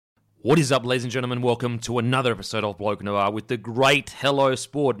What is up, ladies and gentlemen? Welcome to another episode of Bloke in a Bar with the great Hello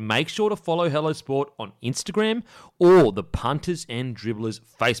Sport. Make sure to follow Hello Sport on Instagram or the Punters and Dribblers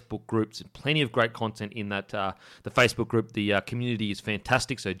Facebook groups. And plenty of great content in that the Facebook group. The community is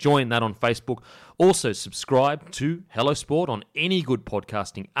fantastic, so join that on Facebook. Also, subscribe to Hello Sport on any good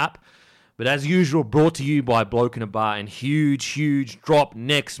podcasting app. But as usual, brought to you by Bloke in a Bar, and huge drop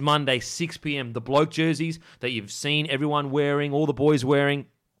next Monday, 6 p.m. The Bloke jerseys that you've seen everyone wearing, all the boys wearing,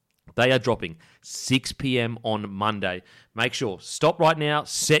 they are dropping 6 p.m. on Monday. Make sure, stop right now,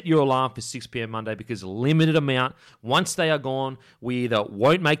 set your alarm for 6 p.m. Monday because limited amount. Once they are gone, we either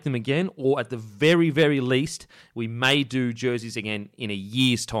won't make them again or at the very least, we may do jerseys again in a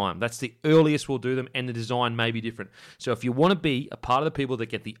year's time. That's the earliest we'll do them and the design may be different. So if you want to be a part of the people that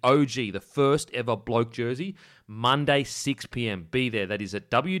get the OG, the first ever Bloke jersey, Monday 6 p.m. Be there. That is at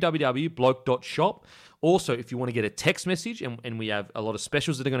www.bloke.shop. Also, if you want to get a text message, and we have a lot of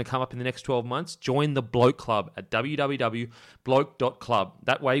specials that are going to come up in the next 12 months, join the Bloke Club at www.bloke.club.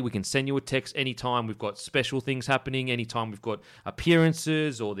 That way, we can send you a text anytime we've got special things happening, anytime we've got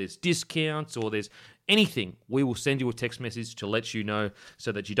appearances, or there's discounts, or there's anything. We will send you a text message to let you know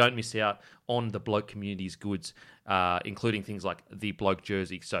so that you don't miss out on the Bloke community's goods, including things like the Bloke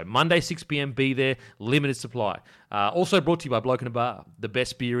jersey. So Monday, 6 p.m, be there, limited supply. Also brought to you by Bloke in a Bar, the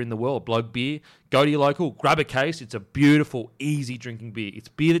best beer in the world, Bloke Beer. Go to your local, grab a case. It's a beautiful, easy drinking beer. It's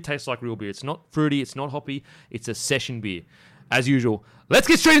beer that tastes like real beer. It's not fruity, it's not hoppy, it's a session beer. As usual, let's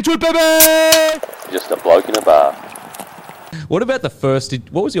get straight into it, baby! Just a bloke in a bar. What about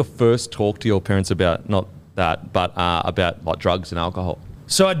what was your first talk to your parents about, not that, but about like drugs and alcohol?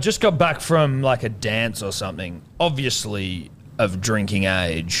 So I just got back from like a dance or something, obviously of drinking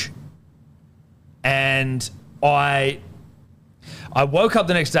age. And I woke up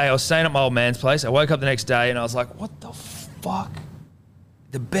the next day, I was staying at my old man's place. I woke up the next day and I was like, what the fuck?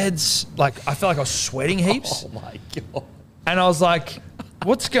 The bed's like, I felt like I was sweating heaps. Oh my God. And I was like,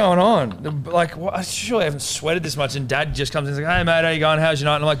 what's going on? Like, I surely haven't sweated this much. And Dad just comes in and is like, hey, mate, how you going? How's your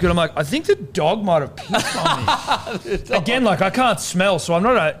night? And I'm like, good. I'm like, I think the dog might have pissed on me. Again, like, I can't smell, so I'm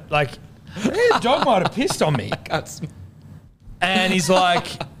not the dog might have pissed on me. I can't smell. And he's like,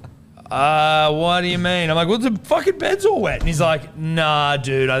 what do you mean? I'm like, well, the fucking bed's all wet. And he's like, nah,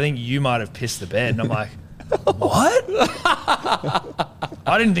 dude, I think you might have pissed the bed. And I'm like, what?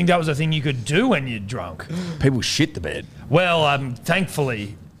 I didn't think that was a thing you could do when you're drunk. People shit the bed. Well,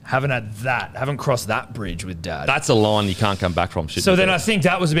 thankfully, haven't crossed that bridge with Dad. That's a line you can't come back from. So then I think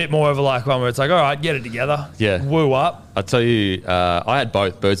that was a bit more of a like one where it's like, all right, get it together. Yeah. Woo up. I tell you, I had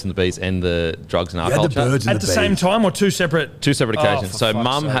both Birds and the Bees and the drugs and alcohol chat. At the same time or two separate? Two separate occasions. So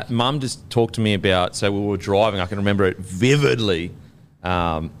sake. Mum just talked to me about, so we were driving, I can remember it vividly,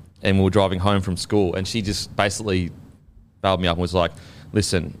 and we were driving home from school, and she just basically bailed me up and was like,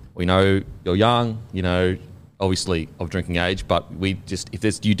 listen, we know you're young, you know, obviously of drinking age, but we just, if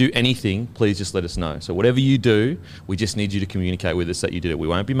you do anything, please just let us know. So whatever you do, we just need you to communicate with us that you did it. We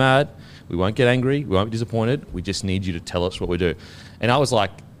won't be mad, we won't get angry, we won't be disappointed. We just need you to tell us what we do. And I was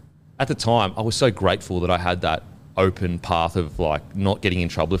like, at the time, I was so grateful that I had that open path of like not getting in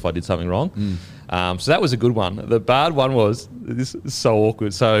trouble if I did something wrong. So that was a good one. The bad one was, this is so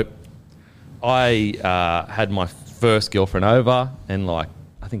awkward. So I had my first girlfriend over, and like,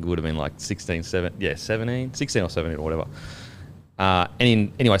 I think it would have been like 16 or 17 or whatever.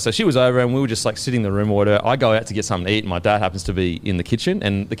 Anyway, so she was over and we were just like sitting in the room or whatever. I go out to get something to eat and my dad happens to be in the kitchen,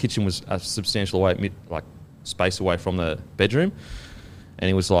 and the kitchen was a substantial space away from the bedroom. And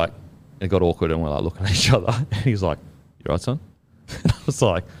he was like, it got awkward and we're like looking at each other. And he was like, you right, son? And I was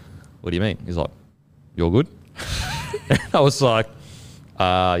like, what do you mean? He's like, you're good? And I was like,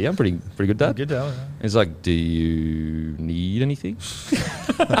 yeah, I'm pretty good, Dad. Good, Dad. He's like, do you need anything?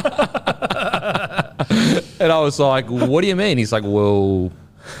 And I was like, what do you mean? He's like, well, do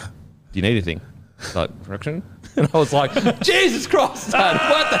you need anything? Like, correction? And I was like, Jesus Christ, Dad,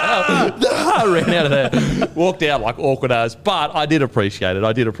 what the hell? I ran out of there, walked out like awkward as, but I did appreciate it.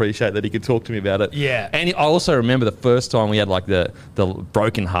 I did appreciate that he could talk to me about it. Yeah. And I also remember the first time we had like the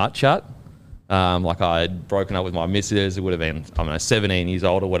broken heart chat. Like I had broken up with my missus. It would have been, 17 years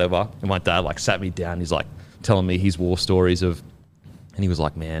old or whatever. And my dad like sat me down. He's like telling me his war stories and he was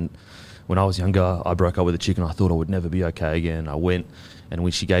like, man, when I was younger, I broke up with a chick and I thought I would never be okay again. I went, and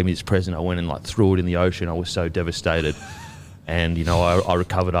when she gave me this present, I went and like threw it in the ocean. I was so devastated. And, you know, I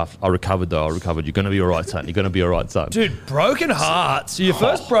recovered. I recovered. You're going to be all right, son. You're going to be all right, son. Dude, broken hearts. So your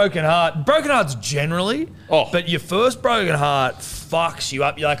first broken hearts generally, but your first broken heart fucks you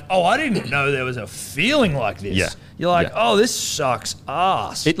up. You're like, oh, I didn't know there was a feeling like this. Yeah. You're like, oh, this sucks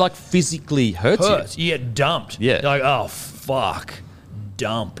ass. It like physically hurts you. You get dumped. Yeah. You're like, oh, fuck.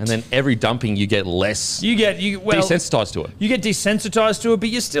 dumped. And then every dumping you get less you desensitized to it. You get desensitized to it, but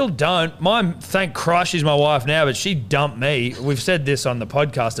you still don't. Thank Christ, she's my wife now, but she dumped me. We've said this on the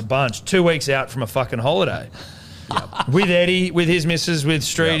podcast a bunch. 2 weeks out from a fucking holiday. With Eddie, with his missus, with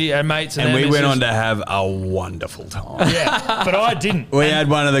Streety, and mates. And we went on to have a wonderful time. Yeah, but I didn't. We had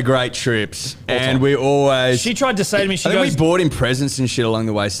one of the great trips. And we always... She tried to say to me, I think we bought him presents and shit along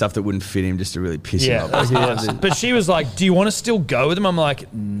the way, stuff that wouldn't fit him just to really piss him off. But she was like, do you want to still go with them? I'm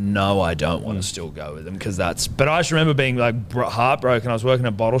like, no, I don't want to still go with them because that's... But I just remember being like heartbroken. I was working at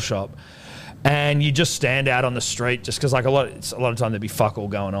a bottle shop. And you just stand out on the street just because like a lot of time there'd be fuck all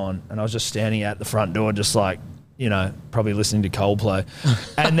going on. And I was just standing out the front door just like, you know, probably listening to Coldplay.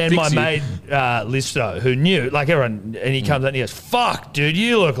 And then my mate, Listo, who knew, like everyone, and he comes out and he goes, fuck, dude,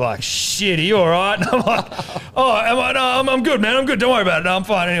 you look like shit. Are you all right? And I'm like, oh, am I? No, I'm good, man. I'm good. Don't worry about it. No, I'm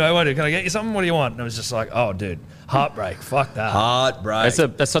fine. Anyway, what, can I get you something? What do you want? And it was just like, oh, dude, heartbreak. Fuck that. Heartbreak.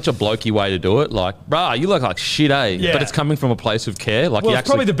 That's such a blokey way to do it. Like, brah, you look like shit, eh? Yeah. But it's coming from a place of care. Like, Well, it's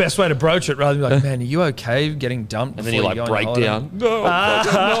probably the best way to broach it rather than be like, man, are you okay getting dumped? And then you like break down. No,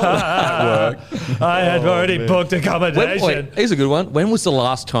 I had already booked accommodation. Wait, here's a good one. When was the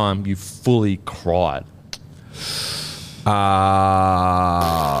last time you fully cried?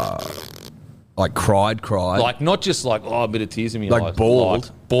 Like cried. Like not just like a bit of tears in your Like eyes. bawled?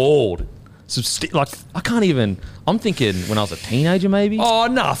 Like bawled. Like I can't even. I'm thinking when I was a teenager, maybe. Oh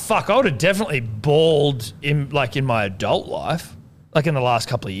nah, fuck! I would have definitely bawled in my adult life, like in the last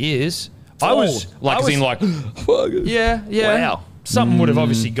couple of years. Yeah. Wow. Something would have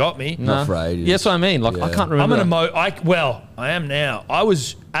obviously got me. Not for ages. Yes, what I mean. Like I can't remember. I am now. I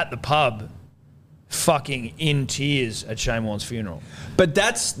was at the pub, fucking in tears at Shane Warne's funeral. But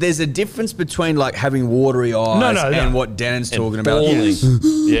there's a difference between like having watery eyes and what Dan's talking about. Yes.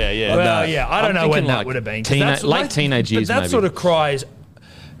 Yeah. Well, yeah, I don't know when that like would have been. late teenage years, But that maybe. sort of cry is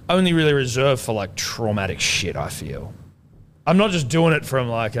only really reserved for like traumatic shit, I feel. I'm not just doing it from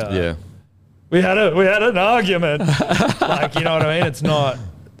like we had an argument. Like, you know what I mean? It's not...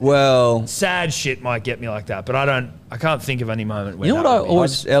 Well... Sad shit might get me like that, but I can't think of any moment where... You know what I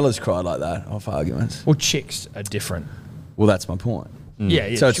always... Ella's cried like that off arguments. Well, chicks are different. Well, that's my point.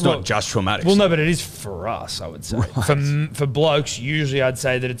 Yeah. So it's not just traumatic. Well, no, but it is for us, I would say. Right. For blokes, usually I'd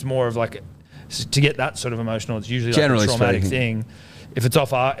say that it's more of like... To get that sort of emotional, it's usually generally like a traumatic speaking. thing. If it's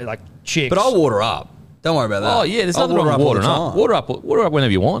off like chicks... But I'll water up. Don't worry about that. Oh yeah, there's nothing wrong with watering up. Water up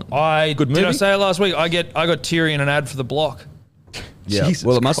whenever you want. Good movie. Did I say it last week? I got teary in an ad for The Block. Yeah.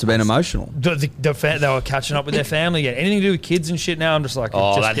 Well, it must have been emotional. They were catching up with their family again. Anything to do with kids and shit now, I'm just like,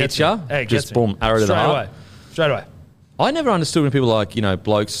 that hits you? Hey, just boom, arrow to the heart. Straight away. I never understood when people like,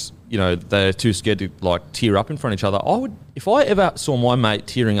 blokes, they're too scared to like tear up in front of each other. If I ever saw my mate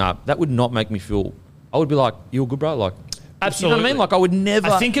tearing up, that would not make me feel, I would be like, you all good, bro? Like, absolutely. You know what I mean? Like I would never.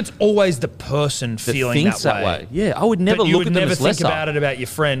 I think it's always the person feeling that way. Yeah, I would never look at them as lesser. You would never think about it about your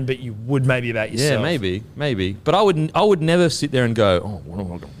friend, but you would maybe about yourself. Yeah, maybe. But I would never sit there and go, oh, what am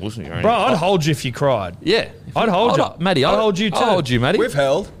I going to listen to you? Bro, I'd hold you if you cried. Yeah. I'd hold you. Matty, I'd hold you too. I'll hold you, Matty. We've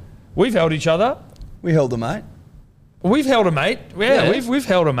held each other. We held a mate. We've held a mate. Yeah. We've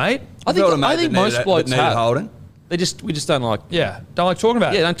held a mate. I think most blokes have. Holding. We just don't like. Yeah, don't like talking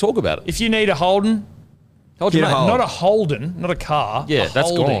about it. Yeah, don't talk about it. If you need a Holden. Hold your mate. Not a Holden, not a car. Yeah,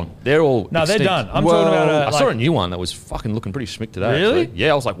 that's gone. They're all No, extinct. they're done. I'm talking about I saw a new one that was fucking looking pretty schmick today. Really? Actually.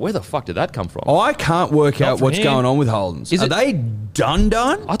 Yeah, I was like, where the fuck did that come from? I can't work out what's going on with Holdens. Are they done?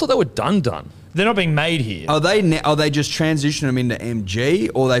 I thought they were done. They're not being made here. Are they just transitioning them into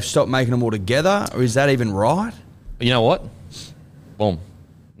MG, or they've stopped making them all together, or is that even right? You know what? Boom.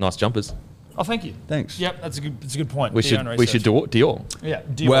 Nice jumpers. Oh, thank you. Thanks. Yep, that's a good point. We should do Dior. Yeah,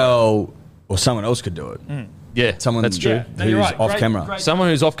 Dior. Well, or someone else could do it. Yeah, someone that's true. Yeah, who's right. off camera. Great someone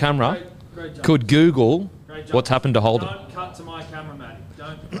who's off camera could Google what's happened to Holden. Don't cut to my camera, Matty.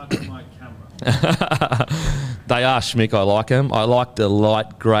 Don't cut to my camera. They are schmick. I like them. I like the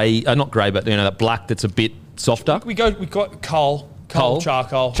light grey, not grey, but that black that's a bit softer. We got coal,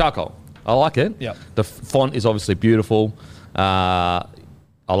 charcoal. I like it. Yeah. The font is obviously beautiful. I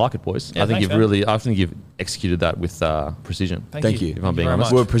like it, boys. Yeah, I think you've executed that with precision. Thank you. If I'm being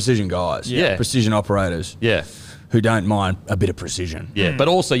honest, we're precision guys. Yeah. Precision operators. Yeah. Who don't mind a bit of precision. Yeah, but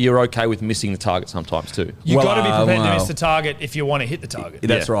also you're okay with missing the target sometimes too. You've got to be prepared to miss the target if you want to hit the target.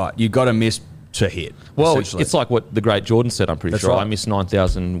 That's right. You've got to miss to hit. Well, it's like what the great Jordan said. I'm pretty sure. Right. I missed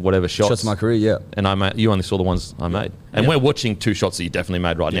 9,000 whatever shots in my career. Yeah, and you only saw the ones I made. And we're watching 2 shots that you definitely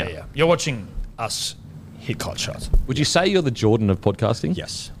made right now. Yeah, you're watching us hit clot shots. Would you say you're the Jordan of podcasting?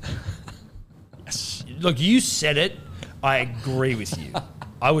 Yes. Look, you said it. I agree with you.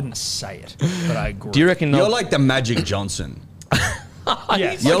 I wouldn't say it, but I agree. Do you reckon you're like the Magic Johnson?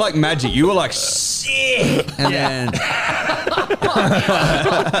 Yeah. You're like Magic. You were like sick,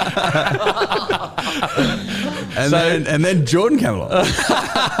 and then and then Jordan came along. Do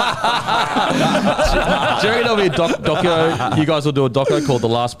you reckon there'll be a doco? You guys will do a doco called The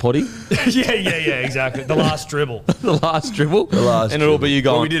Last Potty, yeah, exactly. The last dribble. The Last Dribble, Last and it'll be you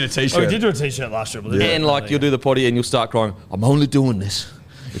going. Well, we did a T-shirt. Oh, we did do a T-shirt last dribble. didn't we? And like you'll do the potty and you'll start crying. I'm only doing this.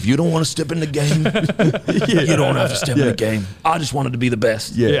 If you don't want to step in the game, you don't have to step in the game. I just wanted to be the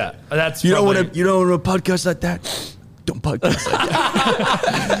best. Yeah, that's You probably, don't want to. You don't want a podcast like that. Don't podcast like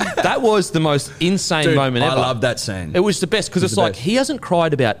that. That was the most insane Dude, moment I ever. love that scene. It was the best because it's the like best. he hasn't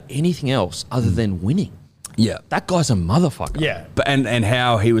cried about anything else other than winning. Yeah. That guy's a motherfucker. Yeah. But and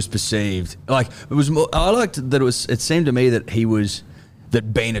how he was perceived. Like it was more, I liked that it was. It seemed to me that he was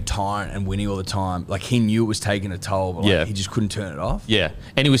that being a tyrant and winning all the time. Like he knew it was taking a toll, but like, Yeah. he just couldn't turn it off. Yeah.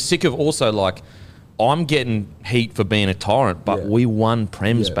 And he was sick of also like, I'm getting heat for being a tyrant, but Yeah. we won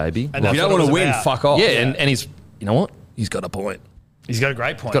Prems, Yeah. baby. And If that's you don't what it want to was win, about. fuck off. Yeah, and he's, you know what? He's got a point. He's got a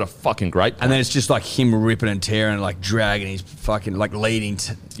great point. He's got a fucking great point. And then it's just like him ripping and tearing, like dragging his fucking like leading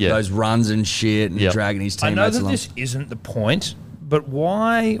Yeah. those runs and shit, and Yeah. dragging his I teammates know that along. this isn't the point, but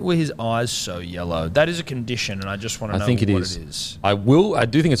why were his eyes so yellow? That is a condition, and I just want to know I think it what is. it is. I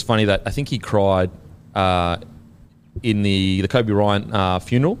do think it's funny that I think he cried in the Kobe Bryant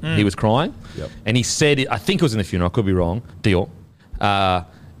funeral. He was crying. Yep. And he said, I think it was in the funeral, I could be wrong, Dior.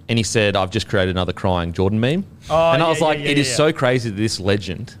 And he said, I've just created another crying Jordan meme. Oh, and I was yeah, like, yeah, it is yeah. so crazy that this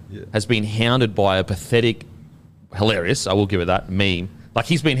legend has been hounded by a pathetic, hilarious, I will give it that, meme. Like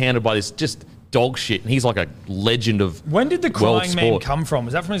he's been hounded by this just dog shit, and he's like a legend of When did the world crying meme sport. come from?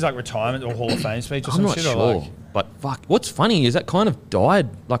 Was that from his like retirement or Hall of Fame speech or I'm some not shit? sure. Or like, But fuck, what's funny is that kind of died.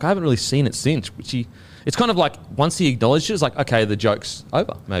 Like I haven't really seen it since. It's kind of like once he acknowledged it, it's like, okay, the joke's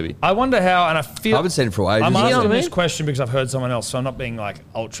over, maybe. I wonder how, and I feel I haven't seen it for ages. I'm You know asking what I this mean? question because I've heard someone else, so I'm not being like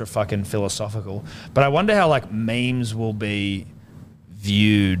ultra fucking philosophical. But I wonder how like memes will be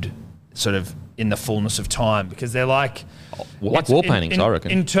viewed sort of in the fullness of time because they're like Like war paintings, I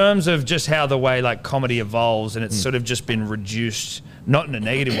reckon. In terms of just how the way like comedy evolves, and it's sort of just been reduced, not in a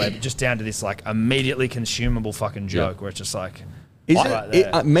negative way, but just down to this like immediately consumable fucking joke where it's just like, Is right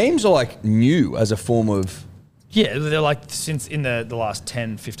it, there. memes are like new as a form of. Yeah, they're like since in the last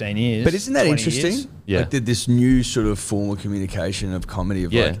 10, 15 years. But isn't that 20 interesting? years. Yeah. Like this new sort of form of communication of comedy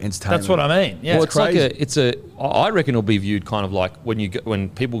of Yeah. like entertainment. That's what I mean. Yeah, Well, it's it's like I reckon it'll be viewed kind of like when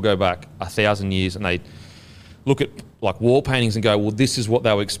people go back 1,000 years and they look at like wall paintings and go, well, this is what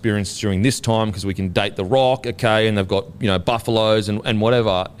they were experienced during this time because we can date the rock, okay, and they've got, you know, buffaloes and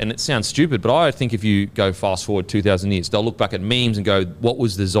whatever. And it sounds stupid, but I think if you go fast forward 2,000 years, they'll look back at memes and go, what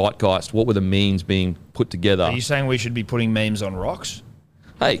was the zeitgeist? What were the memes being put together? Are you saying we should be putting memes on rocks?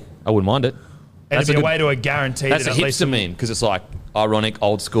 Hey, I wouldn't mind it. And That's it'd be a a good- way to guarantee That's that a at least hipster meme because it's like ironic,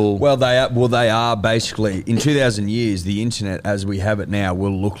 old school. Well, they are basically in 2,000 years. The internet, as we have it now,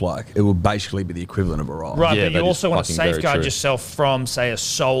 will look like it will basically be the equivalent of a rock. Right, Yeah, but that you is also want to fucking very safeguard true. yourself from, say, a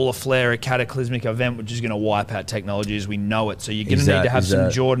solar flare, a cataclysmic event, which is going to wipe out technology as we know it. So you're going Is to need that- to have is some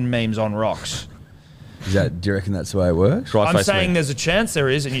that- Jordan memes on rocks. Do you reckon that's the way it works? Dry I'm face saying meme. there's a chance there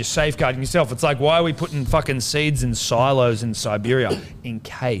is, and you're safeguarding yourself. It's like, why are we putting fucking seeds in silos in Siberia? In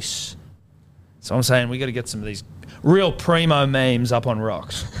case. So I'm saying we got to get some of these real primo memes up on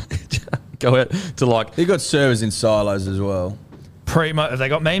rocks. Go out to like. They got servers in silos as well. Primo, have they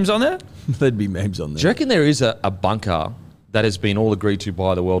got memes on there? There'd be memes on Do you there. reckon there is a bunker that has been all agreed to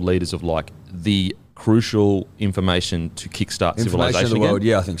by the world leaders of like the crucial information to kickstart Information civilization of the again? world,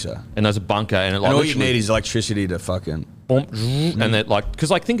 yeah, I think so. And there's a bunker, and it like And all you literally need is electricity to fucking. boom, and that like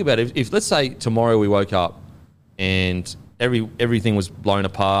because like think about it. If let's say tomorrow we woke up and everything was blown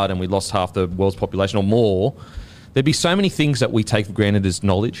apart and we lost half the world's population or more, there'd be so many things that we take for granted as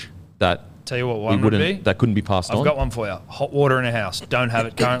knowledge that Tell you what we one would be. wouldn't that couldn't be passed I've on. got one for you. Hot water in a house. Don't have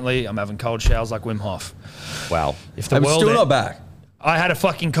it currently. I'm having cold showers like Wim Hof. Wow. If the I'm world still e- not back. I had a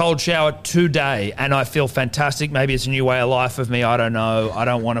fucking cold shower today and I feel fantastic. Maybe it's a new way of life of me. I don't know. I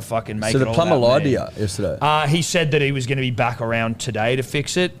don't want to fucking make So it the all plumber about lied to me. you yesterday. He said that he was going to be back around today to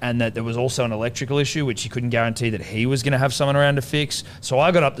fix it and that there was also an electrical issue, which he couldn't guarantee that he was going to have someone around to fix. So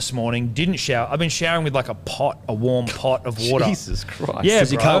I got up this morning, didn't shower. I've been showering with like a warm pot of water. Jesus Christ. Yeah,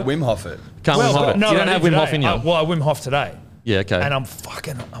 Because you bro. can't Wim Hof it. Can't Wim Hof it. no, you don't I have did Wim Hof today. in you. I Wim Hof today. Yeah, okay. And I'm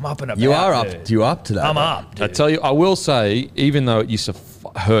up and about. You are dude. up. You up to that? I'm bro? up, dude. I tell you, I will say, even though it used to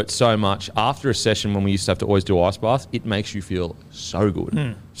hurt so much, after a session when we used to have to always do ice baths, it makes you feel so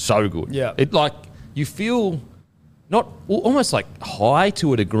good. So good. Yeah. It like, you feel almost like high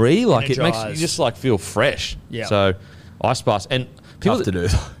to a degree. Like it makes you Energized. just like feel fresh. Yeah. So ice baths and people Tough to do.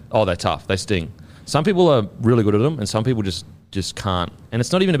 Oh, they're tough. They sting. Some people are really good at them and some people just just can't. And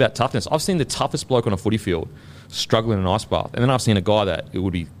it's not even about toughness. I've seen the toughest bloke on a footy field struggle in an ice bath. And then I've seen a guy that it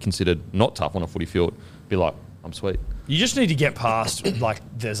would be considered not tough on a footy field be like, I'm sweet. You just need to get past, like,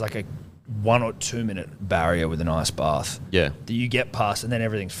 there's like a 1 or 2 minute barrier with an ice bath. Yeah. That you get past, and then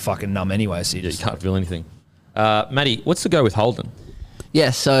everything's fucking numb anyway. So you Yeah, you just can't feel anything. Matty, what's the go with Holden?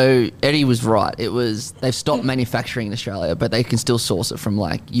 Yeah, so Eddie was right. They've stopped manufacturing in Australia, but they can still source it from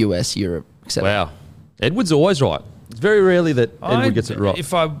like US, Europe, etc. Wow. Edward's always right. It's very rarely that Edward gets it right.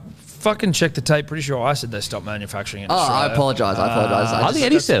 If I fucking checked the tape, pretty sure I said they stopped manufacturing in Oh, Australia. I apologise. I think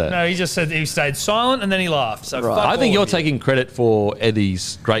Eddie said it. No, he just said he stayed silent and then he laughed. So Right. fuck I think all you're of you. taking credit for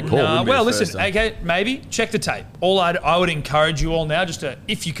Eddie's great call. No, well, the first listen, time. okay, maybe check the tape. I would encourage you all now just to,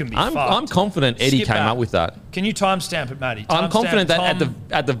 if you can be I'm fucked, confident Eddie skip came back. up with that. Can you timestamp it, Matty? I'm Timestamp confident that Tom.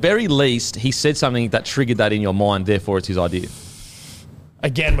 at the very least he said something that triggered that in your mind. Therefore, it's his idea.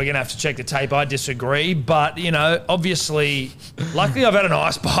 Again, we're going to have to check the tape. I disagree. But, you know, obviously, luckily I've had an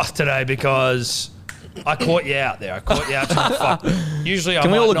ice bath today because I caught you out there. I caught you out trying to fuck. Usually I Can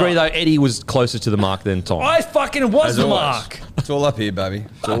we might all agree not. though? Eddie was closer to the mark than Tom. I fucking was As the always. mark. It's all up here, baby.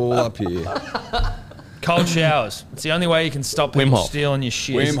 It's all up here. Cold showers. It's the only way you can stop people Wim Hof. stealing your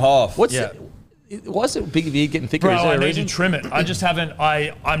shit. Wim Hof. What's Yeah. why is it big of you getting thicker? Bro, Is there I a need reason? to trim it. I just haven't.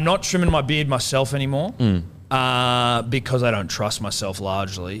 I'm not trimming my beard myself anymore because I don't trust myself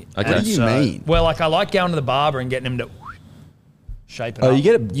largely. Okay. And What do you mean? Well, like I like going to the barber and getting him to shape it Oh, up.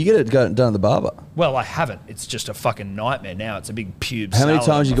 you get it done at the barber. Well, I haven't. It's just a fucking nightmare now. It's a big pube. How many salad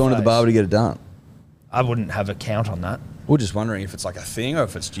times on you my gone to the face. barber to get it done? I wouldn't have a count on that. We're just wondering if it's like a thing or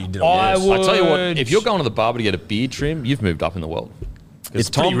if it's you did it. I once. would- I tell you what, if you're going to the barber to get a beard trim, you've moved up in the world. 'Cause It's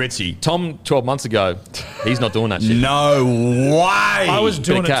pretty ritzy. Tom, 12 months ago, he's not doing that shit. No way. I was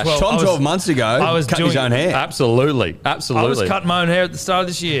doing it cash. 12. Tom I was- 12 months ago. I was cutting his doing own hair. Absolutely, I absolutely. was cutting my own hair at the start of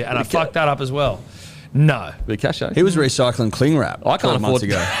this year, and I fucked that up as well. No. Bit of cash, eh? He was recycling cling wrap. I can't 12 months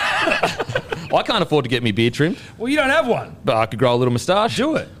afford- ago. I can't afford to get me beard trimmed, Well, you don't have one. but I could grow a little moustache.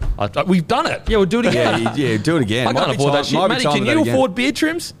 Do it. We've done it. Yeah, we'll do it again. Yeah, do it again. I can't afford that shit. Matty, can you afford beard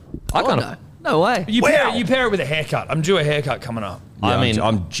trims? I Oh, can't. no. No way. You pair it with a haircut. I'm due a haircut coming up. Yeah, I mean-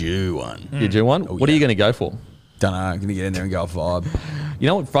 I'm due one. You do one? What are you yeah. going to go for? Don't know. I'm gonna get in there and go vibe. You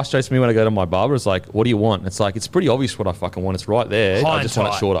know what frustrates me when I go to my barber? It's like, what do you want? It's like, it's pretty obvious what I fucking want. It's right there. High I just and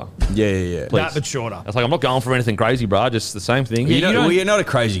want it tight. shorter. Yeah. Please. That, but shorter. It's like, I'm not going for anything crazy, bro. Just the same thing. Yeah, You know, you don't- well, you're not a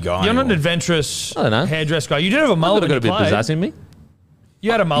crazy guy. You're not an anymore. adventurous I don't know. hairdress guy. You did have a mullet I've when got a you bit of played. pizzazz in me.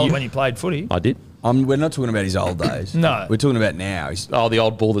 You had a mullet when you played footy. I did. We're not talking about his old days. No. We're talking about now. Oh, the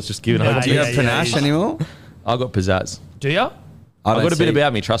old ball that's just given Nah, over to Do you me. have panache anymore? I got pizzazz. Do you? I I've don't got a bit see-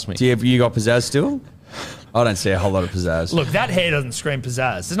 about me, trust me. Do you got pizzazz still? I don't see a whole lot of pizzazz. Look, that hair doesn't scream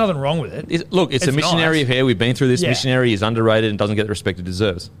pizzazz. There's nothing wrong with it. It's a missionary nice. of hair. We've been through this. Yeah. Missionary is underrated and doesn't get the respect it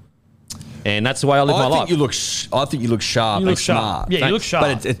deserves. And that's the way I live my I think life. you look. I think you look sharp You look and sharp. smart. Yeah, you look sharp.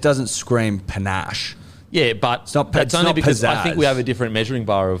 But it doesn't scream panache. Yeah, but not- that's it's only not because I think we pizzazz. have a different measuring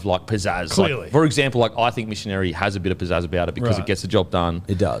bar of like pizzazz. Clearly. Like, for example, like I think missionary has a bit of pizzazz about it because Right. it gets the job done.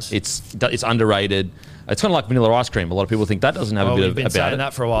 It does. It's underrated. It's kind of like vanilla ice cream. A lot of people think that doesn't have a Oh, bit you've of been about saying it.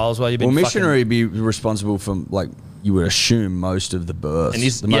 that for a while as well. You've been Well, fucking- missionary would be responsible for like you would assume most of the births, And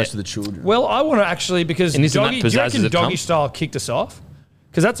is- the most yeah. of the children. Well, I want to actually because And isn't that doggy, do you pizzazz reckon as it doggy comes? style kicked us off?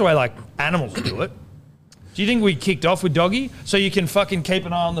 Because that's the way like animals do it. Do you think we kicked off with doggy so you can fucking keep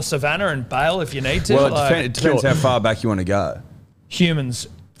an eye on the savannah and bail if you need to? Well, it, Like, it depends how far back you want to go. humans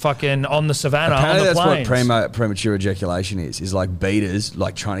fucking on the savannah Apparently, on the that's plains. what premature ejaculation is like beaters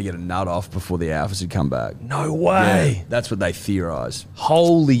like trying to get a nut off before the alphas would come back. No way. Yeah, that's what they theorize.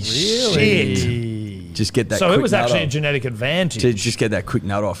 Holy shit. Just get that. So it quick was nut actually a off. genetic advantage. to just get that quick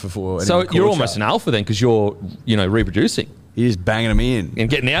nut off before. So anyone you're calls almost you. an alpha then because you're, reproducing You're just banging them in. and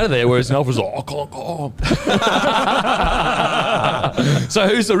getting out of there, whereas an alpha's like, So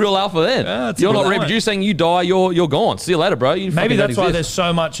who's the real alpha then? that's a You're good not point. reproducing, you die, you're gone. See you later, bro. You Maybe fucking that's don't why exist.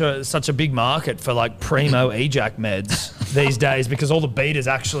 there's such a big market for like primo ejac meds these days because all the beaters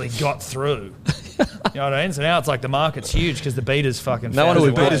actually got through. You know what I mean? So now it's like the market's huge because the beaters fucking. No wonder found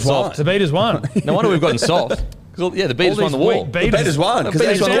we've their got way. soft. The beaters won. No wonder we've gotten soft. 'Cause, yeah, the beaters All won the these war. weak The beaters won because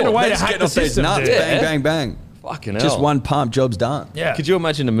Beaters they found a way they're to just hack getting the off these system, nuts. dude. Yeah. Bang, bang, bang. Fucking hell. Just one pump, job's done. Yeah. Could you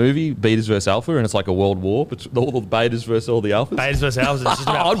imagine a movie, Beaters versus Alpha, and it's like a world war, but all the betas versus all the alphas? Beaters versus alphas. It's just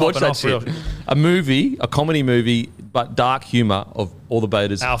about I'd watch popping that off shit. real- A movie, a comedy movie, but dark humour of all the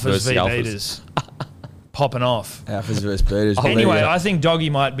betas Alphas versus v the alphas. beaters. Popping off. Alphas versus betas. Anyway, yeah. I think doggy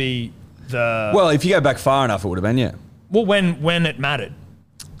might be the Well, if you go back far enough, it would have been, yeah. when it mattered.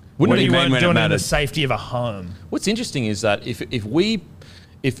 Wouldn't What it do When you you mean weren't when it doing it in the mattered? safety of a home. What's interesting is that if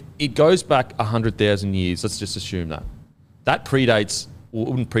it goes back 100,000 years, let's just assume that predates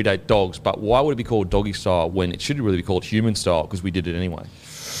wouldn't predate dogs, but why would it be called doggy style when it should really be called human style because we did it anyway?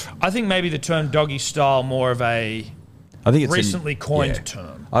 I think maybe the term doggy style more of a I think it's recently coined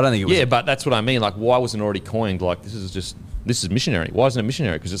term. I don't think it was. Yeah, but that's what I mean. Like, why wasn't it already coined? Like, this is missionary. Why isn't it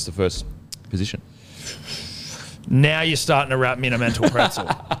missionary? Because it's the first position. Now you're starting to wrap me in a mental pretzel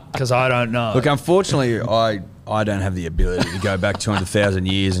because I don't know. Look, unfortunately, I don't have the ability to go back 200,000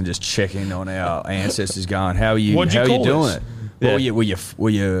 years and just check in on our ancestors going, how are you, What'd you how are you call doing this? it?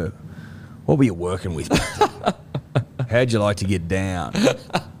 Yeah. What were you working with? How'd you like to get down?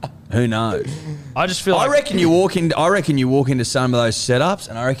 Who knows? I just feel I like reckon you walk into some of those setups,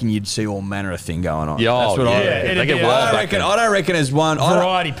 and I reckon you'd see all manner of thing going on. Yeah, That's what I yeah, reckon. it'd be I don't reckon there's one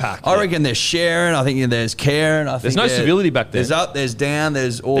variety pack. I reckon there's sharing. I think there's caring. I think There's no stability back there. There's up, there's down,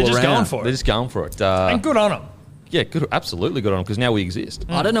 there's all They're around. just going for it. They're just going for it. and good on them. Yeah, good. Absolutely good on them because now we exist.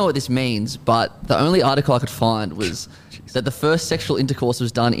 I don't know what this means, but the only article I could find was that the first sexual intercourse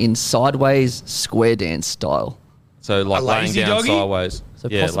was done in sideways square dance style. So like A laying lazy down doggy? sideways. So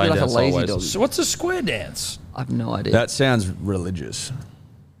yeah, possibly laying like down a lazy sideways. doggy. So what's a square dance? I have no idea. That sounds religious.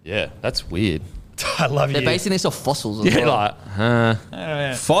 Yeah, that's weird. I love They're you. basing this off fossils as Yeah, well. like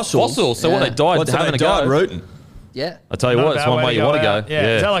Yeah. Fossils. fossils. So what Yeah. they died What's having they a died go. rooting? Yeah. I tell you Not what, a it's bad one way way you want to go. out.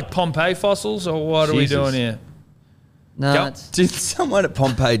 Yeah. Is that like Pompeii fossils or what are we Jesus. doing here? No, Yep. it's, Did someone at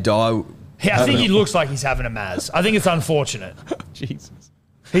Pompeii die? Yeah, I think he looks like he's having a Maz. I think it's unfortunate. Jesus.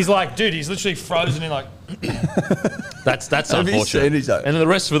 He's like, dude, he's literally frozen in like. That's Have you seen unfortunate. his- And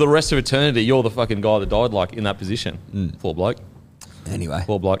for the rest of eternity, you're the fucking guy that died like in that position. Poor bloke. Anyway,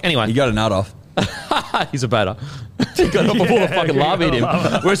 Poor bloke. Anyway, you got a nut off. he's a batter. He got up before the fucking lava hit him.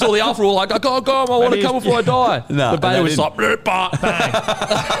 Whereas all the alpha were all like, I can't go, I want to Maybe come he's- before I die. No, the beta and was they like, "Bleh, bah,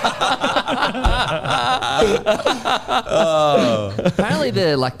 bang." apparently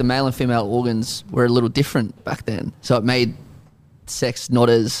the male and female organs were a little different back then, so it made sex not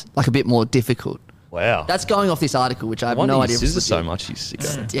as like a bit more difficult. Wow. That's going off this article, which I have Wonder no he idea. if it's scissors so legit. much. He's sick.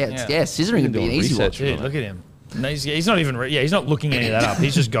 Yeah, scissoring would be an doing easy one. research. Dude, look at him. No, he's not even. He's not looking any of that up.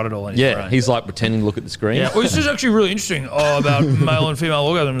 He's just got it all in his Yeah, brain. he's like pretending to look at the screen. Yeah, well, this is actually really interesting about male and female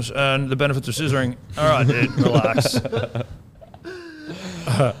orgasms and the benefits of scissoring. All right, dude, relax.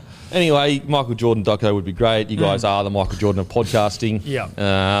 Anyway, Michael Jordan doco would be great. You guys are the Michael Jordan of podcasting.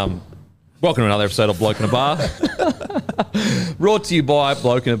 Yeah. Welcome to another episode of Bloke in a Bar. Brought to you by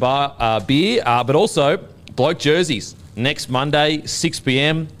Bloke in a Bar beer, but also Bloke jerseys. Next Monday, 6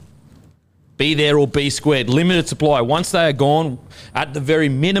 p.m. Be there or be squared. Limited supply. Once they are gone, at the very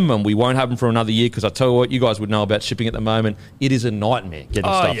minimum, we won't have them for another year because I tell you what, you guys would know about shipping at the moment. It is a nightmare getting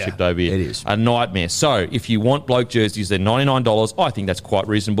stuff yeah. shipped over here. It is. A nightmare. So if you want bloke jerseys, they're $99. I think that's quite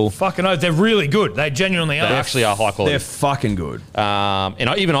reasonable. Fucking oath, they're really good. They genuinely They are. actually are high quality. They're fucking good. And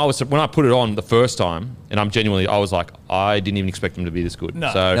I was when I put it on the first time, and I was like, I didn't even expect them to be this good.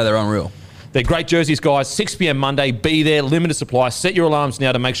 No. So No, they're unreal. they're great jerseys, guys. 6 p.m. Monday. Be there. Limited supply. Set your alarms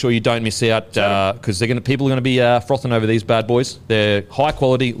now to make sure you don't miss out because people are going to be frothing over these bad boys. They're high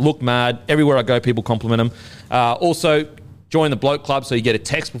quality, look mad. Everywhere I go, people compliment them. Also, join the Bloke Club so you get a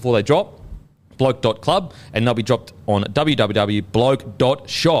text before they drop. Bloke.club, and they'll be dropped on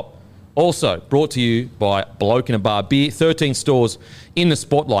www.bloke.shop. Also, brought to you by Bloke in a Bar Beer. 13 stores in the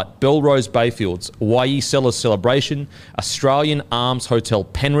spotlight. Belrose Bayfields, Waihi Cellars Celebration, Australian Arms Hotel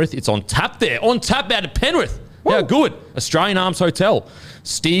Penrith. It's on tap there. On tap out of Penrith. How good. Australian Arms Hotel.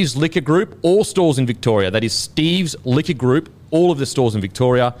 Steve's Liquor Group, all stores in Victoria. That is Steve's Liquor Group, all of the stores in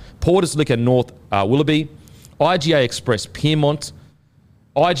Victoria. Porter's Liquor North Willoughby. IGA Express Piermont.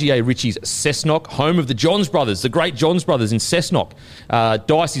 IGA Ritchie's Cessnock, home of the Johns Brothers, the great Johns Brothers in Cessnock.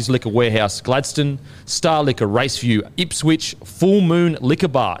 Dicey's Liquor Warehouse, Gladstone. Star Liquor, Raceview, Ipswich. Full Moon Liquor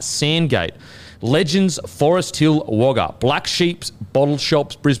Bar, Sandgate. Legends, Forest Hill, Wagga. Black Sheep's Bottle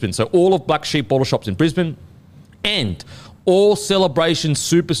Shops, Brisbane. So all of Black Sheep Bottle Shops in Brisbane. And all Celebration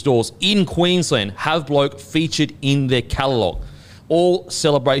Superstores in Queensland have Bloke featured in their catalogue. All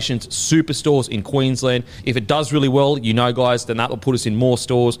Celebrations Superstores in Queensland. If it does really well, you know, guys, then that will put us in more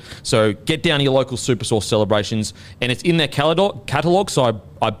stores. So get down to your local Superstore Celebrations, and it's in their catalogue, so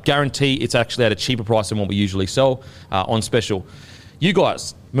I guarantee it's actually at a cheaper price than what we usually sell on special. You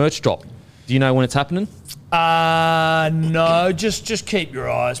guys, merch drop. Do you know when it's happening? No, just keep your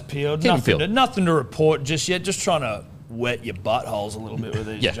eyes peeled. Keep 'em peeled. Nothing to report just yet. Just trying to wet your buttholes a little bit with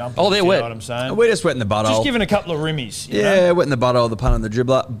these Yeah. jumpers. Oh, they're you wet. know what I'm saying? We're just wetting the butthole. Just giving a couple of rimmies. You know? Yeah, wetting the butthole, the pun and the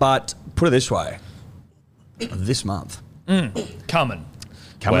dribbler. But put it this way. This month. Coming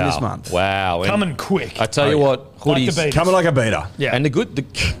Coming this month. Wow. And quick. I tell you yeah. what, Like hoodies. the beat. Coming like a beater. Yeah. And You're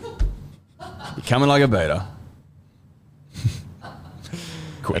coming like a beater.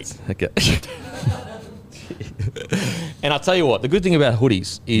 Quick. Okay. And I'll tell you what, the good thing about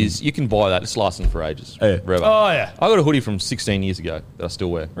hoodies is you can buy that. It's lasting for ages. Yeah. Forever. Oh, yeah. I got a hoodie from 16 years ago that I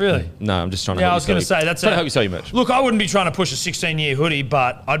still wear. Really? No, I'm just trying to Yeah, I help was you going to sell say, you- that's trying to help you sell your merch. Look, I wouldn't be trying to push a 16-year hoodie,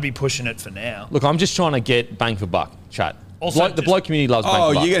 but I'd be pushing it for now. Look, I'm just trying to get bang for buck, chat. Also, The just- bloke community loves bang Oh,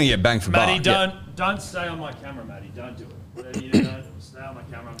 for buck. you're going to get bang for Matty, buck. don't stay on my camera, Matty. Don't do it. Whatever you do, don't stay on my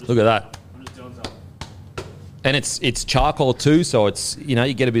camera. Look at that. I'm just doing something. And it's charcoal too, so it's, you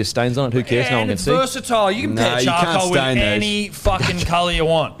get a bit of stains on it. Who cares? No one And can it's see. versatile. You can No, pair you can't charcoal with stain those. any fucking colour you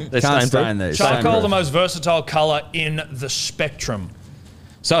want. They're Can't stain-proof. stain these. Charcoal, Stain-proof. the most versatile colour in the spectrum.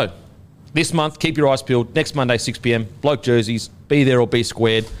 So, this month, keep your eyes peeled. Next Monday, 6 p.m, bloke jerseys. Be there or be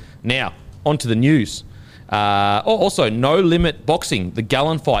squared. Now, on to the news. Also, No Limit Boxing. The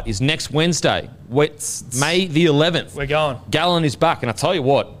Gallon fight is next Wednesday, May the 11th. We're going. Gallon is back, and I tell you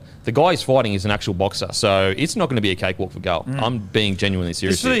what, the guy he's fighting is an actual boxer, so it's not going to be a cakewalk for Gal. I'm being genuinely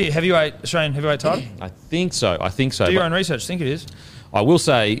serious. This is for the Australian heavyweight title? I think so. Do your But own research. Think it is. I will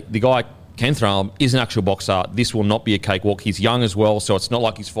say the guy Ken Thrum is an actual boxer. This will not be a cakewalk. He's young as well, so it's not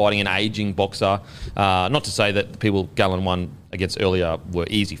like he's fighting an aging boxer. Not to say that the people Gallon won against earlier were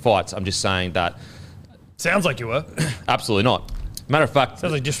easy fights. I'm just saying that Sounds like you were. absolutely not. Matter of fact,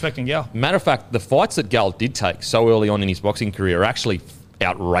 Sounds like disrespecting Gal. the fights that Gal did take so early on in his boxing career are actually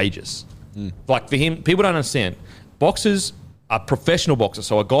outrageous. Like for him, people don't understand. Boxers are professional boxers,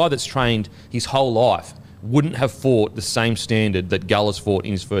 so a guy that's trained his whole life wouldn't have fought the same standard that Gal has fought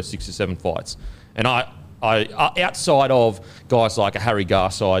in his first 6 or 7 fights. And I outside of guys like a Harry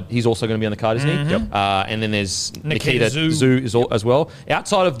Garside, he's also going to be on the card, isn't he? Yep. And then there's Nikita Zhu as well.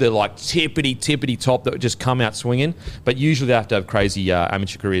 Outside of the tippity top that would just come out swinging, but usually they have to have crazy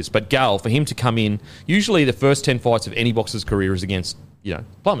amateur careers. But Gal, for him to come in, usually the first 10 fights of any boxer's career is against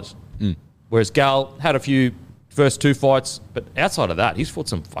plumbers. Whereas Gal had a few first 2 fights, but outside of that, he's fought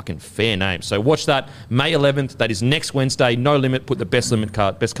some fucking fair names. So watch that May 11th. That is next Wednesday. No Limit. Put the best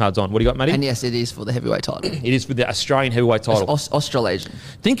cards on. What do you got, Matty? And yes, it is for the heavyweight title. It is for the Australian heavyweight title. Australasian.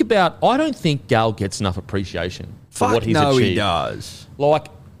 Think about, I don't think Gal gets enough appreciation for Fuck what he's no, achieved. he does. Like,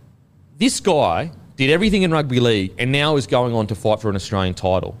 this guy did everything in rugby league and now is going on to fight for an Australian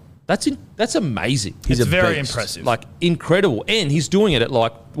title. That's amazing. It's a very beast. impressive. Like, incredible. And he's doing it at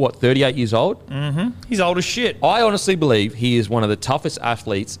 38 years old? He's old as shit. I honestly believe he is one of the toughest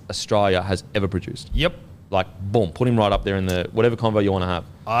athletes Australia has ever produced. Yep. Like, boom, put him right up there in the whatever convo you want to have.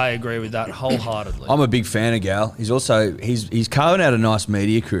 I agree with that wholeheartedly. I'm a big fan of Gal. He's also he's carving out a nice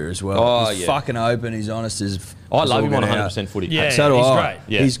media career as well. Oh, he's yeah. fucking open. He's honest as. I love all him on get 100% out. footy. Yeah, So do he's I. great.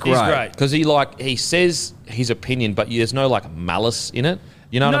 Yeah. He's great. He's great. Because he says his opinion, but there's no malice in it.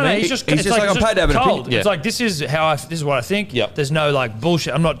 You know what I mean? he's He's just like, I'm paid to have an cold. opinion. Yeah. It's like, this is what I think. Yep. There's no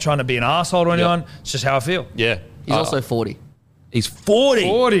bullshit. I'm not trying to be an asshole to anyone. It's just how I feel. Yeah. He's also 40. He's 40.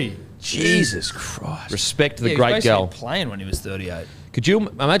 40. Jesus Christ. Respect to the Yeah, great he was basically Gal. playing when he was 38. Could you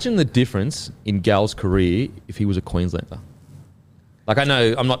imagine the difference in Gal's career if he was a Queenslander? Like, I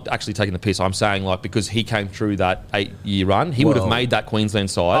know I'm not actually taking the piss. I'm saying, because he came through that 8-year run, he would have Well- made that Queensland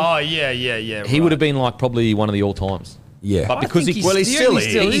side. Oh, yeah. He would have been, probably one of the all-times. Yeah. But because think he he's still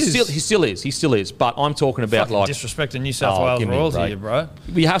is. He still is. But I'm talking about, disrespecting New South Oh, Wales give me a royalty break. here, bro.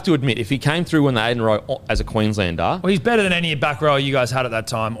 we have to admit, if he came through in the 8 in a row as a Queenslander, Well, he's better than any back row you guys had at that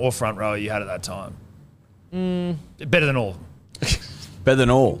time or front row you had at that time. Better than all. Better than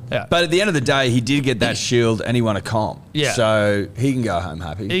all. Yeah. But at the end of the day, he did get that shield and he won a comp. Yeah. So he can go home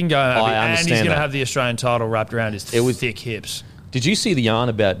happy. He can go happy, I and he's understand going to that. have the Australian title wrapped around his thick hips. did you see the yarn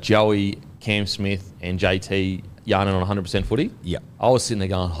about Joey, Cam Smith, and JT yarning on 100% footy? Yeah. I was sitting there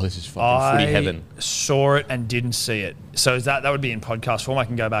going, oh, this is fucking footy heaven. Saw it and didn't see it. So that would be in podcast form. I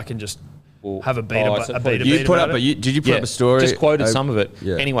can go back and just have a beat oh, about it's a it. footy. You put up did you put up a story? Just quoted some of it.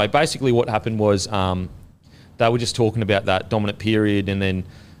 Yeah. Anyway, basically what happened was they were just talking about that dominant period, and then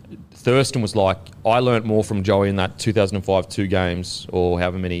Thurston was like, I learnt more from Joey in that 2005 2 games, or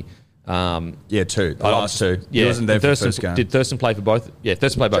however many. Yeah, 2. The last 2. Yeah, He wasn't there for the Thurston, first game. Did Thurston play for both? Yeah,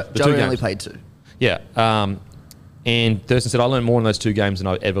 Thurston played both. The Joey 2 games. only played 2. Yeah. And Thurston said, I learned more in those 2 games than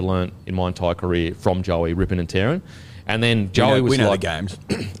I've ever learnt in my entire career from Joey, ripping and tearing. And then Joey was we know like... the games.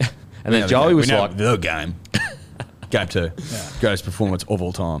 And then Joey was we know like... the game. Game 2. Greatest performance of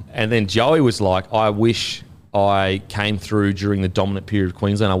all time. And then Joey was like, I wish I came through during the dominant period of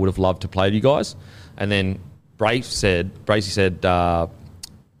Queensland. I would have loved to play to you guys. And then Bracey said,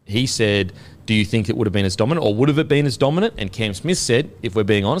 he said, do you think it would have been as dominant, or would have it been as dominant? And Cam Smith said, if we're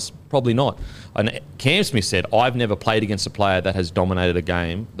being honest, probably not. And Cam Smith said, I've never played against a player that has dominated a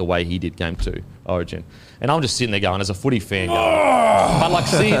game the way he did game 2. Origin. And I'm just sitting there going, as a footy fan, but like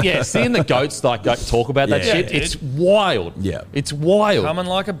seeing the goats like talk about that Yeah. shit, Yeah, it's wild. Yeah. It's wild. Coming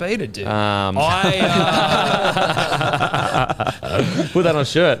like a beater, dude. Put that on a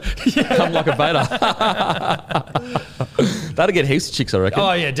shirt. Come like a beta. That'll get heaps of chicks, I reckon.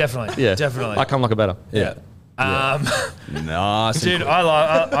 Oh yeah, definitely. yeah, definitely. I come like a beta. Yeah. Nice. Dude,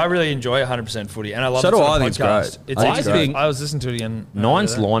 I really enjoy 100% footy, and I love So it do for I the think it's podcast. great. It's I think it's easy. great. I was listening to it again.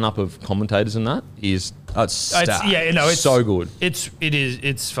 Nine's earlier. lineup of commentators in that is Oh, it's stacked. It's so good. It's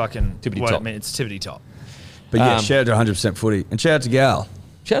fucking Tippity what top. I mean, it's tippity top. But yeah, shout out to 100% footy. And shout out to Gal.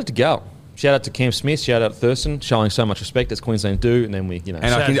 Shout out to Gal. Shout out to Cam Smith. Shout out to Thurston, showing so much respect as Queensland do. And then we, And Shout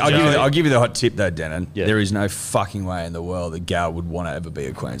out to I'll Joey. give you the hot tip though, Denon. Yeah. There is no fucking way in the world that Gal would want to ever be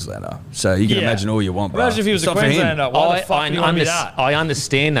a Queenslander. So you can Yeah. imagine all you want, bro. Imagine if he was It's a not for him. Queenslander. Why the fuck do you want to be that? I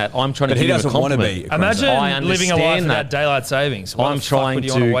understand that. I'm trying to But he give him a doesn't want to compliment. be. Imagine I living a life understand without that. daylight savings. Why I'm the fuck trying would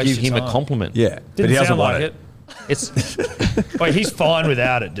you want to waste give your him a time? compliment. Yeah, but Didn't he doesn't sound want like it. It's Wait, he's fine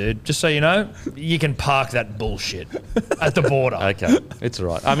without it, dude. Just so you know, you can park that bullshit at the border. okay. It's all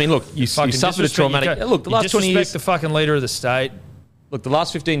right. I mean, look, you Fucking suffered a disrespect- traumatic. you go- Look, the you last 20 disrespect years. the fucking leader of the state. Look, the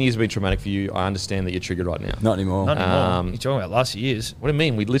last 15 years have been traumatic for you. I understand that you're triggered right now. Not anymore. Not anymore. You're talking about last years. What do you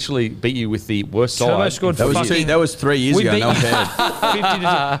mean? We literally beat you with the worst Turbo side. scored That was fucking- that was 3 years We ago. beat- No one cared. 50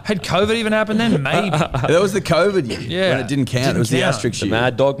 had COVID even happened then? Maybe. That was the COVID year. Yeah. When it didn't count. Didn't it was the count. asterisk The year.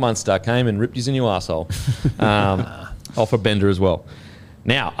 Mad Dog Monster came and ripped you in your asshole. Off a bender as well.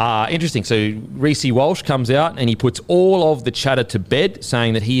 Now, interesting. So Reece Walsh comes out and he puts all of the chatter to bed,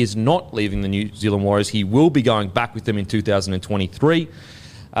 saying that he is not leaving the New Zealand Warriors. He will be going back with them in 2023.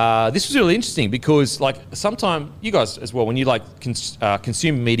 This was really interesting because, like, sometimes you guys as well, when you like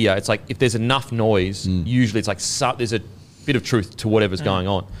consume media, it's like if there's enough noise, usually it's like there's a bit of truth to whatever's going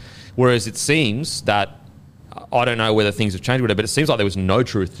on. Whereas it seems that I don't know whether things have changed or whatever, but it seems like there was no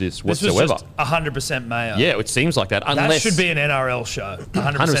truth to this This whatsoever. was just 100% mayo. Yeah, it seems like that. That Unless should be an NRL show.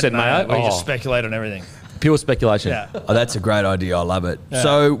 100%, 100% mayo. mayo? Where you Oh. just speculate on everything. pure speculation. Yeah. Oh, that's a great idea. I love it.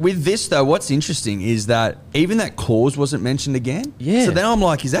 So with this though, what's interesting is that even that clause wasn't mentioned again. Yeah. So then I'm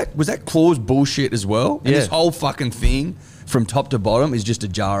like, was that clause bullshit as well? And Yeah. this whole fucking thing from top to bottom is just a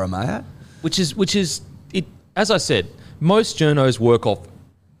jar of mayo. Which is it. As I said, most journos work off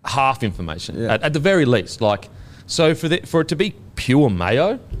half information Yeah. at the very least. Like, so for it to be pure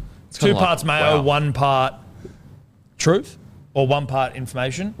mayo, it's Two kinda like, parts mayo, wow. one part truth, or one part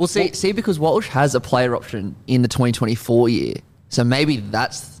information. Well, see, because Walsh has a player option in the 2024 year, so maybe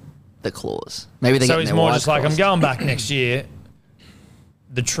that's the clause. Maybe they So get he's their more wires just like, I'm crossed. going back next year.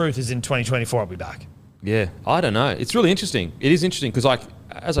 The truth is in 2024, I'll be back. Yeah, I don't know. It's really interesting. It is interesting because, like,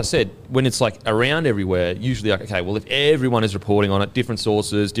 as I said, when it's like around everywhere, usually like, okay, well, if everyone is reporting on it, different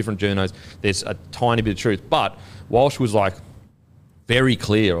sources, different journos, there's a tiny bit of truth. But Walsh was like very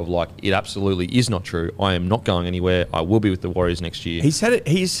clear of like, it absolutely is not true. I am not going anywhere. I will be with the Warriors next year. He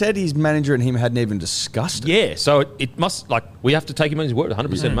said his manager and him hadn't even discussed it. Yeah, so it must, like, we have to take him at his word,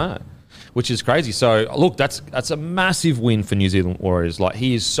 100% mayo, which is crazy. So, look, that's a massive win for New Zealand Warriors. Like,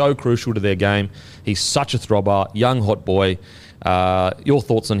 he is so crucial to their game. He's such a throbber, young, hot boy. Your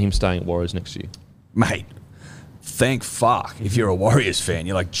thoughts on him staying at Warriors next year? Mate, thank fuck. If you're a Warriors fan,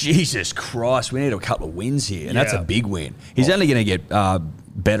 you're like, Jesus Christ, we need a couple of wins here. And that's a Yeah. big win. He's only going to get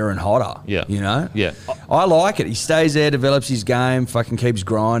better and hotter. Yeah. You know? Yeah. I like it. He stays there, develops his game, fucking keeps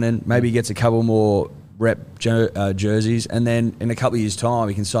grinding. Maybe he gets a couple more rep jerseys. And then in a couple of years' time,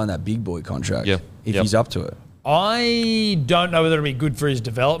 he can sign that big boy contract. Yeah. If Yep. he's up to it. I don't know whether it'll be good for his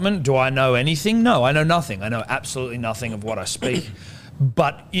development. Do I know anything? No, I know nothing. I know absolutely nothing of what I speak.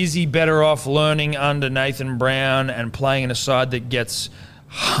 But is he better off learning under Nathan Brown and playing in a side that gets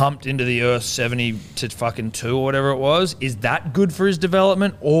humped into the earth 70 to fucking 2 or whatever it was? Is that good for his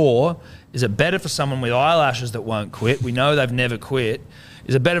development? Or is it better for someone with eyelashes that won't quit? We know they've never quit.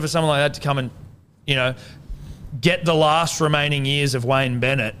 Is it better for someone like that to come and, get the last remaining years of Wayne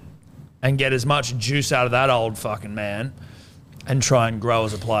Bennett and get as much juice out of that old fucking man and try and grow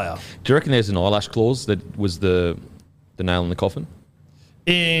as a player? Do you reckon there's an eyelash clause that was the nail in the coffin?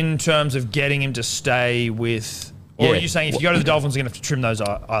 In terms of getting him to stay with... Or Yeah. are you saying if you go to the Dolphins, you're going to have to trim those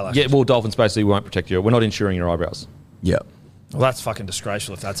eyelashes? Yeah, well, Dolphins basically won't protect you. We're not insuring your eyebrows. Yeah. Well, that's fucking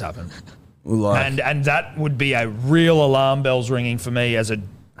disgraceful if that's happened. Well, like, And that would be a real alarm bells ringing for me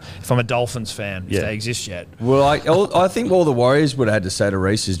if I'm a Dolphins fan, if Yeah. they exist yet. well, I think all the Warriors would have had to say to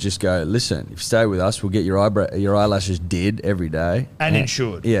Reece is just go, listen, if you stay with us, we'll get your eyelashes did every day. And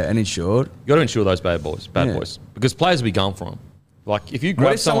insured. Yeah, and insured. You got to insure those bad boys, Yeah. because players will be going for them. Like if you grab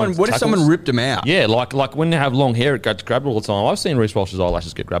What if someone tackles- ripped him out? Yeah, like when they have long hair, it gets grabbed all the time. I've seen Reece Walsh's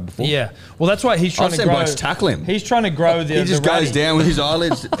eyelashes get grabbed before. Yeah. Well, that's why he's trying I've to seen grow. blokes tackle him. He's trying to grow the. He just the ratty. goes down with his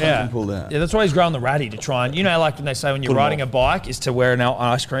eyelids Yeah. pulled out. Yeah, that's why he's growing the ratty to try and, like when they say when you're Put 'em riding off. a bike is to wear an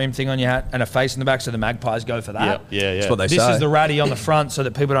ice cream thing on your hat and a face in the back so the magpies go for that. Yeah. That's what they This say. is the ratty on the front so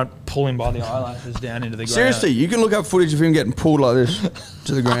that people don't pull him by the eyelashes down into the ground. Seriously, you can look up footage of him getting pulled like this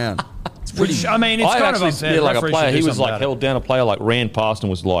to the ground. It's pretty. Which, I mean, it's I kind of actually unfair. feel like a Referees player. should do He was something like about it. held down. A player like ran past and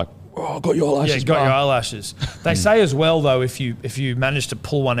was like, "Oh, I got your Yeah, eyelashes." got your bro." eyelashes. They say as well though, if you manage to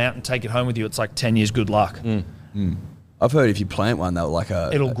pull one out and take it home with you, it's like 10 years good luck. I've heard if you plant one, they'll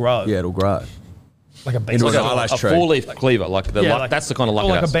It'll grow. Yeah, it'll grow. Like a Into beanstalk. an eyelash A tree. four-leaf cleaver, like the Yeah, luck, that's the kind of luck or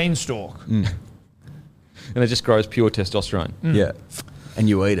it like a has. beanstalk. And it just grows pure testosterone. Yeah, and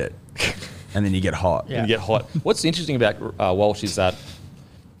you eat it, and then you get hot. Yeah. And you get hot. What's interesting about Walsh is that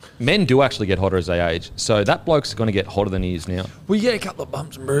men do actually get hotter as they age. So that bloke's going to get hotter than he is now. Well, you get a couple of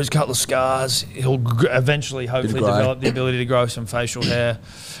bumps and bruises, a couple of scars. He'll eventually, hopefully, grey. develop the ability to grow some facial hair.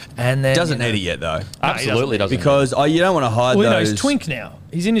 And then Doesn't need it yet though, Absolutely doesn't. because you don't want to hide Well, those. he's twink now.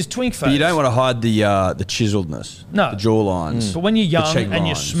 He's in his twink phase. But you don't want to hide the chiseledness, No. the jaw lines. But when you're young cheek and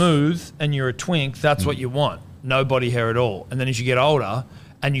you're lines. smooth and you're a twink, that's what you want. No body hair at all. And then as you get older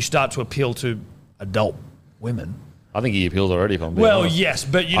and you start to appeal to adult women. I think he appeals already, if I'm being Well, honest. yes,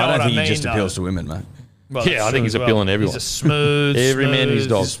 but you know I don't what think I mean. he just though. appeals to women, mate. Well, Yeah, that's I think true he's as appealing to everyone. He's a smooth, Every man and his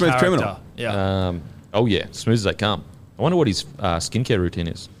dog. Smooth criminal. character. Yeah. Oh, yeah. Smooth as they come. I wonder what his skincare routine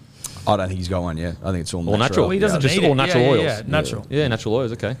is. I don't think he's got one yet. I think it's all All natural. Well, he doesn't Just need all it. natural Yeah, oils. yeah, natural. Yeah, natural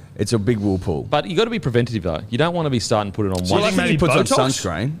oils, okay. It's a big wool pool. But you got to be preventative, though. You don't want to be starting to put it on So one. I think he maybe puts on Botox?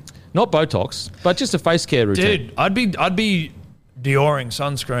 sunscreen. Not Botox, but just a face care routine. Dude, I'd be Dioring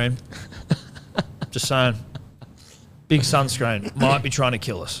sunscreen. Just saying. Big sunscreen. Might be trying to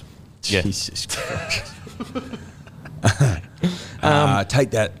kill us. Yeah. Jesus Christ.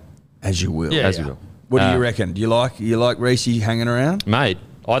 Take that as you will. Yeah, As yeah. we will. What do you reckon? Do you like Reece hanging around? Mate,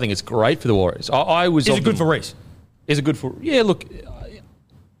 I think it's great for the Warriors. I was. Is of it good the- for Reece? Is it good for? Yeah, look,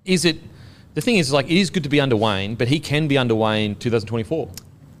 is it? The thing is, like, it is good to be under Wayne, but he can be under Wayne 2024.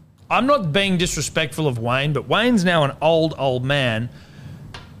 I'm not being disrespectful of Wayne, but Wayne's now an old man.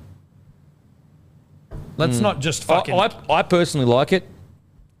 Let's not just fucking. I personally like it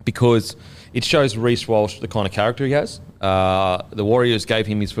because it shows Reece Walsh the kind of character he has. The Warriors gave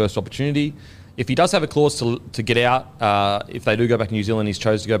him his first opportunity. If he does have a clause to get out, if they do go back to New Zealand, he's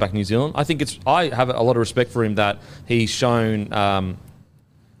chose to go back to New Zealand. I think I have a lot of respect for him that he's shown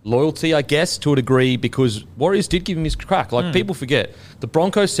loyalty, I guess, to a degree, because Warriors did give him his crack. Like, people forget. The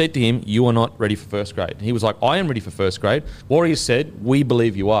Broncos said to him, "You are not ready for first grade." And he was like, "I am ready for first grade." Warriors said, "We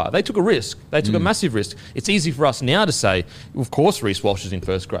believe you are." They took a risk. They took a massive risk. It's easy for us now to say, of course Reece Walsh is in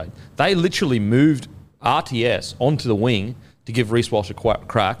first grade. They literally moved RTS onto the wing to give Reece Walsh a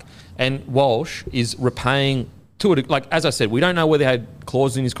crack. And Walsh is repaying to it. Like, as I said, we don't know whether he had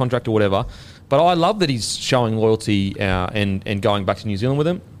clauses in his contract or whatever. But I love that he's showing loyalty and going back to New Zealand with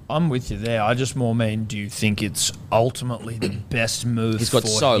him. I'm with you there. I just more mean, do you think it's ultimately the best move He's got for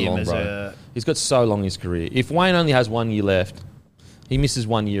so him long, as bro. He's got so long in his career. If Wayne only has 1 year left, he misses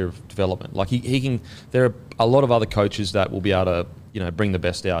 1 year of development. Like, he can. There are a lot of other coaches that will be able to, bring the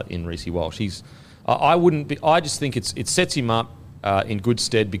best out in Reece Walsh. I wouldn't be. I just think it sets him up in good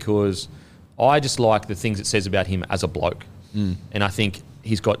stead because I just like the things it says about him as a bloke, and I think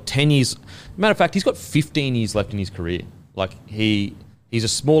he's got 10 years. Matter of fact, he's got 15 years left in his career. Like, he's a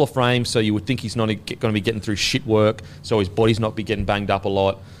smaller frame, so you would think he's not going to be getting through shit work, so his body's not be getting banged up a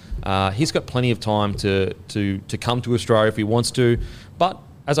lot. He's got plenty of time to come to Australia if he wants to. But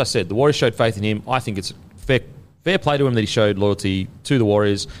as I said, the Warriors showed faith in him. I think it's fair play to him that he showed loyalty to the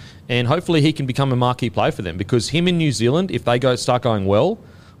Warriors, and hopefully he can become a marquee player for them, because him in New Zealand, if they start going well,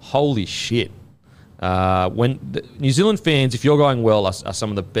 holy shit. When the New Zealand fans, if you're going well, are some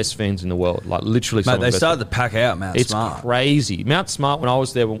of the best fans in the world. Like, literally, some Mate, of the they best started to pack out Mount it's Smart. crazy. Mount Smart, when I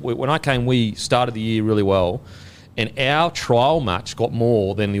was there, when I came, we started the year really well, and our trial match got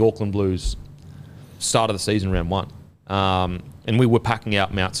more than the Auckland Blues start of the season round one. And we were packing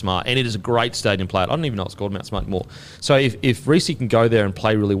out Mount Smart, and it is a great stadium play. I don't even know it's called Mount Smart anymore. So if Reece can go there and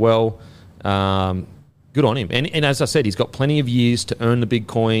play really well, good on him. And as I said, he's got plenty of years to earn the big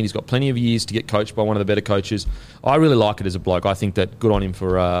coin. He's got plenty of years to get coached by one of the better coaches. I really like it as a bloke. I think that good on him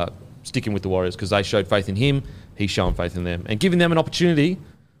for sticking with the Warriors, because they showed faith in him. He's shown faith in them and giving them an opportunity.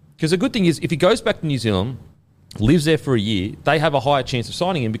 Because the good thing is, if he goes back to New Zealand, lives there for a year, they have a higher chance of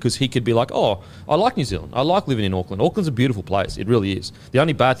signing him, because he could be like, oh, I like New Zealand. I like living in Auckland. Auckland's a beautiful place. It really is. The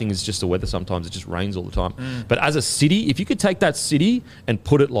only bad thing is just the weather sometimes. It just rains all the time. But as a city, if you could take that city and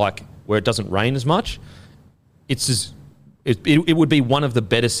put it like where it doesn't rain as much, it's as it would be one of the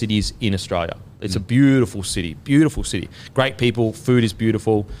better cities in Australia. It's a beautiful city. Great people. Food is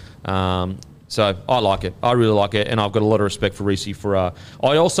beautiful. So I like it. I really like it, and I've got a lot of respect for Reece. I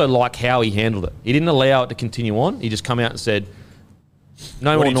also like how he handled it. He didn't allow it to continue on. He just come out and said,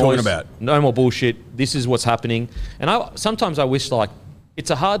 "No What more are you noise. talking about? No more bullshit. This is what's happening." And sometimes I wish it's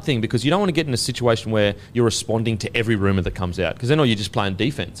a hard thing because you don't want to get in a situation where you're responding to every rumour that comes out because then you're just playing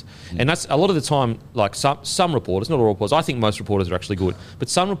defence. And that's a lot of the time, like some reporters, not all reporters, I think most reporters are actually good, but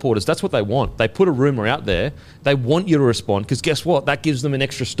some reporters, that's what they want. They put a rumour out there, they want you to respond because guess what? That gives them an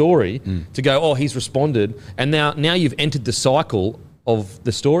extra story to go, oh, he's responded. And now you've entered the cycle of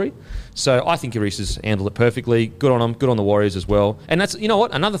the story. So I think Reece has handled it perfectly. Good on him. Good on the Warriors as well. And that's, you know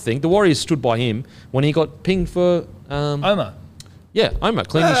what, another thing, the Warriors stood by him when he got pinged for... Omar. Yeah, Omar,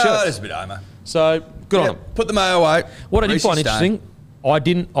 cleaning his shirts. That's a bit Omar. So, good on him. Put the mayo away. What I did Reece find staying.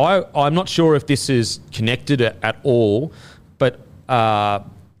 interesting, I'm not sure if this is connected at all, but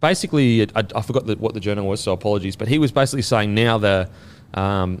basically, I forgot what the journal was, so apologies, but he was basically saying now the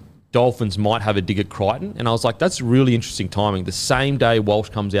Dolphins might have a dig at Crichton, and I was like, that's really interesting timing. The same day Walsh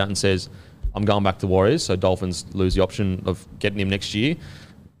comes out and says, I'm going back to Warriors, so Dolphins lose the option of getting him next year.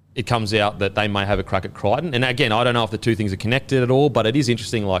 It comes out that they may have a crack at Crichton. And again, I don't know if the two things are connected at all, but it is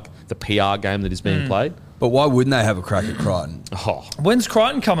interesting, like the PR game that is being played. But why wouldn't they have a crack at Crichton? Oh, When's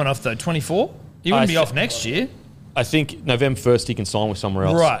Crichton coming off, though? 24? He wouldn't be off next year. I think November 1st he can sign with somewhere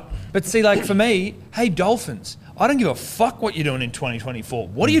else. Right. But see, like for me, hey, Dolphins, I don't give a fuck what you're doing in 2024.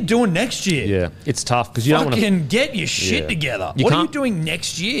 What are you doing next year? Yeah, it's tough because you don't want to... Fucking get your shit together. What are you doing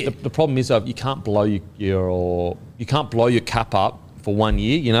next year? The problem is you can't blow your cap up for 1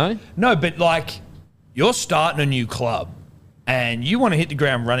 year, you know? No, but like you're starting a new club and you want to hit the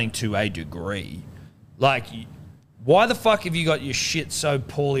ground running to a degree. Like, why the fuck have you got your shit so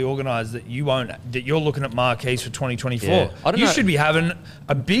poorly organised that you're looking at marquees for 2024? Yeah. I don't know. You should be having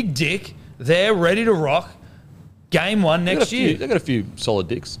a big dick there ready to rock game one next year. They've got a few solid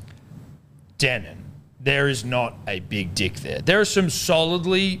dicks. Denon, there is not a big dick there. There are some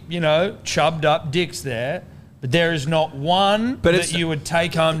solidly, chubbed up dicks there. But there is not one that you would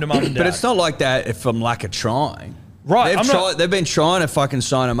take home to mum and dad. But it's not like that from lack of trying. Right. They've been trying to fucking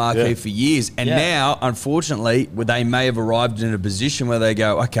sign a marquee for years. And now, unfortunately, they may have arrived in a position where they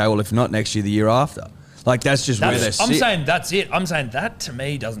go, okay, well, if not next year, the year after. Like, that's just where they're I'm saying that's it. I'm saying that, to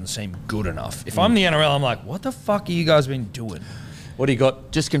me, doesn't seem good enough. If I'm the NRL, I'm like, what the fuck are you guys been doing? What do you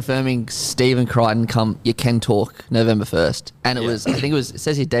got? Just confirming, Stephen Crichton you can talk November 1st. And it was, it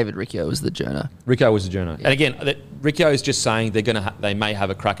says here David Riccio was the journo. Riccio was the journo. Yeah. And again, Riccio is just saying they may have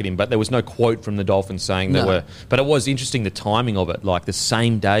a crack at him, but there was no quote from the Dolphins saying they were. But it was interesting, the timing of it. Like the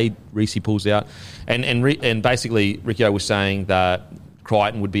same day Reece pulls out. And basically Riccio was saying that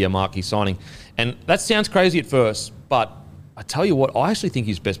Crichton would be a marquee signing. And that sounds crazy at first, but I tell you what, I actually think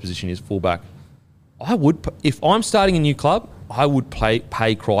his best position is fullback. If I'm starting a new club, I would pay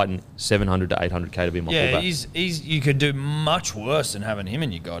Crichton $700 to $800K to be my fullback. Yeah, you could do much worse than having him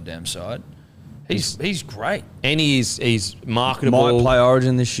in your goddamn side. He's great. And he's marketable. Might play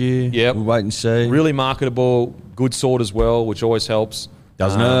Origin this year. Yep. We'll wait and see. Really marketable, good sword as well, which always helps.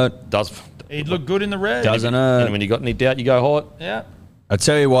 Doesn't hurt. He'd look good in the red. Doesn't hurt. And when you got any doubt, you go hot. Yeah. I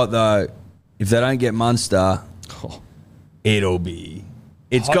tell you what, though, if they don't get Munster, it'll be...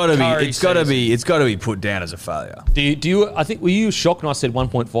 It's got to be put down as a failure. Do you? I think, were you shocked when I said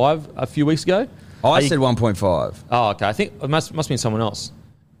 1.5 a few weeks ago? I said 1.5. Oh, okay. I think it must be someone else.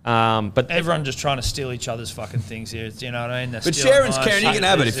 But everyone just trying to steal each other's fucking things here. Do you know what I mean? But Sharon's Karen, you can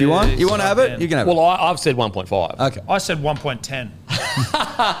have it if you want. You want to have it? You can have it. Well, I've said 1.5. Okay. I said 1.10.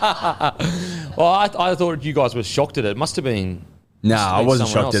 Well, I thought you guys were shocked at it. It must have been... No, I wasn't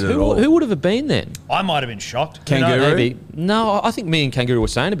shocked at it at all. Who would have it been then? I might have been shocked. Kangaroo? Maybe. No, I think me and Kangaroo were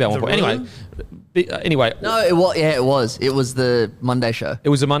saying about 1.5. Anyway. No, it was. It was the Monday show. It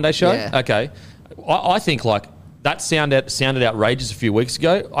was a Monday show? Yeah. Okay. I think that sounded outrageous a few weeks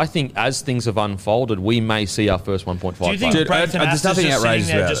ago. I think as things have unfolded, we may see our first 1.5. Do you think Braith and there's Asta's nothing just outrageous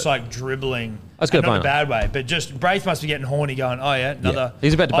sitting there about just it. like dribbling? That's good, not in a Boner. bad way, but just Braith must be getting horny going, oh yeah, another...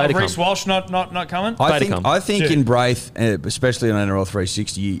 He's about to beta Reece come. Walsh not coming? I think Dude. in Braith, especially on NRL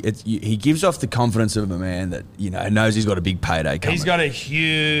 360, he gives off the confidence of a man that knows he's got a big payday coming. He's got a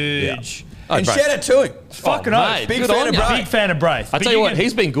huge... And Braith. shout out to him. Fucking mate, oath. Big good fan on of you. Braith. Big fan of Braith. I tell you what,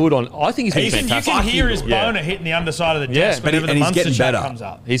 he's been good on... I think he's been You fantastic. can hear his Yeah. boner hitting the underside of the Yeah. desk But whenever the he's Munster getting chat better. comes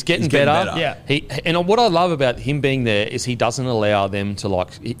up. He's getting getting better. better. Yeah. And what I love about him being there is he doesn't allow them to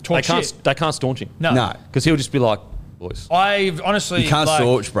Talk shit. they can't staunch him. No. No. Because he'll just be like, boys. I've honestly You can't like,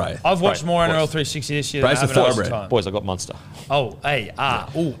 torch Braith. I've watched Braith, more boys. NRL 360 this year than I Braith's have a in a long thoroughbred. time. Boys, I got Munster. Oh, hey,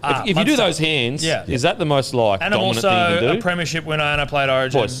 If you do Munster. those hands, Yeah. is that the most like And I'm dominant also thing you a can do? premiership winner and I played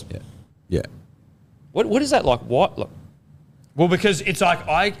Origin. Boys, Yeah. what is that like? What? Like, Well, because it's like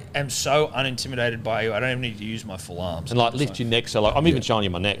I am so unintimidated by you, I don't even need to use my full arms. and like lift your neck. So like, I'm even showing you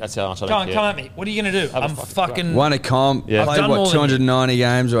my neck. That's how much I don't Come on, care. come at me. What are you going to do? Have a I'm fucking fucking... Won a comp, Yeah. I've played done more what than 290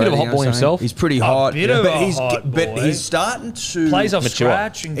 games. Bit of a hot boy himself. He's pretty hot, bit of but a he's hot but boy. he's starting to Plays off Mature.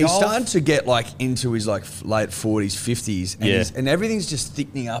 scratch and He's golf. starting to get like into his like late 40s, 50s, and, Yeah. and everything's just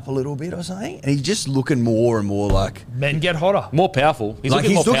thickening up a little bit or something. And he's just looking more and more like Men get hotter. More powerful. He's he's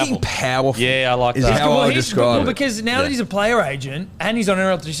looking more looking powerful. powerful. Yeah, I like Is that. how I would he's- describe well, it. because now that he's a player agent and he's on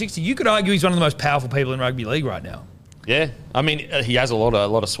NRL 360, you could argue he's one of the most powerful people in rugby league right now. Yeah, I mean, he has a lot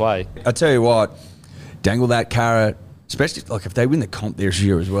of sway. I tell you what, dangle that carrot, especially like if they win the comp this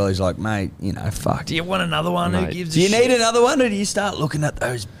year as well. He's like, mate, you know, fuck. Do you want another one? Who Mate. gives Do a you shit? need another one, or do you start looking at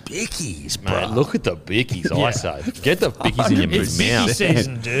those bickies, bro? Mate, look at the bickies, Yeah. I say. Get the bickies in your It's mouth. Bicky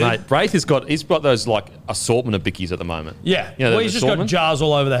season, dude. Mate, Braith he's got those like assortment of bickies at the moment. Yeah. You know, Well, the he's just got assortment? jars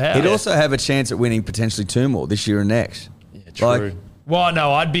all over the house. He'd also have a chance at winning potentially 2 more this year and next. Yeah, true. Like, Well,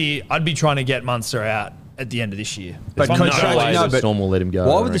 no, I'd be trying to get Munster out at the end of this year. But If I'm There's contract- no way no, the but Storm will let him go.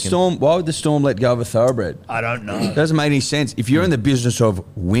 why I would the reckon. Storm? Why would the Storm let go of a thoroughbred? I don't know. It doesn't make any sense. If you're in the business of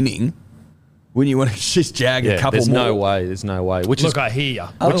winning, wouldn't you want to just jag Yeah, a couple there's more? no way. There's no way. Which Look, is I hear you.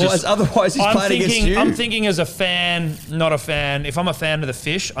 Otherwise, he's playing against you. I'm thinking as a fan, not a fan. If I'm a fan of the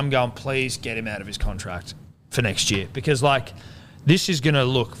Fish, I'm going, please get him out of his contract for next year. Because, like, this is going to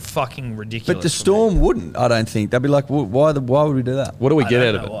look fucking ridiculous. But the for me. Storm wouldn't. I don't think they'd be like, well, why would we do that? what do we I get don't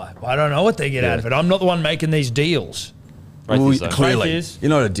out of know it? why. I don't know what they get out of it. I'm not the one making these deals. Braith Well, is, though. clearly, Braith is. you're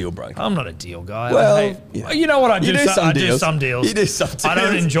not a deal breaker. I'm not a deal guy. Well, I hate, yeah. you know what I do? You do I some do deals. some deals. You do some I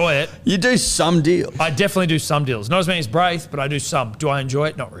don't deals. enjoy it. You do some deals. I definitely do some deals. Not as many as Braith, but I do some. Do I enjoy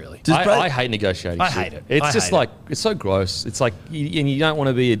it? Not really. Does Braith- I hate negotiating. I shit. hate it. It's I just hate like it's so gross. It's like and you don't want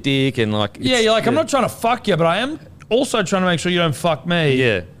to be a dick and like Yeah, you're like, I'm not trying to fuck you, but I am also trying to make sure you don't fuck me.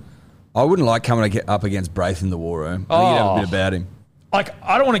 Yeah, I wouldn't like coming up against Braith in the war room. I think you'd have a Oh. bit about him. Like,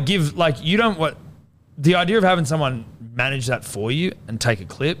 I don't want to give, like, you don't want, the idea of having someone manage that for you and take a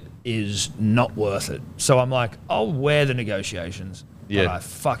clip is not worth it. So I'm like, I'll wear the negotiations, Yeah. but I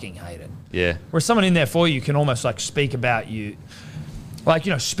fucking hate it. yeah. Where someone in there for you can almost like speak about you, like,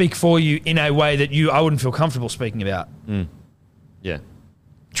 you know, speak for you in a way that I wouldn't feel comfortable speaking about. Yeah.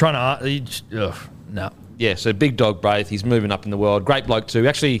 Trying to, no. Yeah, so big dog Braith, he's moving up in the world. Great bloke too.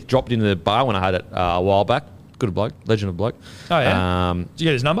 Actually dropped into the bar when I had it a while back. Good bloke, legend of bloke. Oh, yeah? Did Did you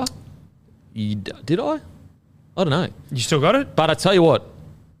get his number? did I? I don't know. You still got it? But I tell you what,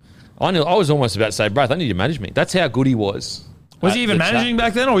 I was almost about to say, Braith, I need you to manage me. That's how good he was. Was at he even the chat. managing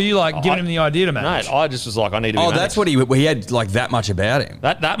back then, or were you like giving him the idea to manage? Mate, I just was like, I need to be Oh, managed. that's what he had like that much about him.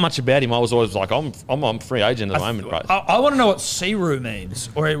 That much about him, I was always like, I'm free agent at the moment, Braith. I want to know what Searu means,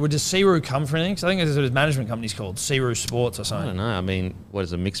 or does Searu come from anything? 'Cause I think that's what his management company's called, Searu Sports or I something. don't know. I mean, what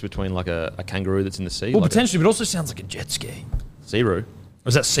is a mix between like a kangaroo that's in the sea? Well, like potentially, but it also sounds like a jet ski. a Sea-Roo. Or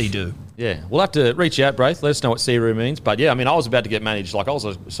is that Sea-Doo? Yeah, we'll have to reach out, Braith. Let us know what Sea-Roo means. But yeah, I mean, I was about to get managed. Like, I'll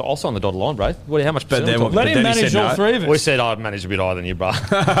sign the dotted line, Braith. How much? But percent then- are we talking? Let him then he manage said all no. three of us. We said I'd manage a bit higher than you, bro.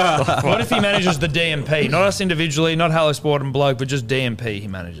 What if he manages the DMP? Not us individually, not Hello Sport and Bloke, but just DMP he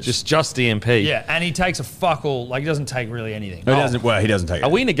manages. just DMP. yeah, and he takes a fuck all. Like, he doesn't take really anything. He doesn't. Well, he doesn't take it. Are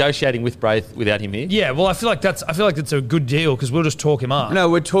we negotiating with Braith without him here? Yeah, well, I feel like that's a good deal because we'll just talk him up. No,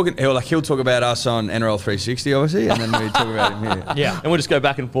 we're talking. He'll talk about us on NRL 360, obviously, and then we talk about him here. Yeah. And we'll just go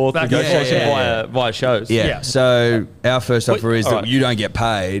back and forth Back and negotiation forth, yeah, via shows. Yeah. Yeah. So our first offer is all that right. you don't get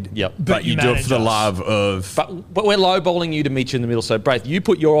paid. Yep. But you you do it manage for the us. love of. But we're lowballing you to meet you in the middle. So, Braith, you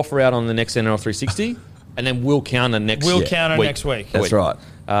put your offer out on the next NRL 360, and then we'll counter next We'll week. counter next week. That's right.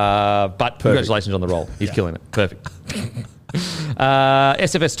 But congratulations on the role. He's killing it. Perfect.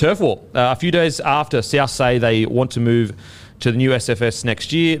 SFS Turf War. A few days after South say they want to move to the new SFS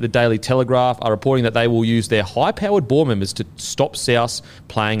next year, the Daily Telegraph are reporting that they will use their high-powered board members to stop South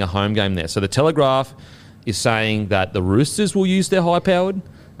playing a home game there. So the Telegraph is saying that the Roosters will use their high-powered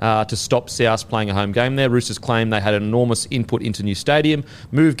to stop South playing a home game there. Roosters claim they had an enormous input into new stadium,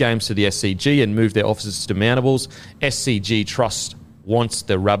 move games to the SCG and move their offices to Mountables. SCG Trust wants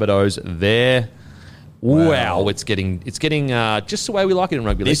the Rabbitohs there. Wow, it's getting just the way we like it in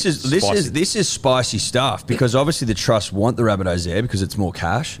rugby league. This is spicy stuff because obviously the trust want the Rabbitohs there because it's more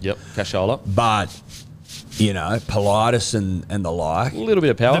cash. Yep, cashola. But you know, Politis and the like, A little bit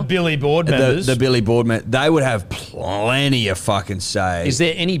of power. The Billy board members. the Billy Boardman, they would have plenty of fucking say. Is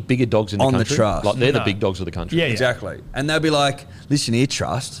there any bigger dogs in the On the country? trust. Like they're the No. big dogs of the country. Yeah. Exactly. And they'll be like, listen here,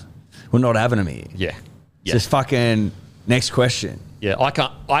 trust, we're not having them here. Yeah. Yeah. Just fucking next question. Yeah,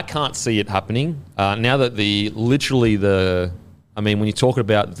 I can't see it happening now that I mean, when you're talking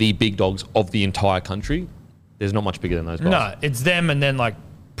about the big dogs of the entire country, there's not much bigger than those guys. No, it's them and then like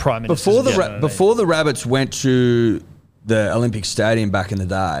prime ministers. Before the Rabbits went to the Olympic Stadium back in the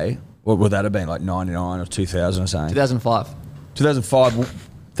day, what would that have been, like 99 or 2000 or something? 2005. 2005.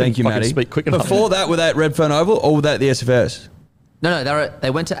 Thank you, Fucking Matty. speak quick enough. Before that, were they at Redfern Oval or were they at the SFS? No, they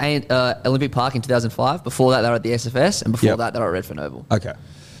went to Olympic Park in 2005. Before that, they were at the SFS, and before Yep. that, they were at Redfern Oval. Okay.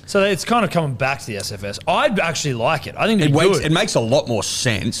 So it's kind of coming back to the SFS. I'd actually like it. I think it'd be good. It makes a lot more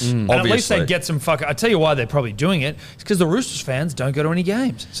sense, And obviously. at least they get some fucking... I tell you why they're probably doing it. It's because the Roosters fans don't go to any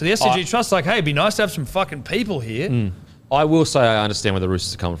games. So the SCG Trust's like, hey, it'd be nice to have some fucking people here. I will say I understand where the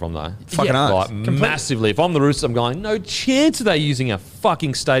Roosters are coming from, though. Fucking oath. Like, Completely. massively. If I'm the Roosters, I'm going, no chance are they using a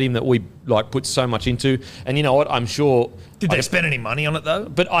fucking stadium that we like put so much into. And you know what? I'm sure... Did they spend any money on it, though?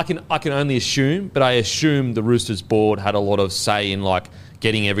 But I can only assume, but I assume the Roosters board had a lot of say in like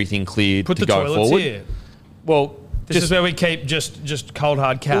getting everything cleared Put to the go toilets forward. here. Well, This is where we keep just cold,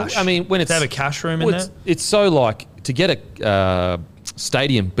 hard cash. I mean, when it's... They have a cash room in there? It's so like, to get a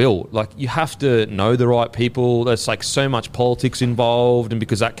stadium built, like you have to know the right people. There's like so much politics involved, and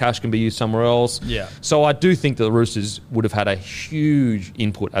because that cash can be used somewhere else. Yeah. So I do think that the Roosters would have had a huge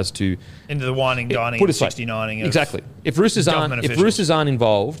input as to Into the wining, dining, put and it aside. 69ing. Exactly. If Roosters government officials. aren't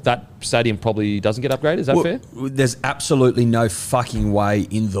involved, that stadium probably doesn't get upgraded. Is that fair? There's absolutely no fucking way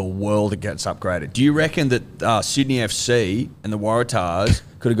in the world it gets upgraded. Do you reckon that Sydney FC and the Waratahs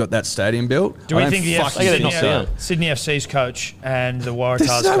could have got that stadium built? Do we I don't think the fucking Sydney- think so. Sydney FC's coach and the Waratahs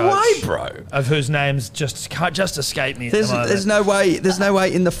There's no coach, way, bro. of whose names can't just escape me at There's, the moment. there's no way. There's no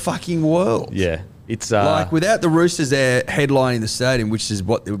way in the fucking world. Yeah. It's Like without the Roosters there headlining the stadium, which is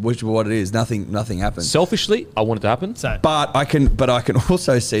what it is. Nothing happens. selfishly, I want it to happen. So, But I can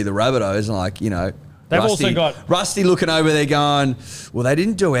also see the Rabbitohs and like, you know, They've Rusty, also got- Rusty looking over there going, well, they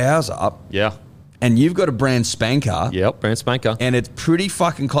didn't do ours up, Yeah. and you've got a brand spanker, Yep. Brand spanker. and it's pretty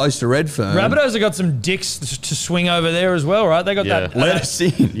fucking close to Redfern. Rabbitohs have got some dicks to swing over there as well, right? They got Yeah. that. Let that- us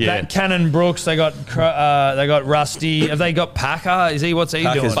in. Yeah. That Cannon Brooks, they got Rusty. Have they got Packer? What's he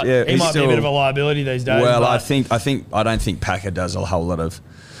Packer's- doing? yeah, he he's might be still- a bit of a liability these days. Well, but I don't think Packer does a whole lot of.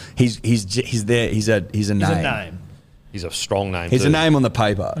 He's there. He's a name. he's a name. He's a strong name. He's too. a name on the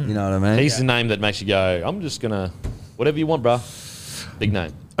paper. You know what I mean? He's the name that makes you go, I'm just going to, whatever you want, bruh. Big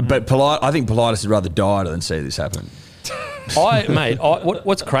name. But I think Politis would rather die than see this happen.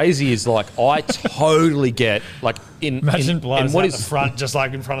 What's crazy is like, I totally get, like, Imagine Blight's what out the front, just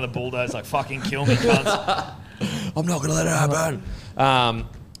like in front of the bulldozer, like fucking kill me, cunts. I'm not going to let it happen.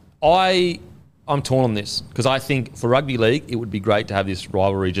 I'm torn on this because I think for rugby league it would be great to have this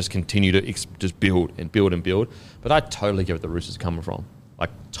rivalry just continue to just build and build and build. But I totally get where the Roosters are coming from. Like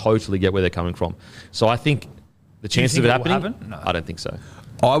totally get where they're coming from. So I think the chances think of it it will happening, happen? No. I don't think so.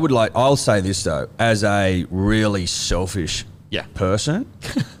 I'll say this though, as a really selfish Yeah. person,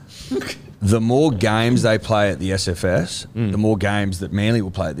 the more games they play at the SFS, the more games that Manly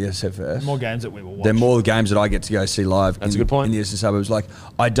will play at the SFS. More games that we will watch. The more games that I get to go see live That's a good point. in the eastern suburbs. Like,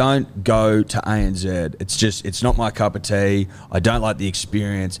 I don't go to ANZ. It's not my cup of tea. I don't like the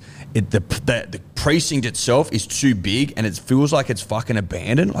experience. The precinct itself is too big and it feels like it's fucking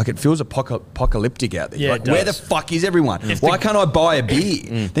abandoned. Like, it feels apocalyptic out there. Yeah, like, it where the does. fuck is everyone? Why can't I buy a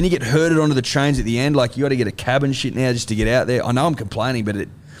beer? Then you get herded onto the trains at the end. Like, you got to get a cab and shit now just to get out there. I know I'm complaining, but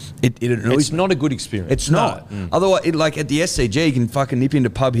it annoys It's me. not a good experience. It's not. Otherwise, like at the SCG, you can fucking nip into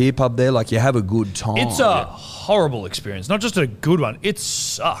pub here, pub there. Like, you have a good time. It's a horrible experience, not just a good one. It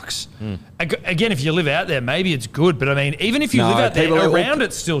sucks. Again, if you live out there, maybe it's good, but I mean, even if you No, live out there, people are- around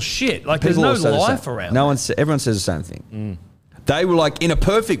it's still shit. Like, there's People no all say the life same. around. Everyone says the same thing. They were like, in a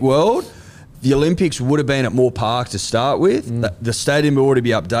perfect world, the Olympics would have been at Moore Park to start with. The stadium would already be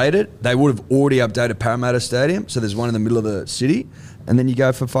updated. They would have already updated Parramatta Stadium, so there's one in the middle of the city, and then you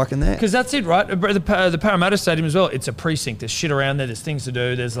go for fucking there. Because that's it, right? The Parramatta Stadium as well. It's a precinct. There's shit around there. There's things to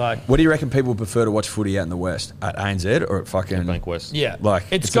do. There's like, What do you reckon people prefer to watch footy out in the West? At ANZ or at fucking... Bank West. yeah, Like,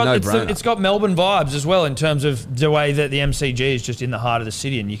 it's a no-brainer. it's got Melbourne vibes as well in terms of the way that the MCG is just in the heart of the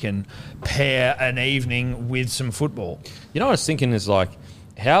city, and you can pair an evening with some football. You know what I was thinking is like,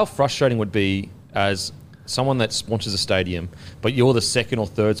 how frustrating would be as someone that sponsors a stadium, but you're the second or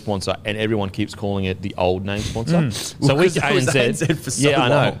third sponsor, and everyone keeps calling it the old name sponsor. So Well, we 'cause it was ANZ for so yeah, I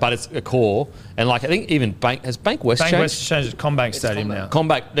know, long. but it's a core, and like I think even Bank West Bank changed. West changed to Combank Stadium now.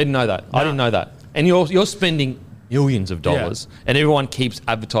 Combank didn't know that. I didn't know that. And you're spending millions of dollars, and everyone keeps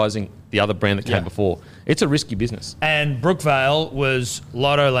advertising the other brand that came Yeah. before. It's a risky business. And Brookvale was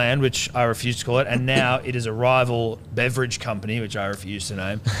Lotto Land, which I refuse to call it, and now it is a rival beverage company, which I refuse to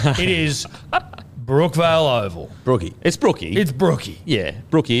name. It is Brookvale Oval. Brookie. It's Brookie. It's Brookie. Yeah,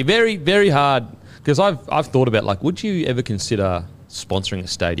 Brookie. Very, very hard. Because I've thought about, like, would you ever consider sponsoring a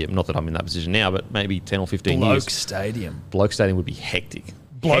stadium? Not that I'm in that position now, but maybe 10 or 15 Bloke years. Stadium. Bloke Stadium would be hectic.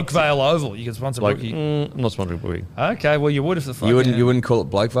 Blokevale Oval. You could sponsor Brookie. I'm not sponsoring Brookie. Okay, well, you would if the fuck. You wouldn't call it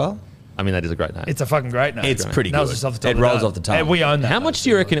Blokevale? I mean, that is a great name. It's a fucking great name. It's pretty That was good. just off the top It of the rolls dome. off the tongue. We own that. How much do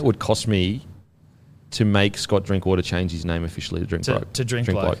you reckon it would cost me to make Scott Drinkwater change his name officially to Drink Bloke? to drink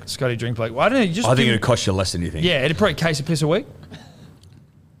bloke. Scotty Drink Bloke. Why don't you just I think give- it'd cost you less than you think. Yeah, it'd probably case a piss a week.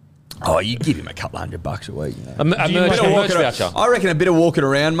 Oh, you give him a couple $100 a week. You know. A merch Bit of walking voucher. I reckon a bit of walking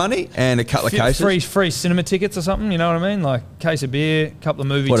around money and a couple of cases. Free cinema tickets or something, you know what I mean? Like case of beer, couple of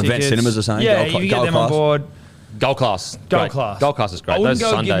movie What, tickets. Event Cinemas or something? Yeah, Gold you can Gold get them on Class? board. Gold Class. Gold Great. Class. Gold Class is great. I wouldn't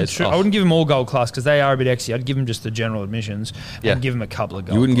Those go give them Sundays. I wouldn't give them all Gold Class because they are a bit exy. I'd give them just the general admissions Yeah. and give them a couple of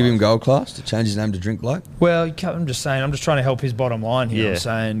Gold You wouldn't give Class. him Gold Class to change his name to Drink Bloke? Well, I'm just saying. I'm just trying to help his bottom line here. Yeah. I'm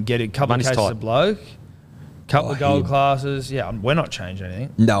saying get a couple Money's of cases tight. of bloke, couple Oh, of Gold him. Classes. Yeah, we're not changing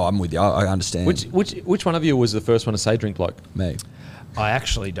anything. No, I'm with you. I understand. Which one of you was the first one to say Drink Bloke? Me. I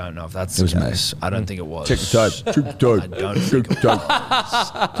actually don't know if that's It was the me. case. I don't think it was. Check the tape. Check the tape. I don't Check the tape.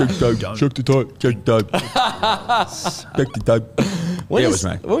 Check the tape. Check the tape. Check the tape. Check the tape. When Yeah, it is-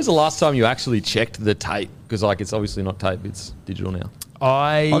 was me. When was the last time you actually checked the tape? Because like it's obviously not tape; it's digital now.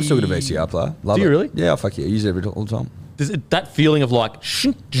 I'm still a VCR player. Love Do it. you really? Yeah, fuck yeah. I use it all the time. Does it, that feeling of like,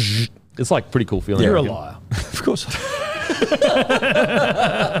 it's like pretty cool feeling. You're a I reckon. liar. Of course.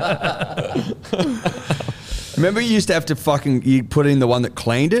 Remember you used to have to you put in the one that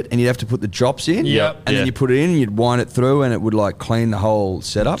cleaned it and you'd have to put the drops in? Yep. And Yeah. then you put it in and you'd wind it through and it would like clean the whole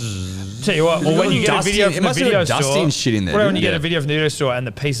setup. Tell you what, or when you get a Dusty- video it from the must have video got dusty store, and shit in there, When you didn't get it? a video from the video store and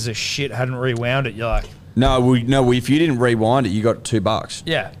the pieces of shit hadn't rewound it, you're like, No, if you didn't rewind it, you got $2.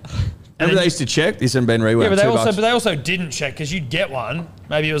 yeah. Remember they used to check? This hasn't been rewound. Yeah, but $2. they also didn't check because you'd get one.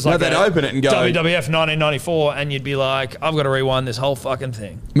 Maybe it was like they'd open it and go- WWF 1994, and you'd be like, I've got to rewind this whole fucking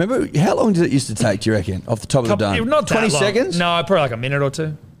thing. Remember, how long did it used to take, do you reckon, off the top of the dome? Not that 20 long. seconds? No, probably like a minute or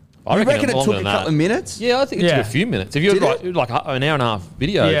two. I You reckon it longer took a than couple of that. minutes? Yeah, I think it Yeah. took a few minutes. If you Did had it? like an hour and a half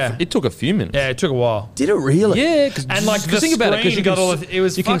video, Yeah. it took a few minutes. Yeah, it took a while. Did it really? Yeah, cause, And, like, the think about it, 'cause screen got all the- it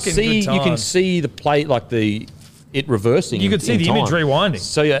was you can fucking see good you can times. see the plate like it reversing. You could see in the time. image rewinding.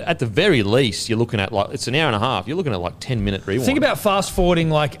 So yeah, at the very least, you're looking at like it's an hour and a half. You're looking at like 10-minute rewind. Think about fast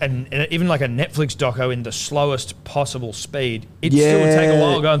forwarding like even like a Netflix doco in the slowest possible speed. It still would take a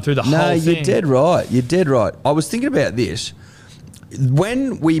while going through the whole No, thing. you're dead right. You're dead right. I was thinking about this.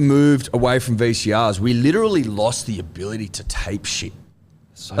 When we moved away from VCRs, we literally lost the ability to tape shit.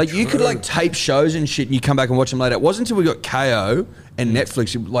 Like you could like tape shows and shit, and you come back and watch them later. It wasn't until we got KO and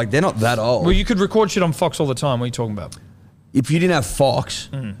Netflix. Like they're not that old. Well, you could record shit on Fox all the time. What are you talking about? If you didn't have Fox,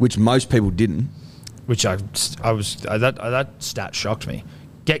 which most people didn't, Which that stat shocked me.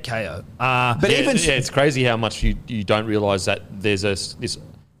 Get KO. but even it's crazy how much you don't realize that there's this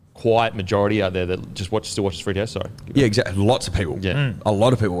quiet majority out there that still watches free to air. Sorry. yeah, exactly. Lots of people. Yeah. A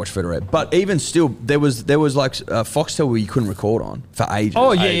lot of people watch Free to Air. But even still, there was like Foxtel where you couldn't record on for ages.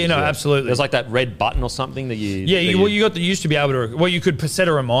 Oh yeah, absolutely. There's like that red button or something that you. yeah, that you used to be able to. Well, you could set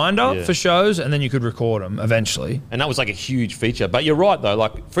a reminder Yeah. for shows, and then you could record them eventually. and that was like a huge feature. But you're right though,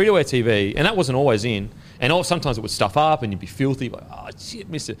 like free to air TV, and that wasn't always in. And sometimes it would stuff up, and you'd be filthy. Like, oh shit,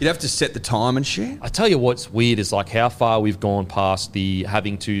 missed it. You'd have to set the time and shit. I tell you what's weird is like how far we've gone past the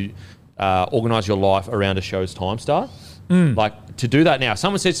having to organise your life around a show's time start. Like to do that now.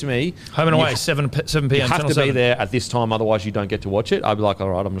 Someone says to me, Home and you away, ha- 7 p.m. You have Channel to 7. be there at this time, otherwise you don't get to watch it. I'd be like, all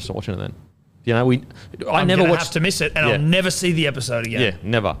right, I'm just not watching it then. You know, I I'm never gonna watched. have to miss it, and Yeah. I'll never see the episode again. Yeah,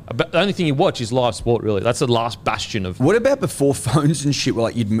 never. But the only thing you watch is live sport. Really, that's the last bastion of. What about before phones and shit? Where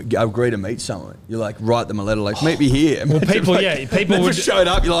like you'd agree to meet someone, you like write them a letter, like meet me here. Well, people never would. showed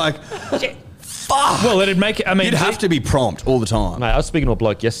up. You're like, fuck. Well, it'd make it. I mean, You'd have to be prompt all the time. Mate, I was speaking to a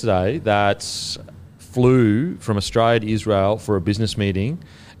bloke yesterday that flew from Australia to Israel for a business meeting,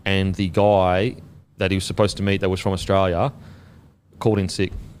 and the guy that he was supposed to meet that was from Australia called in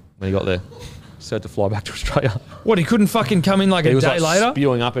sick when he got there. So had to fly back to Australia. What, he couldn't fucking come in like He a was day like later?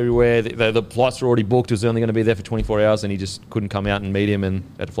 spewing up everywhere. The flights were already booked. He was only going to be there for 24 hours, and he just couldn't come out and meet him, and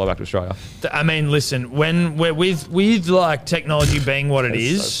had to fly back to Australia. I mean, listen, when we're with like technology being what it It's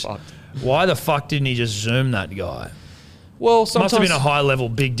is, so fucked. why the fuck didn't he just zoom that guy? Well, sometimes Must have been a high level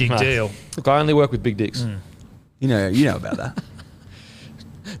big dick Nah. deal. Look, I only work with big dicks. You know about that.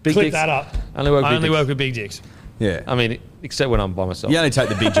 Big Click dicks. that up. I only work with I big only dicks. work with big dicks. Yeah. I mean, except when I'm by myself. You only take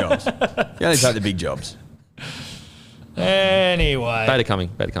the big jobs. You only take the big jobs. Anyway, Beta coming.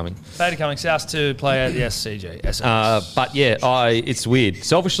 Beta coming south to play at the SCG. But yeah, it's weird.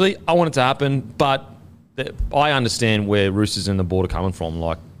 Selfishly, I want it to happen, but I understand where Roosters and the board are coming from.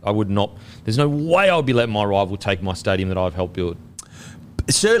 Like, I would not. There's no way I would be letting my rival take my stadium that I've helped build.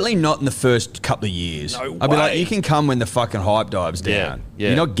 Certainly not in the first couple of years. No I'd be like, way. you can come when the fucking hype dives Yeah, down. yeah.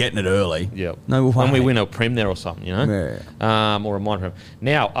 You're not getting it early. Yeah. No way. When we win a Prem there or something, you know? Or a minor Prem.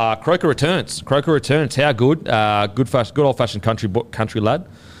 Now, Croker returns. How good? Good old-fashioned country lad.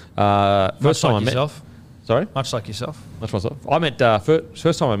 First time I met. yourself. Sorry? Much like yourself. Much myself. I met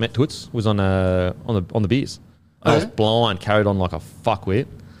first time I met Toots was on the beers. I was blind, carried on like a fuckwit,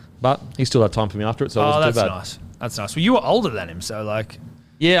 but he still had time for me after it, so it wasn't that's too bad. nice. That's nice. Well, you were older than him, so like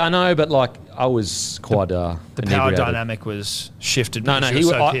Yeah, I know, but like I was quite the power inebriated. dynamic was shifted. No, because he you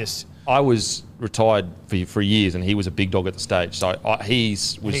were was. so pissed. I was retired for years, and he was a big dog at the stage. So he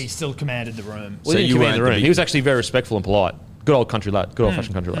was. He still commanded the room. Well, he didn't you command weren't the the room. big- He was actually very respectful and polite. Good old country lad. Good old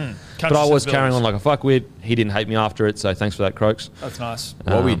fashioned country lad. But Country I was carrying sensibilities. on like a fuckwit. He didn't hate me after it, so thanks for that, Croaks. That's nice.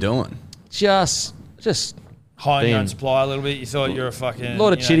 What were you doing? Just High in your being- own supply a little bit. You thought you were a fucking... a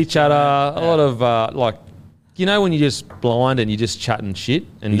lot of chitty chatter, a lot of like, you know, when you're just blind and you're just chatting shit,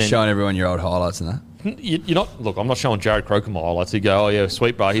 and You're then showing everyone your old highlights and that. you're not. Look, I'm not showing Jared Croker my highlights. You go, oh yeah,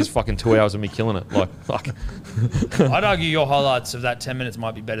 sweet bro, here's fucking 2 hours of me killing it. Like, fuck. I'd argue your highlights of that 10 minutes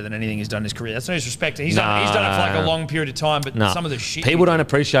might be better than anything he's done in his career. That's no disrespect. He's done it for like a long period of time, but Nah. some of the shit... People don't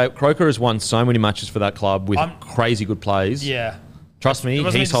appreciate. Croker has won so many matches for that club with crazy good plays. Yeah. Trust me, It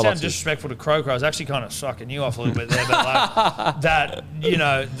wasn't meant he's to sound highlights. disrespectful to Croker. I was actually kind of sucking you off a little bit there, but like that, you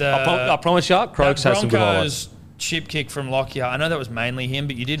know, I promise you, Croaks that has some good highlights. Broncos chip kick from Lockyer. I know that was mainly him,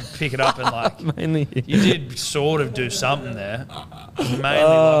 but you did pick it up and like Mainly. you did sort of do something there. Mainly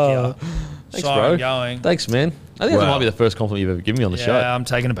Lockyer. Thanks, Siren bro. going. Thanks, man. I think that might be the first compliment you've ever given me on the Yeah, I'm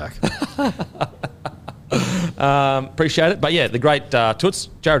taking it back. show. Appreciate it. But yeah, the great Toots,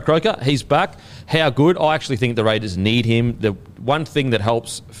 Jared Croker, he's back. How good? I actually think the Raiders need him. The one thing that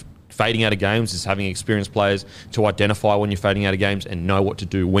helps fading out of games is having experienced players to identify when you're fading out of games and know what to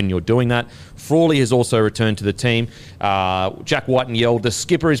do when you're doing that. Frawley has also returned to the team. Jack Whiten yelled, "The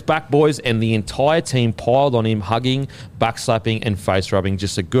skipper is back, boys," and the entire team piled on him, hugging, backslapping, and face rubbing.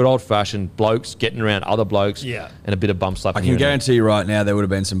 Just a good old-fashioned blokes getting around other blokes, Yeah. and a bit of bum slapping. I here can and there. guarantee you right now there would have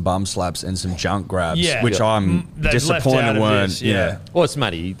been some bum slaps and some junk grabs, Yeah. which I'm They've left out disappointed of weren't. this, yeah. Well, it's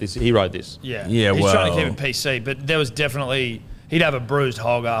Matty. He wrote this. Yeah. Yeah, He's trying to well- keep it PC, but there was definitely he'd have a bruised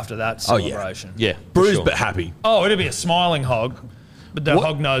hog after that Oh, yeah. celebration. Yeah, for Bruised sure. but happy. Oh, it'd be a smiling hog, but the What?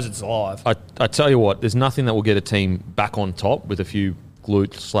 hog knows it's alive. I tell you what, there's nothing that will get a team back on top with a few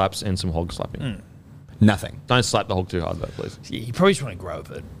glute slaps and some hog slapping. Nothing. Don't slap the hog too hard, though, please. You probably just want to grope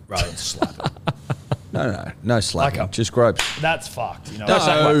it rather than slap it. No slapping. Like a- just gropes. That's fucked. You know. Don't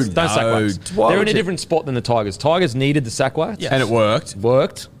sack wax. Don't sack no. wax. Why They're would in a you- different spot than the Tigers. Tigers needed the sack wax. Yeah. And it worked.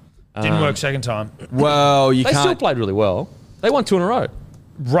 Worked. Didn't work second time. Well, you They still can't. played really well. They won 2 in a row.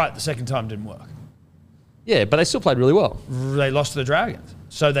 Right, the second time didn't work. Yeah, but they still played really well. They lost to the Dragons,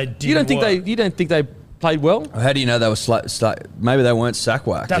 so they didn't. You don't think work. they played well? How do you know they were maybe they weren't sack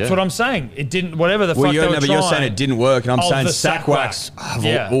wax? That's Yeah. what I'm saying. It didn't. Whatever the Well, fuck they were but trying. you're saying it didn't work, and I'm Oh, saying the sack sack wax wax. have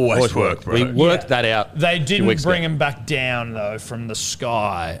Yeah. always worked, bro. We worked Yeah. that out. They a few didn't weeks bring ago. him back down though from the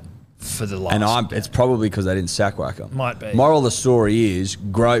sky for the last. And it's probably because they didn't sack whack them. Might be. Moral of the story is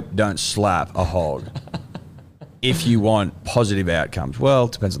grope, don't slap a hog. If you want positive outcomes. Well,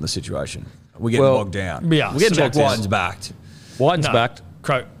 it depends on the situation. We get bogged down. Yeah, We get Jack bogged down. Whiten's backed. Whiten's No. backed.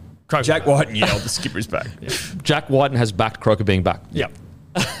 Croker Jack back. Whiten yelled, the skipper's back. Jack Whiten has backed Croker being back. Yep.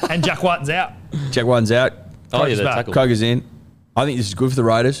 And Jack Whiten's out. Jack Whiten's out. Oh, yeah, Croker's they're back. tackled. Kroger's in. I think this is good for the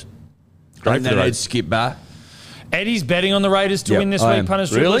Raiders. Great I for think the they need Raiders. skip back. Eddie's betting on the Raiders to Yep, win this I week, am.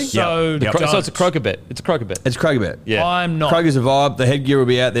 punters. Really? So, Yep. So it's a Croker bet. It's a Croker bet. It's Kroger bet. Yeah. I'm not. Kroger's a vibe. The headgear will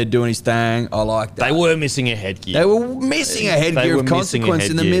be out there doing his thing. I like that. They were missing a headgear. They were missing a They headgear were of missing a consequence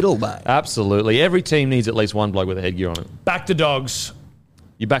in the headgear. middle, mate. Absolutely. Every team needs at least one bloke with a headgear on it. Back the Dogs,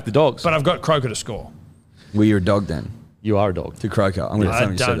 You back the Dogs. but I've got Croker to score. Well, you're a dog then. You are a dog. To Croker. I'm going to I tell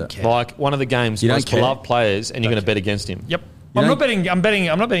him you said don't that. care. Like one of the game's You don't most care? beloved players, and you're going to bet against him. Yep. You I'm don't- not betting. I'm betting.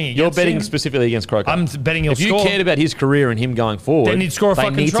 I'm not betting against You're betting him. specifically against Croker. I'm betting he'll if you score. cared about his career and him going forward, Then he'd score a they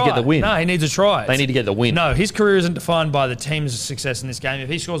fucking need try. to get the win. No, he needs a try. They need to get the win. No, his career isn't defined by the team's success in this game. If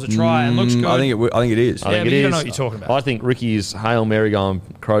he scores a try and looks good, I think it is. I Yeah, think but it you don't is. know what you're talking about. I think Ricky is Hail Mary going,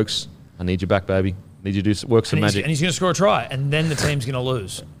 Croaks, I need you back, baby. Need you to work some and magic. he's going to score a try, and then the team's going to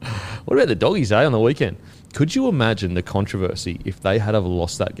lose. What about the Doggies, on the weekend? Could you imagine the controversy if they had have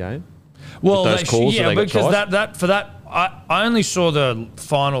lost that game? Well, those calls that they got because tries? I only saw the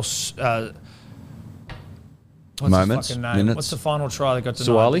final. What's Moments, his fucking name? minutes. What's the final try that got denied?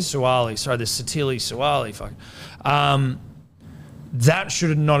 Suwali? Suwali. Sorry, the Satili Suwali. Fuck. That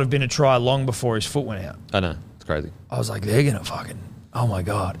should not have been a try long before his foot went out. I know. It's crazy. I was like, they're gonna fucking. Oh my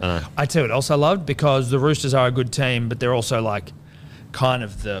god! I tell you what else I loved, because the Roosters are a good team, but they're also like kind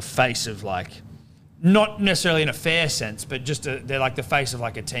of the face of like, not necessarily in a fair sense, but just they're like the face of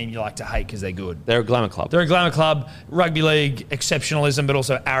like a team you like to hate because they're good. They're a glamour club. They're a glamour club, rugby league, exceptionalism, but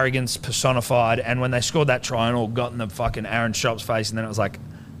also arrogance personified. And when they scored that try and all got in the fucking Aaron Shop's face, and then it was like,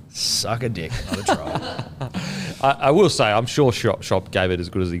 suck a dick, not a try. I will say, I'm sure Shop gave it as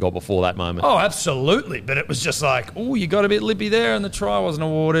good as he got before that moment. Oh, absolutely. But it was just like, oh, you got a bit lippy there, and the try wasn't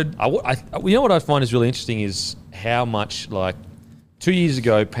awarded. You know what I find is really interesting is how much, like, 2 years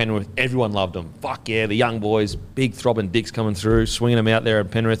ago, Penrith, everyone loved them. Fuck yeah, the young boys, big throbbing dicks coming through, swinging them out there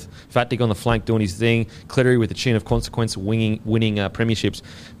at Penrith. Fat Dick on the flank doing his thing. Cleary with the chin of consequence, winning premierships.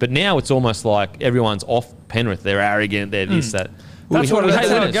 But now it's almost like everyone's off Penrith. They're arrogant. They're this, that. That's how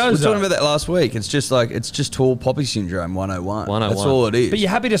it goes. We were talking about that last week. It's just like tall poppy syndrome 101. 101. That's all it is. But you're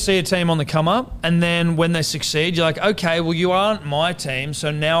happy to see a team on the come up, and then when they succeed, you're like, okay, well, you aren't my team, so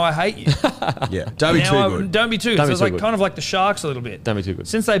now I hate you. Yeah, don't be too good. Don't be too good. Don't So be it's too like good. kind of like the Sharks a little bit. Don't be too good.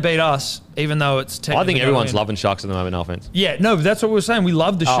 Since they beat us, even though it's technically I think everyone's going in. loving Sharks at the moment, no offense. Yeah, no, but that's what we were saying. We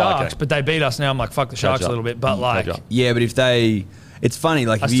love the Oh, Sharks, okay. but they beat us now. I'm like, fuck the Sharks up. a little bit. But like, up. Yeah, but it's funny.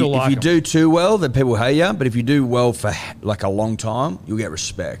 Like I if still you like 'em. do too well, then people hate you. But if you do well for like a long time, you'll get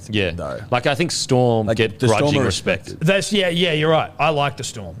respect. Yeah. though. Like, I think Storm Like, get the Storm grudging are respect. respected. that's yeah, you're right. I like the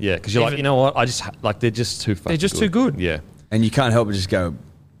Storm. Yeah, because you're like, Even- you know what? They're just too fucking They're just too good. Yeah. And you can't help but just go,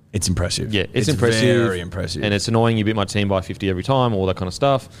 it's impressive. Yeah, it's impressive. Very impressive. And it's annoying you beat my team by 50 every time, all that kind of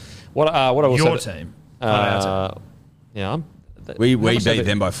stuff. What I will Your say... team. Not our team. Yeah, we how much beat they-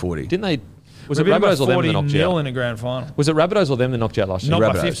 them by 40. Didn't they... Was We it beat them by Rabbitohs or them that knocked you 40-0 out? in a grand final. Was it Rabbitohs or them that knocked you out last year? Not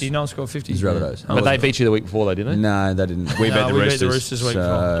by Rabbitohs. 50. No one scored 50. It's Rabbitohs. But they beat you the week before, though, didn't they? No, they didn't. We No, beat the we beat Roosters. the Roosters week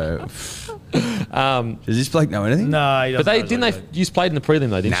Does this bloke know anything? No, he But doesn't. didn't they? You just played in the prelim,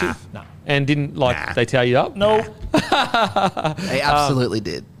 though, didn't Nah. you? No. And didn't they tear you up? No. They absolutely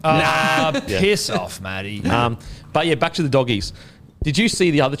did. Piss off, Matty. But yeah, back to the doggies. Did you see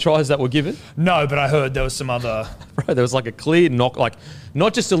the other tries that were given? No, but I heard there was some other. Bro, there was like a clear knock, like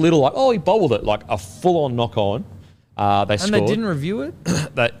not just a little, like he bobbled it, like a full-on knock on. They scored. And they didn't review it?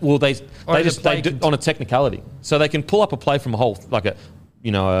 They is the play do on a technicality, so they can pull up a play from a whole like a,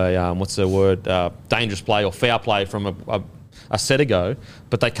 what's the word, dangerous play or foul play from a set ago,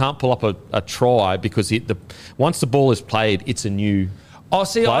 but they can't pull up a try because once the ball is played, it's a new. Oh,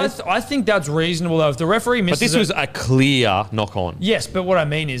 see, I think that's reasonable, though. If the referee But misses this was a clear knock on. Yes, but what I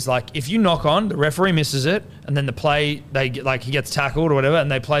mean is, like, if you knock on, the referee misses it, and then the play, he gets tackled or whatever, and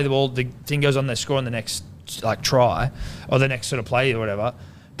they play the ball, the thing goes on, they score on the next, like, try, or the next sort of play or whatever.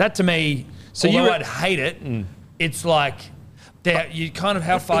 That, to me, So although I'd hate it, it's like, you kind of,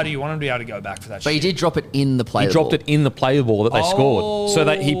 how far do you want him to be able to go back for that But he shit? did drop it in the play. He dropped it in the play the ball that they scored. So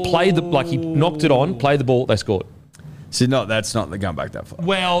that he played he knocked it on, played the ball, they scored. See, that's not going back that far.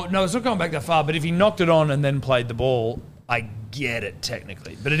 Well, no, it's not going back that far, but if he knocked it on and then played the ball, I get it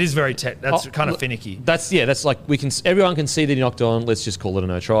technically. But it is very, that's kind of finicky. That's like everyone can see that he knocked on. Let's just call it a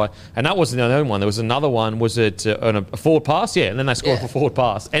no try. And that wasn't the only one. There was another one. Was it on a forward pass? Yeah, and then they scored for forward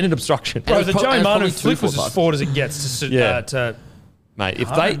pass and an obstruction. Bro, the Joey and Manu probably flick two was as forward forward as it gets to Yeah. to Mate, I can't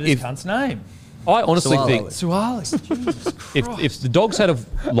remember this cunt's name. I honestly Suaalii. think if the Dogs had have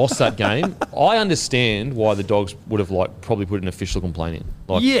lost that game, I understand why the Dogs would have probably put an official complaint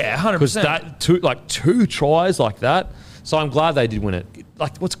in. Yeah, 100%. Because that two tries like that. So I'm glad they did win it.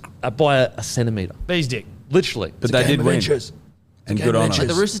 Like what's by a centimetre, Bees dick. literally. But they did win. And good on But them.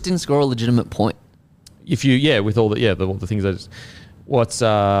 the Roosters didn't score a legitimate point. If you with all the things that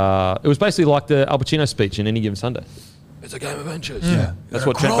it was basically like the Al Pacino speech in Any Given Sunday. It's a game of inches. Yeah, that's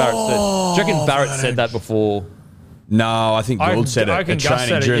what Trent Barrett said. Do you reckon Barrett said that before? No, I think Gould said it I at reckon Gus training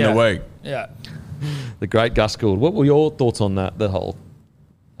said it, during the yeah. week. Yeah. The great Gus Gould. What were your thoughts on that? The whole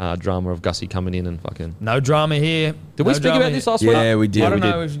drama of Gussie coming in and fucking. No drama here. Did we speak about this last week? Yeah, we did. I don't we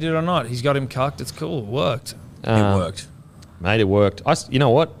know did. if you did or not. He's got him cucked. It's cool. It worked. It worked. Mate, it worked. You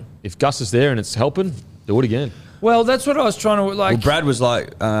know what? If Gus is there and it's helping, do it again. Well, that's what I was trying to like. Well, Brad was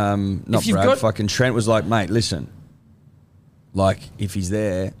like, not If you've Brad, got- fucking Trent was like, mate, listen, like if he's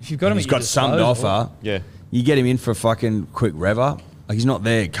there, If you've got him he's at your got something to disposal. offer. Yeah. You get him in for a fucking quick rev up. Like he's not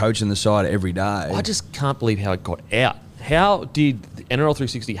there coaching the side every day. I just can't believe how it got out. How did the NRL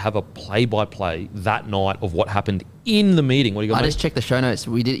 360 have a play-by-play that night of what happened in the meeting? What do you got? I just checked the show notes.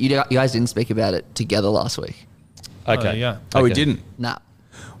 We did. You guys didn't speak about it together last week. Okay. yeah. Oh, we Okay. didn't. Nah.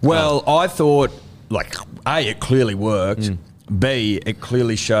 Well, I thought, like, A, it clearly worked. B, it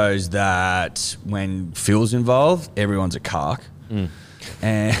clearly shows that when Phil's involved, everyone's a cark.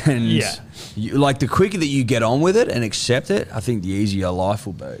 And Yeah. like the quicker that you get on with it and accept it, I think the easier life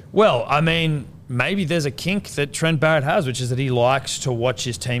will be. Well, I mean, maybe there's a kink that Trent Barrett has, which is that he likes to watch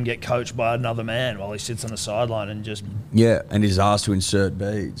his team get coached by another man while he sits on the sideline and just... Yeah, and he's asked to insert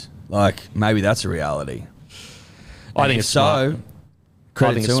beads. Like, maybe that's a reality. I think it's smart.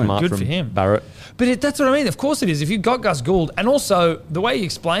 I think it's smart Good from for him. Barrett. But that's what I mean. Of course it is. If you've got Gus Gould, and also the way he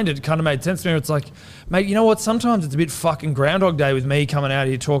explained it kind of made sense to me. It's like, mate, you know what? Sometimes it's a bit fucking Groundhog Day with me coming out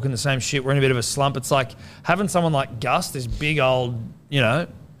here talking the same shit. We're in a bit of a slump. It's like having someone like Gus, this big old,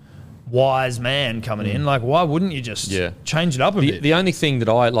 wise man coming in. Like, why wouldn't you just change it up a bit? The only thing that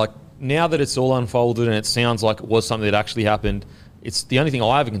I like, now that it's all unfolded and it sounds like it was something that actually happened, it's the only thing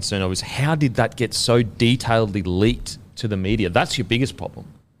I have a concern of is how did that get so detailedly leaked to the media? That's your biggest problem.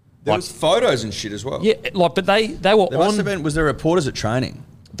 There was photos and shit as well. Yeah, but they were There on. must have been, was there reporters at training?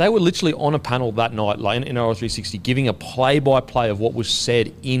 They were literally on a panel that night, like in RO360, giving a play-by-play of what was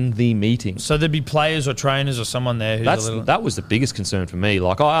said in the meeting. So there'd be players or trainers or someone there who's That was the biggest concern for me.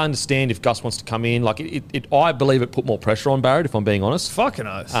 Like, I understand if Gus wants to come in. Like, I believe it put more pressure on Barrett, if I'm being honest. Fucking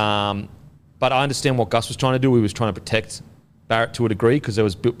oath. But I understand what Gus was trying to do. He was trying to protect Barrett to a degree because there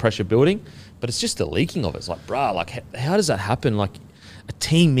was pressure building. But it's just the leaking of it. It's like, bruh, like, how does that happen? Like, a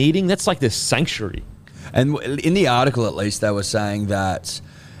team meeting? That's like the sanctuary. And in the article, at least, they were saying that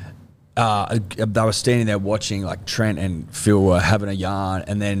they were standing there watching, like, Trent and Phil were having a yarn,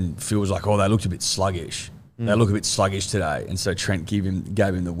 and then Phil was like, oh, they looked a bit sluggish. They look a bit sluggish today. And so Trent gave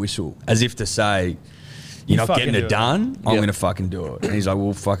him the whistle, as if to say, you're not getting it done, I'm going to fucking do it. And he's like,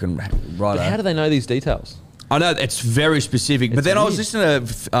 well, fucking right. But how do they know these details? I know it's very specific, but then I was listening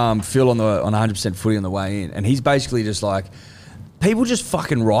to Phil on 100% Footy on the way in, and he's basically just like, people just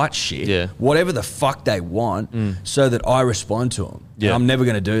fucking write shit, whatever the fuck they want, so that I respond to them. Yeah. I'm never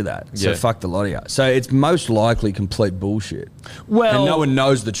going to do that. So fuck the lot of you. So it's most likely complete bullshit. Well, and no one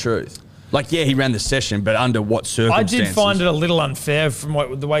knows the truth. Like, yeah, he ran the session, but under what circumstances? I did find it a little unfair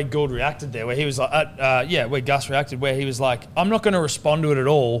from the way Gould reacted there, where he was like, where Gus reacted, where he was like, I'm not going to respond to it at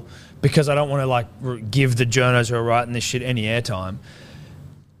all because I don't want to, like, give the journos who are writing this shit any airtime.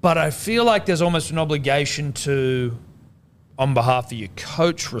 But I feel like there's almost an obligation to, on behalf of your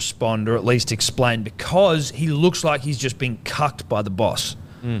coach, respond or at least explain, because he looks like he's just been cucked by the boss.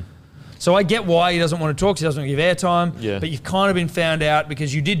 So I get why he doesn't want to talk, he doesn't want to give airtime, but you've kind of been found out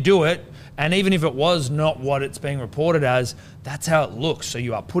because you did do it, and even if it was not what it's being reported as, that's how it looks. So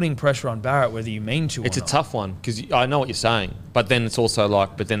you are putting pressure on Barrett whether you mean to or not. It's a tough one because I know what you're saying, but then it's also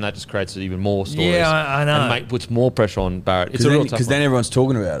like, but then that just creates even more stories. Yeah, I know. And puts more pressure on Barrett. It's a real tough one. Because then everyone's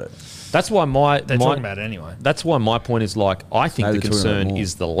talking about it. That's why they're talking about it anyway. That's why my point is, like, I think the concern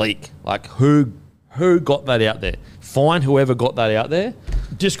is the leak. Like, who got that out there? Find whoever got that out there.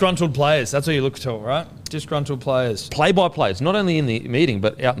 Disgruntled players. That's what you look to, right? Disgruntled players. Play-by-plays, not only in the meeting,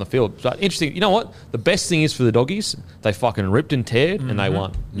 but out in the field. But interesting. You know what? The best thing is for the doggies, they fucking ripped and teared and they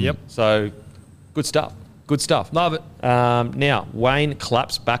won. Yep. So, good stuff. Good stuff. Love it. Now, Wayne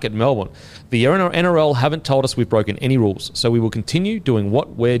claps back at Melbourne. The NRL haven't told us we've broken any rules, so we will continue doing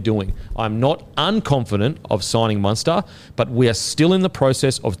what we're doing. I'm not unconfident of signing Munster, but we are still in the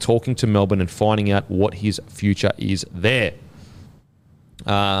process of talking to Melbourne and finding out what his future is there.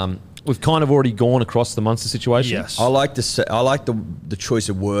 We've kind of already gone across the Munster situation. Yes. I like the choice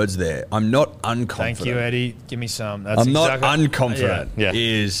of words there. I'm not unconfident. Thank you, Eddie. Give me some. I'm not unconfident.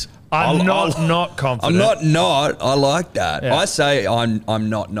 Yeah. I'm not confident. I'm not. I like that. Yeah. I say I'm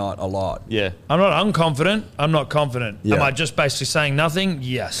not a lot. Yeah. I'm not unconfident. I'm not confident. Yeah. Am I just basically saying nothing?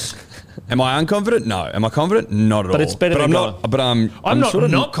 Yes. Am I unconfident? No. Am I confident? Not at all. But it's better than I'm not. But I'm not sort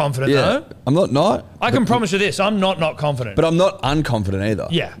of not confident though. I'm not. I can promise you this: I'm not confident. But I'm not unconfident either.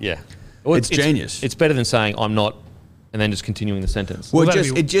 Yeah. Yeah. It's genius. It's better than saying I'm not, and then just continuing the sentence. Well,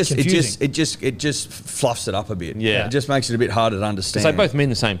 that'd it just confusing. fluffs it up a bit. Yeah. It just makes it a bit harder to understand. So they both mean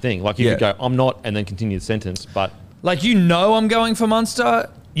the same thing. Like, you could go, I'm not, and then continue the sentence, but... Like, I'm going for Munster.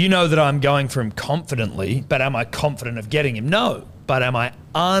 You know that I'm going for him confidently, but am I confident of getting him? No. But am I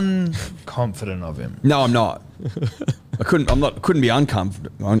unconfident of him? No, I'm not. couldn't be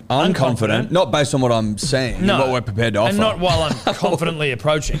unconfident. Not based on what I'm saying and what we're prepared to offer. And not while I'm confidently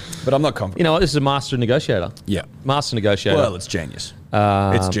approaching. But I'm not confident. You know what? This is a master negotiator. Yeah. Master negotiator. Well, it's genius.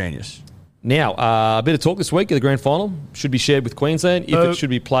 It's genius. Now, a bit of talk this week of the grand final. Should be shared with Queensland if it should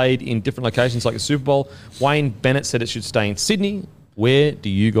be played in different locations like the Super Bowl. Wayne Bennett said it should stay in Sydney. Where do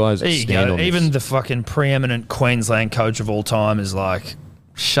you guys stand on this? Even the fucking preeminent Queensland coach of all time is like,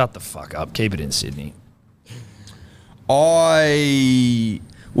 shut the fuck up. Keep it in Sydney.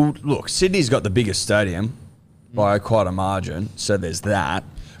 Look, Sydney's got the biggest stadium by quite a margin, so there's that.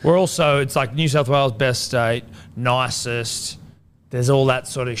 We're also, it's like New South Wales best state, nicest, there's all that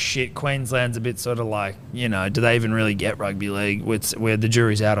sort of shit. Queensland's a bit sort of like, do they even really get rugby league? Where the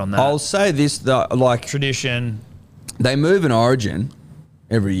jury's out on that. I'll say this, though, like Tradition. they move an origin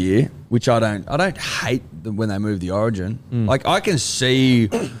every year, which I don't hate when they move the origin. Like I can see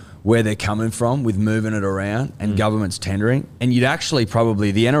where they're coming from with moving it around and governments tendering, and you'd actually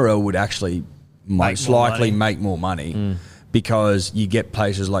probably the NRL would actually most likely make more money. Because you get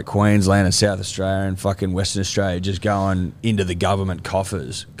places like Queensland and South Australia and fucking Western Australia just going into the government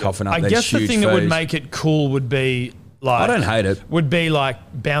coffers, coughing up I these guess the huge thing that would fees. make it cool would be like... I don't hate it. Would be like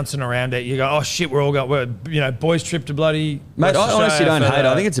bouncing around it. You go, oh shit, we're all going... boys trip to bloody... Mate, Western I honestly Australia don't for hate it. I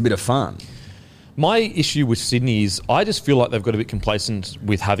the- think it's a bit of fun. My issue with Sydney is I just feel like they've got a bit complacent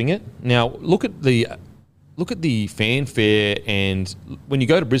with having it. Now, look at the fanfare, and when you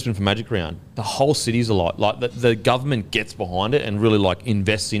go to Brisbane for Magic Round, the whole city's alive. Like the government gets behind it and really like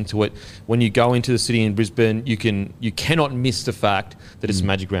invests into it. When you go into the city in Brisbane, you cannot miss the fact that it's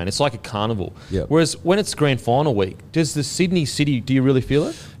Magic Round. It's like a carnival. Yep. Whereas when it's grand final week, does the Sydney city? Do you really feel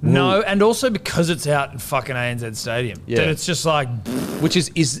it? No, and also because it's out in fucking ANZ Stadium. Yeah. That it's just like... Which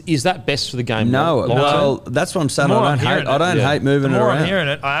is that best for the game? No, long term? well, that's what I'm saying. The more I I'm don't hearing hate. I don't it, hate The moving it more I'm around. hearing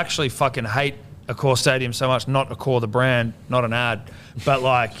it, I actually fucking hate Accor Stadium so much. Not Accor the brand, not an ad, but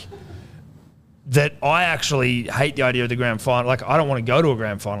like that. I actually hate the idea of the grand final. Like I don't want to go to a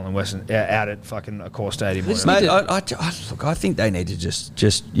grand final in Western out at fucking Accor Stadium. or Mate, whatever. look, I think they need to just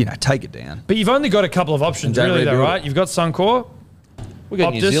take it down. But you've only got a couple of options, And don't really, though, rebuild right? it. You've got Suncorp. We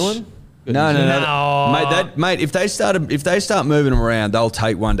got New Optus. Zealand. No. No. Mate, if they start moving them around, they'll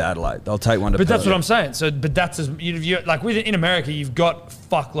take one to Adelaide. They'll take one to But that's Perth. what I'm saying. So, but that's like in America, you've got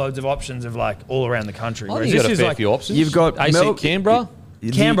fuckloads of options of like all around the country. I Whereas think you this got a is fair like few options. You've got AC Canberra.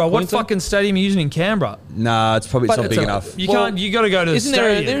 Canberra. What Queensland? fucking stadium are you using in Canberra? Nah, it's probably But not it's big a- enough. You Well, can't. You got to go to the Isn't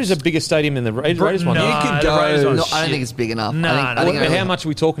stadium. there is a bigger stadium than the Raiders one? No, You could the go- Raiders one's No, I don't shit. think it's big enough. Nah, I think nah. it only- How much are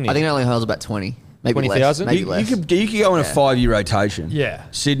we talking I think it here? only holds about 20. Maybe 20,000? less. Maybe You less. could go on a 5-year rotation. Yeah.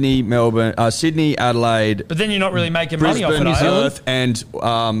 Sydney, Melbourne, Sydney, Adelaide, But then you're not really making money off Brisbane, it, are you? Perth, and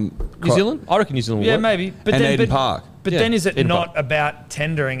New Zealand? I reckon New Zealand will Yeah, work. maybe. But And then, Eden but, Park. But Yeah, then is it Eden not Park. about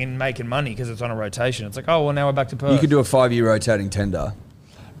tendering and making money because it's on a rotation? It's like, oh well, now we're back to Perth. You could do a 5-year rotating tender.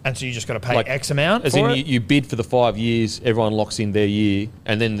 and so you just got to pay Like, X amount As for in, it. you bid for the 5 years, everyone locks in their year,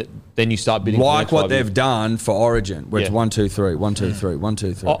 and then you start bidding. for the Like next what 5 they've years. done for Origin, where it's Yeah. 1, 2, 3, 1, 2, 3, 1,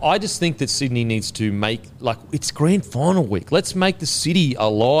 2, 3. I just think that Sydney needs to make, like, it's grand final week. Let's make the city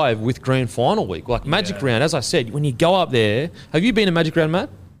alive with grand final week. Like Magic Round, as I said, when you go up there, have you been to Magic Round, Matt?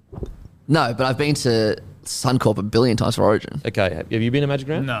 No, but I've been to Suncorp a billion times for Origin. Okay, have you been to Magic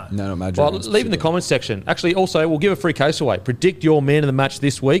Round? No. No, not Magic Well, Round leave in the specifically. comments section. Actually, also, we'll give a free case away. Predict your man of the match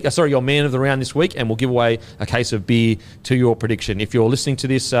this week. Your man of the round this week, and we'll give away a case of beer to your prediction. If you're listening to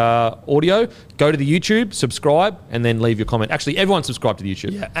this audio, go to the YouTube, subscribe, and then leave your comment. Actually, everyone subscribe to the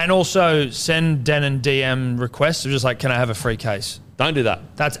YouTube. Yeah, and also send Denon DM requests of just like, can I have a free case? Don't do that.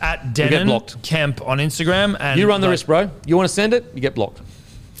 That's at get Denon blocked. Kemp on Instagram. And You run the like, risk, bro. You want to send it, you get blocked.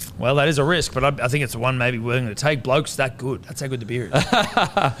 Well, that is a risk, but I think it's the one maybe we're going to take. Bloke's that good. That's how good the beer is.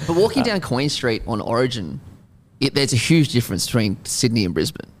 But walking down Queen Street on Origin, there's a huge difference between Sydney and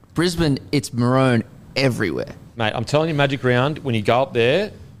Brisbane. Brisbane, it's maroon everywhere. Mate, I'm telling you, Magic Round, when you go up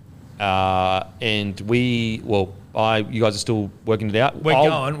there, and you guys are still working it out. We are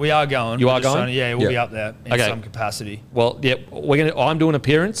going. You We're are just going? trying- yeah, we'll Yeah. be up there in Okay. some capacity. Well, yeah, I'm doing an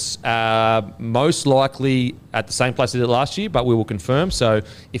appearance, most likely at the same place I did last year, but we will confirm. So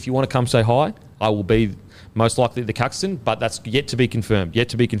if you want to come say hi, I will be most likely at the Caxton, but that's yet to be confirmed.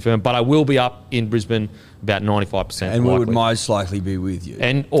 But I will be up in Brisbane about 95%. And we would likely. most likely be with you.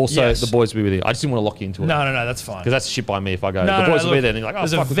 And also Yes. the boys will be with you. I just didn't want to lock you into it. No, that's fine. Because that's shit by me if I go. No, the boys will be look, there and you're like, oh,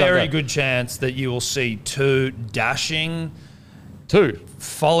 there's fuck, a we can't very go. good chance that you will see two dashing, 2.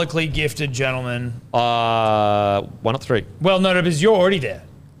 follically gifted gentlemen. 1 up 3. Well, no, because you're already there.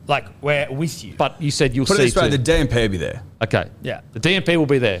 Like, we're with you. But you said you'll Put it see this way, 2. the DMP will be there. Okay. Yeah. The DMP will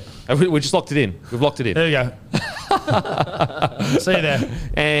be there. We just locked it in. We've locked it in. There you go. See you there.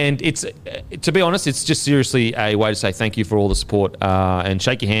 And it's, to be honest, it's just seriously a way to say thank you for all the support and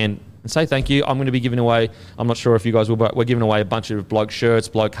shake your hand and say thank you. I'm going to be giving away, I'm not sure if you guys will, but we're giving away a bunch of bloke shirts,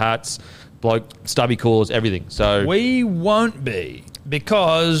 bloke hats, bloke stubby coolers, everything. So We won't be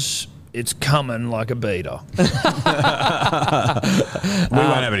because it's coming like a beater. We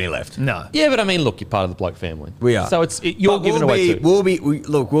won't have any left. No. yeah, but I mean, look, you're part of the bloke family. We are. So you're But giving away too.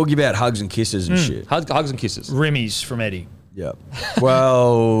 We'll give out hugs and kisses and shit. Hugs and kisses. Rimmy's from Eddie. Yeah.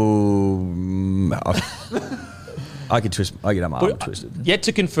 Well, I could twist. I get my arm twisted. Yet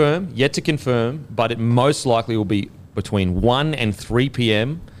to confirm, but it most likely will be between 1 and 3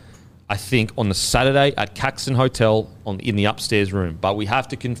 p.m. I think, on the Saturday at Caxton Hotel in the upstairs room. But we have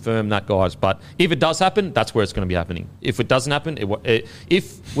to confirm that, guys. But if it does happen, that's where it's going to be happening. If it doesn't happen,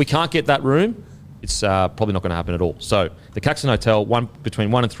 if we can't get that room, it's probably not going to happen at all. So the Caxton Hotel,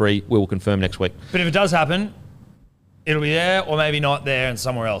 between 1 and 3, we will confirm next week. But if it does happen, it'll be there or maybe not there and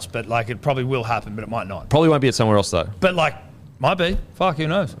somewhere else. But like it probably will happen, but it might not. Probably won't be at somewhere else though. But like, might be. Fuck, who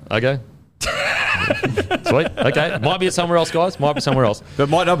knows? Okay. Sweet. Okay. Might be at somewhere else, guys. Might be somewhere else. But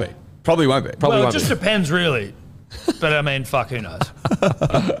might not be. Probably won't be. Probably Well, it won't just be. depends really. But I mean, fuck, who knows?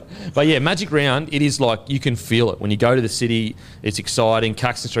 But yeah, Magic Round, it is like you can feel it. When you go to the city, it's exciting.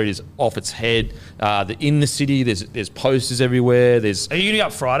 Caxton Street is off its head. In the city, there's posters everywhere. There's Are you going to be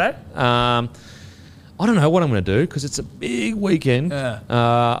up Friday? I don't know what I'm going to do because it's a big weekend. Yeah.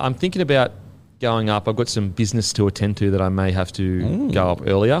 I'm thinking about going up. I've got some business to attend to that I may have to go up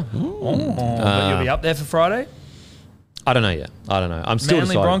earlier. But you'll be up there for Friday? I don't know yet. I don't know. I'm still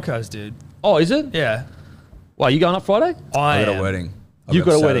Manly deciding. Broncos, dude. Oh, is it? Yeah. Well, are you going up Friday? I got am. a wedding. You've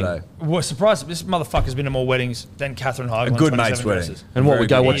got a wedding. Well, surprised this motherfucker's been to more weddings than Catherine Hyde. A good mate's wedding. And what, Very we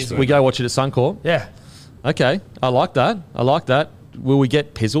go good watch? news. We go watch it at Suncorp. Yeah. Okay, I like that. I like that. Will we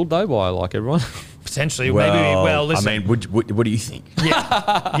get pizzled though by like everyone? Potentially. Well, Maybe. Well, listen. I mean, what do you think?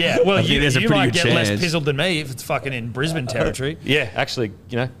 yeah. Well, think you there's a pretty might good get less chance. pizzled than me if it's fucking in Brisbane territory. Yeah, actually,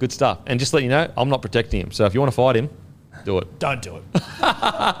 good stuff. And just to let you know, I'm not protecting him. So if you want to fight him, do it. Don't do it.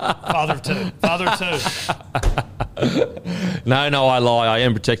 Father of two. Father of two. No, I lie. I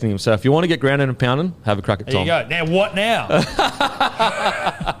am protecting him. So if you want to get grounded and pounded, have a crack at There Tom. you go. Now, what now?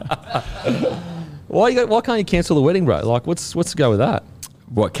 Why can't you cancel the wedding, bro? Like, what's the go with that?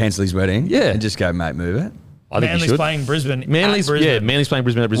 What, cancel his wedding? Yeah. And just go, mate, move it? I think you Manly's should. playing Brisbane. Manly's at Brisbane. Manly's playing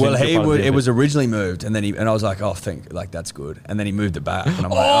Brisbane at Brisbane. Well, it was originally moved, and I was like, that's good. And then he moved it back, and I'm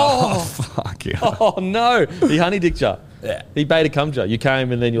like, fuck you. Oh no, he honey dicked you. Yeah. He beta cummed you. You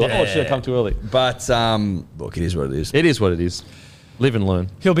came and then you're like, oh shit, I come too early. But look, it is what it is. It is what it is. Live and learn.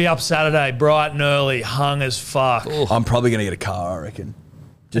 He'll be up Saturday, bright and early, hung as fuck. I'm probably going to get a car, I reckon,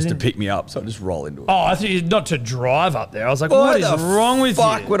 just to pick me up. So I just roll into it. Oh, I thought not to drive up there. I was like, what is wrong with you?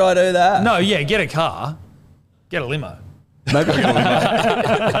 Fuck would I do that? No, yeah, get a car. Get a limo. Maybe no,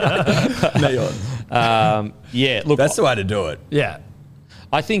 Yeah, look, that's the way to do it. Yeah.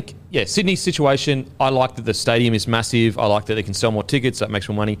 I think, Sydney's situation, I like that the stadium is massive. I like that they can sell more tickets. That makes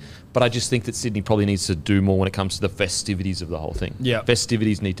more money. But I just think that Sydney probably needs to do more when it comes to the festivities of the whole thing. Yeah.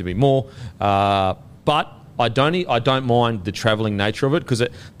 Festivities need to be more. But I don't mind the travelling nature of it because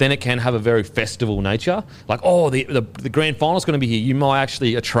then it can have a very festival nature. Like, the grand final's going to be here. You might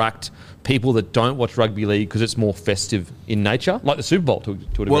actually attract people that don't watch rugby league because it's more festive in nature, like the Super Bowl to a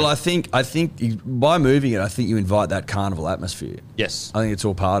degree. Well, I think by moving it, I think you invite that carnival atmosphere. Yes. I think it's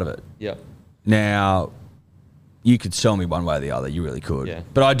all part of it. Yeah. Now, you could sell me one way or the other. You really could. Yeah.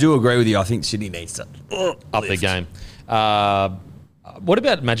 But I do agree with you. I think Sydney needs to Up their game. What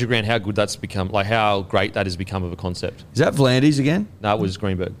about Magic Round? How good that's become? Like how great that has become of a concept? Is that Vlandis again? No, it was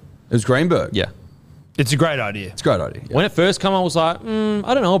Greenberg. It was Greenberg. Yeah. It's a great idea. It's a great idea. Yeah. When it first came, I was like,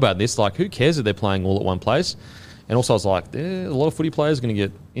 I don't know about this. Like, who cares if they're playing all at one place? And also, I was like, a lot of footy players are going to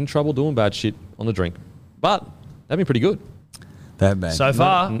get in trouble doing bad shit on the drink. But they've been pretty good. They have been. So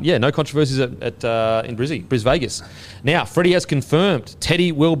far. Yeah, no controversies in Bris Vegas. Now, Freddie has confirmed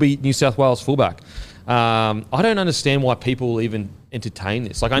Teddy will be New South Wales fullback. I don't understand why people even entertain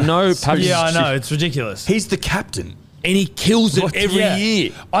this. Like, I know perhaps Yeah, I know. It's ridiculous. He's the captain. and he kills it every Yeah.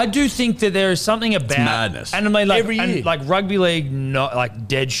 year. I do think that there is something about madness. and I mean, like Every year. and like rugby league, not like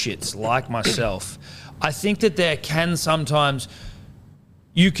dead shits like myself. I think that there can sometimes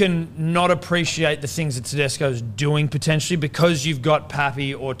you can not appreciate the things that Tedesco's doing potentially because you've got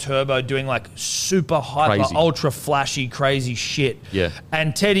Pappy or Turbo doing like super hyper, Crazy. ultra flashy, crazy shit. Yeah.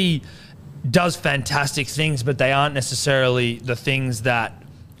 And Teddy does fantastic things, but they aren't necessarily the things that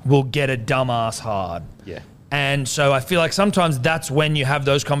will get a dumbass hard. Yeah. And so I feel like sometimes that's when you have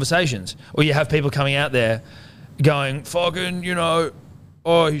those conversations, or you have people coming out there going, fucking, you know,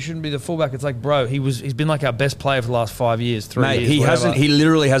 oh, he shouldn't be the fullback. It's like, bro, he's been like our best player for the last 5 years, 3 Mate, years. he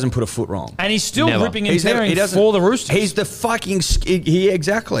literally hasn't put a foot wrong. and he's still Never. ripping and tearing for the Roosters. He's the fucking,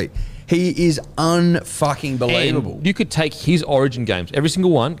 exactly. He is unfucking believable. And you could take his Origin games, every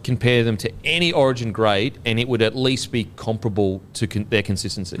single one, compare them to any Origin grade, and it would at least be comparable to their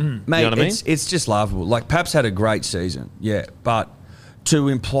consistency. Mate, You know what I mean? it's just laughable. Like, Paps had a great season, yeah, but to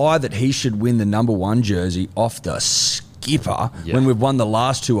imply that he should win the number one jersey off the skipper Yeah. when we've won the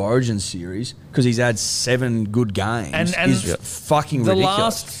last two Origin series because he's had 7 good games And is fucking the ridiculous.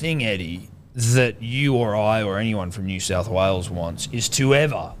 last thing, Eddie, that you or I or anyone from New South Wales wants is to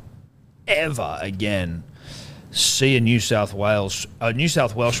ever again see a New South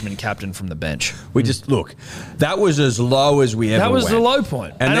Welshman captain from the bench. We just look. That was as low as we ever. That was went. the low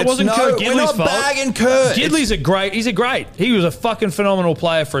point, and it that's wasn't Kurt Gidley's We're not fault. bagging Kurt. Gidley's a great. He was a fucking phenomenal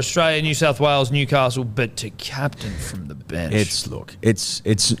player for Australia, New South Wales, Newcastle. But to captain from the bench,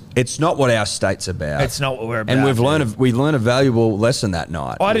 It's not what our state's about. it's not what we're about. And we learned a valuable lesson that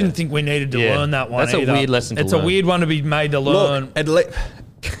night. I didn't think we needed to Yeah. learn that one. That's a either. weird lesson to It's learn. a weird one to be made to learn. Look,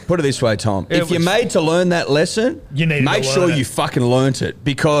 put it this way, Tom. It If you're was- made to learn that lesson, You needed make to sure learn it. you fucking learnt it.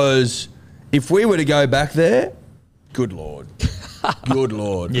 Because if we were to go back there, good Lord. Good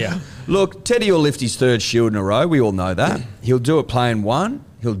Lord. Yeah. Look, Teddy will lift his third shield in a row. We all know that. He'll do it playing one.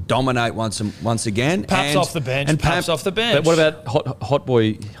 He'll dominate once again. Paps off the bench. And Paps off the bench. But what about hot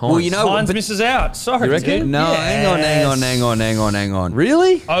boy Hines? Well, you know, Hines but- misses out. Sorry, You reckon? dude. No, Yes. hang on.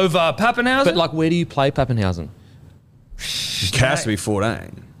 Really? Over Pappenhausen. But like, where do you play Pappenhausen? It has to be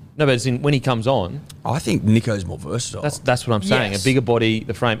 14. No, but it's in when he comes on. I think Nico's more versatile. That's what I'm saying. Yes. A bigger body,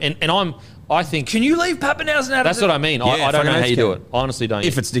 the frame, and I think Can you leave Pappenhausen out that's of it? what I mean. Yeah, I don't know fucking how you do can. it. I honestly don't.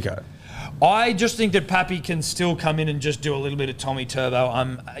 if it's Nico. I just think that Pappy can still come in and just do a little bit of Tommy Turbo.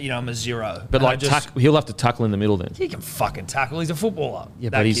 I'm a zero. but And I like just, he'll have to tackle in the middle then. he can fucking tackle. He's a footballer. Yeah,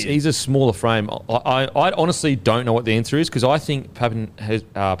 that but kid. he's a smaller frame. I honestly don't know what the answer is because I think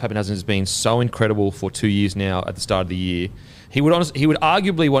Pappenhausen has been so incredible for 2 years now at the start of the year. He would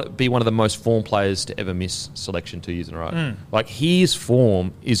arguably be one of the most formed players to ever miss selection 2 years in a row. Like his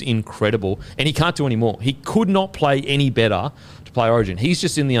form is incredible, and he can't do any more. He could not play any better to play Origin. He's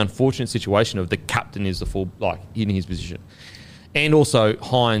just in the unfortunate situation of the captain is the full in his position, and also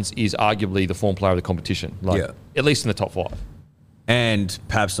Hines is arguably the form player of the competition. At least in the top 5. And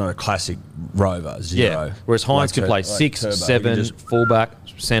perhaps not a classic rover, zero. Yeah. Whereas Hines can play 6, Turbo. 7, He can fullback,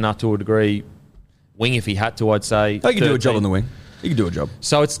 centre to a degree, wing if he had to, I'd say. he can do a job 13. on the wing. He can do a job.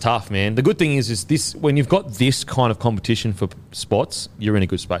 So it's tough, man. The good thing is this: when you've got this kind of competition for spots, you're in a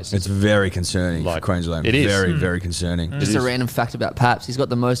good space. It's very concerning Like, for Queensland. it is. Very, very concerning. Just a random fact about Paps. He's got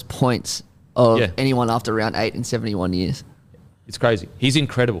the most points of Yeah. anyone after round 8 in 71 years. It's crazy. He's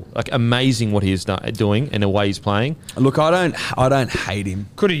incredible. Like amazing what he's doing and the way he's playing. Look, I don't hate him.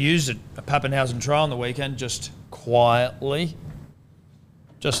 Could have used a Pappenhausen try on the weekend just quietly.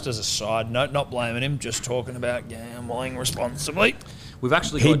 Just as a side note, not blaming him, just talking about gambling responsibly. We've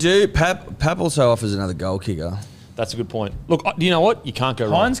actually He got. do. Pap also offers another goal kicker. That's a good point. Look, you know what? You can't go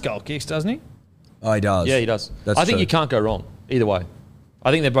wrong. Hines goal kicks, doesn't he? Oh, he does. Yeah, he does. That's I think true. you can't go wrong either way. I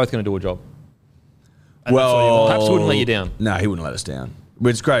think they're both going to do a job. And that's what you want. Paps wouldn't let you down. No, he wouldn't let us down. But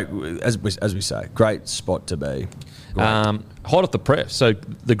it's great, as we say, great spot to be. Great. Hot off the press. So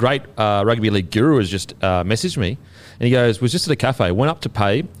the great rugby league guru has just messaged me, and he goes, "Was just at a cafe, went up to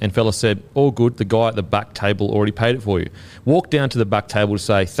pay, and fella said, 'All good. The guy at the back table already paid it for you.' Walked down to the back table to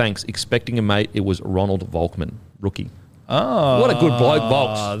say thanks, expecting a mate. It was Ronald Volkman, rookie. Oh, What a good bloke,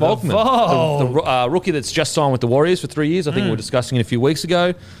 Volkman, Volk. the rookie that's just signed with the Warriors for 3 years. I think we were discussing it a few weeks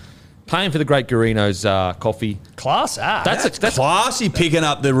ago. Paying for the great Garino's coffee. Class act. That's classy picking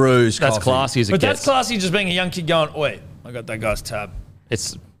up the ruse. that's coffee. classy as it But gets. that's classy just being a young kid going, oi, I got that guy's tab.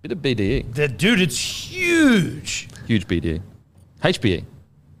 It's a bit of BDE, Dude, it's huge. huge BDE, HBE,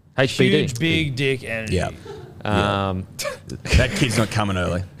 HBD. Huge, big dick energy. Yeah. Um, That kid's not coming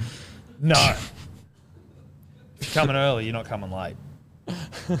early. No. If you're coming early, you're not coming late.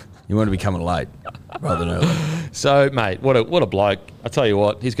 You want to be coming late rather than early. So, mate, what a bloke! I tell you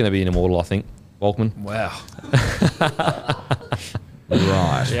what, he's going to be an immortal. I think Volkman. Wow.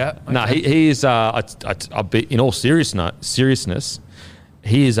 Right. Yeah. No, he is. In all seriousness,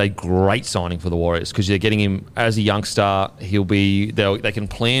 he is a great signing for the Warriors because you're getting him as a youngster. They can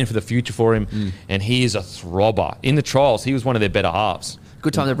plan for the future for him, and he is a throbber. In the trials, he was one of their better halves.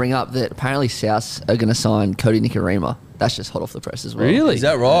 Good time to bring up that apparently Souths are going to sign Cody Nikorima. That's just hot off the press as well. Really? Is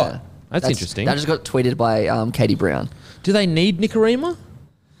that right? Yeah. That's interesting. That just got tweeted by Katie Brown. Do they need Nikorima?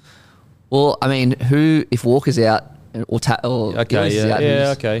 Well, I mean, if Walker's out or Okay, Ilias is out,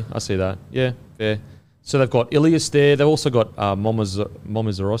 who's- okay, I see that. Yeah, fair. So they've got Ilias there. They've also got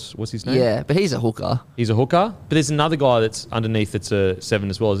Momazaros. What's his name? Yeah, but he's a hooker. He's a hooker. But there's another guy that's underneath that's a 7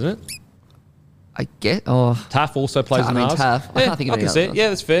 as well, isn't it? I get. Oh, Taff also plays in halves. Taff. I can't think of I any can see other it. Yeah,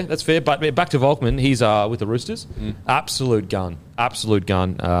 that's fair. That's fair. But back to Volkman. He's with the Roosters. Absolute gun. Absolute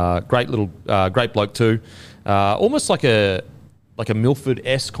gun. Great bloke too. Almost like a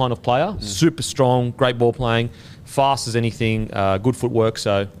Milford-esque kind of player. Super strong. Great ball playing. Fast as anything. Good footwork.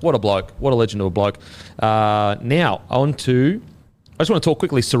 So what a bloke. What a legend of a bloke. Now on to. I just want to talk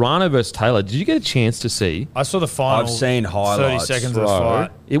quickly. Serrano versus Taylor. Did you get a chance to see? I saw the final. I've seen 30 highlights, seconds of the bro.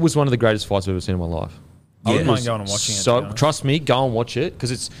 fight. It was one of the greatest fights I've ever seen in my life. I wouldn't Yeah. mind going and watching it. to be So honest. trust me, go and watch it because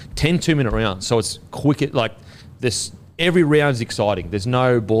it's 10 2-minute rounds. So it's quick. this every round is exciting. There's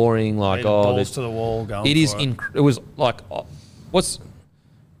no boring like balls there's- to the wall going. It is. for it. It was like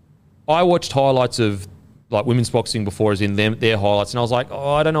I watched highlights of like women's boxing before, as in their highlights, and I was like,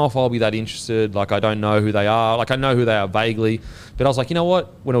 I don't know if I'll be that interested. Like, I don't know who they are. Like, I know who they are vaguely, but I was like, you know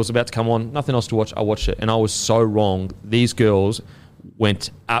what? When it was about to come on, nothing else to watch. I watched it, and I was so wrong. These girls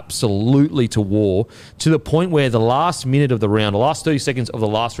went absolutely to war to the point where the last minute of the round, the last 30 seconds of the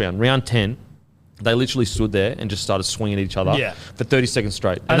last round, round 10. They literally stood there and just started swinging at each other for 30 seconds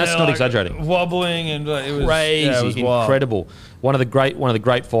straight, and that's they're, not like, exaggerating. Wobbling and it was Crazy, yeah, it was wild. incredible. One of the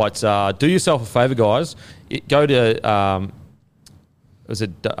great fights. Do yourself a favor, guys. Go to was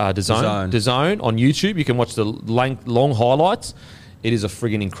it DAZN? DAZN on YouTube. You can watch the long highlights. It is a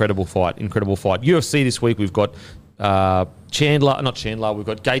friggin' incredible fight. UFC this week. We've got not Chandler. We've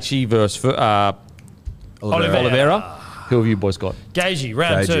got Gaethje versus Oliveira. Who have you boys got? Gaethje,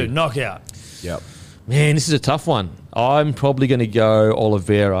 round 2, knockout. Yep. Man, this is a tough one. I'm probably going to go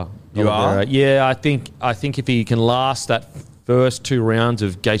Oliveira. You are? Yeah, I think if he can last that first 2 rounds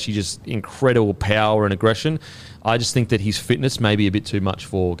of Gaethje, just incredible power and aggression, I just think that his fitness may be a bit too much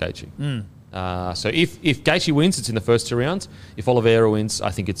for Gaethje. So if Gaethje wins, it's in the first 2 rounds. If Oliveira wins,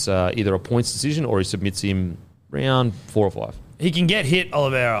 I think it's either a points decision or he submits him round 4 or 5. He can get hit,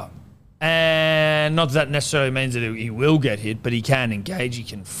 Oliveira. And not that necessarily means that he will get hit, but he can engage. He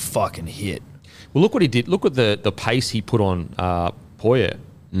can fucking hit. Well, look what he did. Look at the pace he put on Poirier.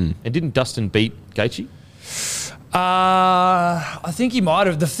 And didn't Dustin beat Gaethje? I think he might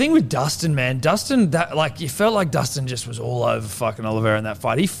have. The thing with Dustin, man, you felt like Dustin just was all over fucking Oliveira in that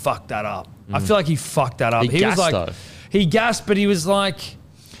fight. He fucked that up. I feel like he fucked that up. He gassed, was like, though. he gasped, but he was like,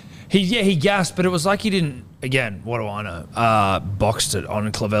 he gasped, but it was like he didn't. Again, what do I know? Boxed it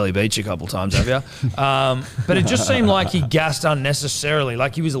on Clovelly Beach a couple times, have you? But it just seemed like he gassed unnecessarily,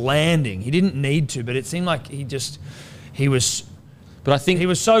 like he was landing. He didn't need to, but it seemed like he was. But I think He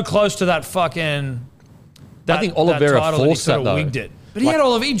was so close to that fucking. I think Oliveira title forced that that, he though. wigged it. But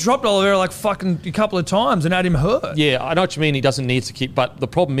he dropped Oliveira like fucking a couple of times and had him hurt. Yeah, I know what you mean. He doesn't need to keep, but the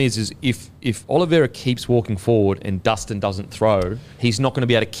problem is if Oliveira keeps walking forward and Dustin doesn't throw, he's not going to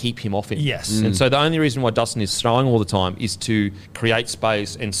be able to keep him off him. Yes. And so the only reason why Dustin is throwing all the time is to create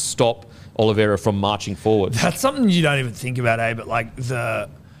space and stop Oliveira from marching forward. That's something you don't even think about, but like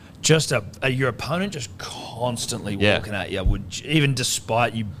your opponent just constantly walking at you, even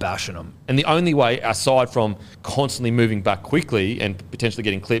despite you bashing them. And the only way, aside from constantly moving back quickly and potentially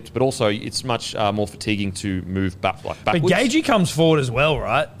getting clipped, but also it's much more fatiguing to move backwards. But Gaethje comes forward as well,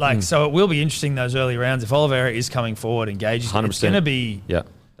 right? So it will be interesting those early rounds. If Oliveira is coming forward and Gaethje's 100%. It's going to be... Yeah.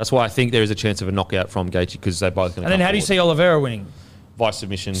 That's why I think there is a chance of a knockout from Gaethje because they're both going to And then how do you see Oliveira winning? By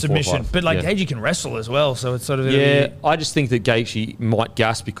submission. 4-5. But Yeah. Gaethje can wrestle as well, so it's sort of... I just think that Gaethje might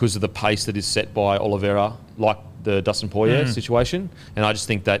gas because of the pace that is set by Oliveira, like the Dustin Poirier situation. And I just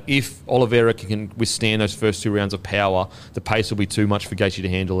think that if Oliveira can withstand those first 2 rounds of power, the pace will be too much for Gaethje to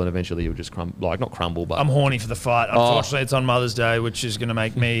handle, and eventually he'll just not crumble, but I'm horny for the fight. Unfortunately, it's on Mother's Day, which is going to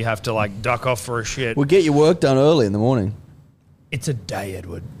make me have to duck off for a shit. We'll get your work done early in the morning. It's a day,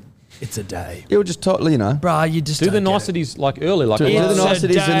 Edward. It's a day. You'll just totally, Bruh, you just do the don't get it. niceties early. Do the It's a niceties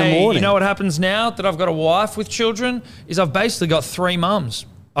in the day. morning. You know what happens now that I've got a wife with children is I've basically got 3 mums.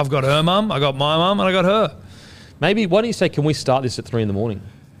 I've got her mum, I got my mum, and I got her. Maybe, why don't you say, can we start this at 3 in the morning?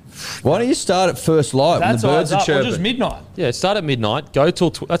 Why don't you start at first light when the birds are Or chirping? just midnight. Yeah, start at midnight, go till,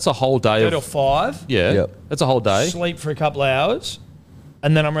 that's a whole day Go of... till 5. Yeah, Yep. that's a whole day. Sleep for a couple of hours,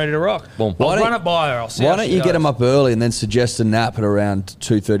 and then I'm ready to rock. Boom. I'll Why don't- run it by her. I'll see Why how don't she you get goes. them up early and then suggest a nap at around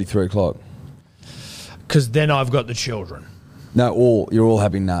 2:30, 3 o'clock? Because then I've got the children. No, you're all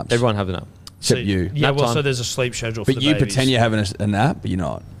having naps. Everyone have a nap. Except So- you. Yeah, Nap well, time. so there's a sleep schedule for But the you babies. pretend you're having a nap, but you're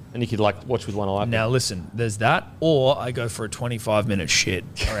not. And you could watch with one eye. Now listen, there's that, or I go for a 25-minute shit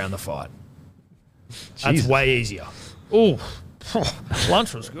around the fight. That's Jesus. way easier. Ooh,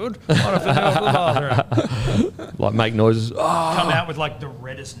 lunch was good. Might have to go to the bathroom. Like make noises. Oh, Come out with the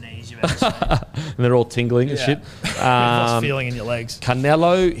reddest knees you've ever seen. and they're all tingling and shit. Lost feeling in your legs.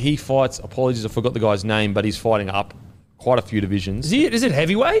 Canelo, he fights, apologies, I forgot the guy's name, but he's fighting up quite a few divisions. Is it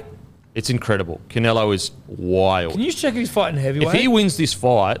heavyweight? It's incredible. Canelo is wild. Can you check if he's fighting If heavyweight? he wins this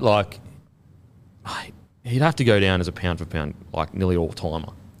fight, he'd have to go down as a pound for pound, nearly all-timer.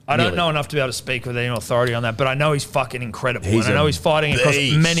 I don't Nearly. know enough to be able to speak with any authority on that, but I know he's fucking incredible. He's and I know a he's fighting across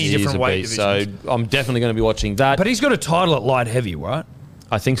beast. many He is different a weight beast, divisions. so I'm definitely going to be watching that. But he's got a title at light heavy, right?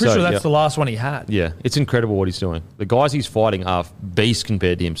 I think Pretty so. sure that's yeah. the last one he had. Yeah, it's incredible what he's doing. The guys he's fighting are beasts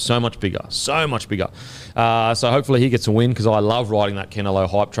compared to him. So much bigger. So hopefully he gets a win because I love riding that Canelo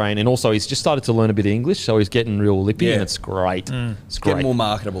hype train. And also he's just started to learn a bit of English, so he's getting real lippy Yeah. and it's great. It's great. Getting more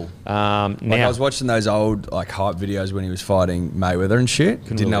marketable. Now, I was watching those old like hype videos when he was fighting Mayweather and shit.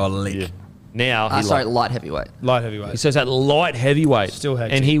 Didn't know a lick. Yeah. Now he, Sorry, light heavyweight. Light he heavyweight. says at light heavyweight. Still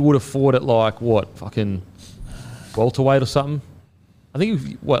hectic. And he would have fought at like, what, fucking welterweight or something? I think,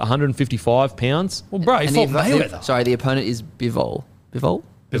 155 pounds? Well, bro, he And fought the- Mayweather. Sorry, the opponent is Bivol. Bivol?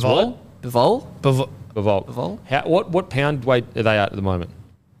 Bivol? Bivol? Bivol. Bivol. What pound weight are they at the moment?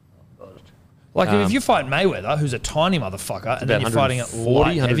 Like, if you fight Mayweather, who's a tiny motherfucker, and then you're fighting at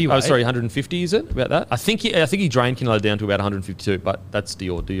light 100 heavyweight. Oh, sorry, 150 is it? About that? I think he drained Canelo down to about 152, but that's do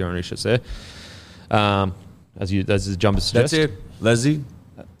your own research there. As the jumper suggests. That's it. Leslie.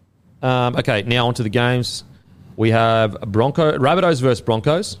 Okay, now on to the games. We have Rabbitohs versus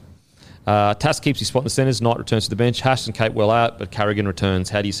Broncos. Tass keeps his spot in the centres. Knight returns to the bench. Haas and Cape well out, but Carrigan returns.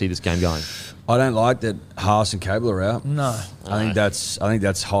 How do you see this game going? I don't like that Haas and Cable are out. No. I think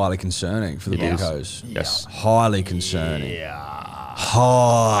that's highly concerning for the It is. Broncos. Yes. Highly concerning.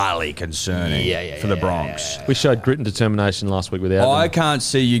 Highly concerning for the Bronx. We showed grit and determination last week without I them. can't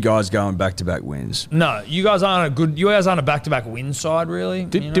see you guys going back-to-back wins. No, you guys aren't a back-to-back win side, really.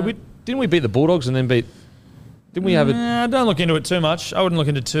 Didn't we beat the Bulldogs and then didn't we have it? Nah, don't look into it too much. I wouldn't look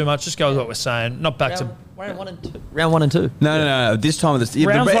into it too much. Just go with what we're saying. Not back to... Round 1 and 2. Round 1 and 2. No. This time of the season,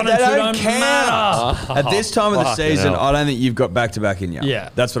 Rounds 1 and 2 don't count. matter. At this time of the Fucking season, hell. I don't think you've got back-to-back in you. Yeah.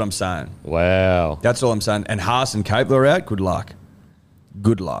 That's what I'm saying. Wow. That's all I'm saying. And Haas and Cable are out. Good luck.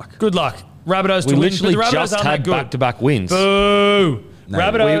 Good luck. Good luck. Rabbitohs We to win. literally The Rabbitohs just aren't had that good. back-to-back wins. Boo. No,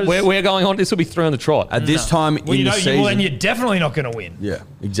 Rabbitohs... We're going on. This will be 3 on the trot. At this time well, in the season... then you're definitely not going to win. yeah,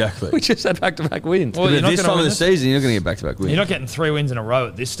 exactly. We just had back-to-back wins. Well, But you're at not this gonna time of win the this. season, you're not going to get back-to-back wins. You're not getting 3 wins in a row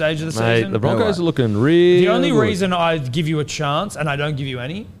at this stage of the Mate, season. the Broncos way. are looking real The only good. reason I give you a chance, and I don't give you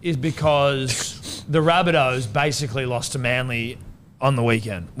any, is because the Rabbitohs basically lost to Manly on the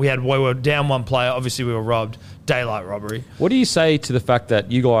weekend. We were down one player. Obviously, we were robbed. Daylight robbery. What do you say to the fact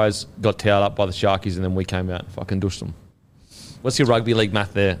that you guys got towed up by the Sharkies and then we came out and fucking dushed them? What's your rugby league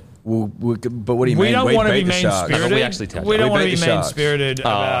math there? But what do you We mean? don't want to be beat the Sharks. mean-spirited. We actually touched We it. don't We want to beat be the Sharks. mean-spirited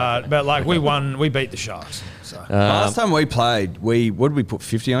about like we won. We beat the Sharks. So. Last time we played, what did we put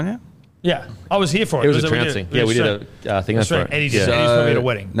 50 on you? Yeah, I was here for it. It was a we did- trouncing. Yeah, we did a thing That's for right. it. Eddie Yeah. just Eddie's put me at a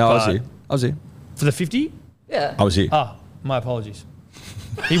wedding. No, I was but here. I was here. For the 50? Yeah. I was here. Oh, my apologies.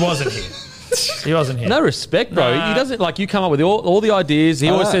 He wasn't here. He wasn't here. No respect, bro. Nah. He doesn't like you come up with all the ideas. He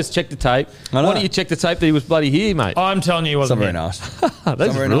I always know. says check the tape. I know. Why don't you check the tape that he was bloody here, mate? I'm telling you, he It's wasn't not very here. nice.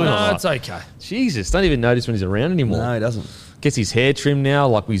 That's very really nice. not No, right. it's okay. Jesus, don't even notice when he's around anymore. No, he doesn't. Gets his hair trimmed now,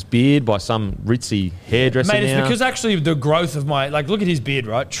 like his beard by some ritzy hairdresser Mate, it's now. because actually the growth of my, like, look at his beard,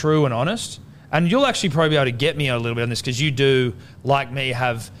 right? True and honest. And you'll actually probably be able to get me a little bit on this because you do, like me,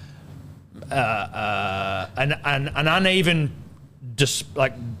 have an uneven,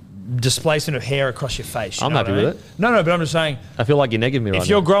 displacement of hair across your face. You I'm know what happy I with mean? it. No, but I'm just saying, I feel like you're negging me right if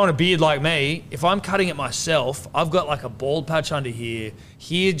you're now. growing a beard like me, if I'm cutting it myself, I've got like a bald patch under here.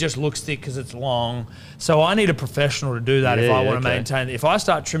 Here just looks thick because it's long. So I need a professional to do that if Yeah, I want to okay. maintain. If I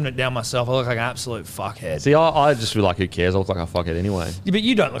start trimming it down myself, I look like an absolute fuckhead. See, I just feel like who cares? I look like a fuckhead anyway. Yeah, but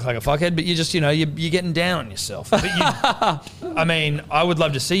you don't look like a fuckhead, but you just, you're getting down on yourself. But you, I mean, I would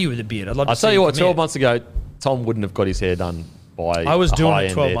love to see you with a beard. I'd love to I'll see tell you what, commit. 12 months ago, Tom wouldn't have got his hair done by I was a doing it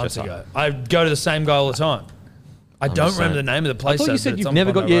high-end 12 months hairdresser. ago. I go to the same guy all the time. I don't just remember saying. the name of the I place. thought you though, said but you've it's on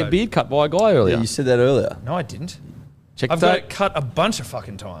never got Bondi your Road. beard cut by a guy earlier. Yeah, you said that earlier. No, I didn't. Check I've the got tape. it cut a bunch of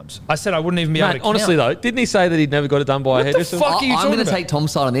fucking times. I said I wouldn't even be Mate, able to honestly count. though, didn't he say that he'd never got it done by a What the hairdresser? fuck? are you I'm talking going to about? take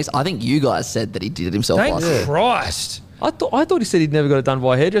Tom's side on this. I think you guys said that he did it himself Thank last. Christ. I thought he said he'd never got it done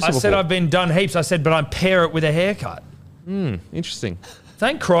by a hairdresser I before. said I've been done heaps. I said, but I pair it with a haircut. Interesting.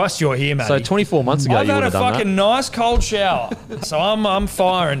 Thank Christ you're here, mate. So 24 months ago, I've you had would a have done fucking nice cold shower, so I'm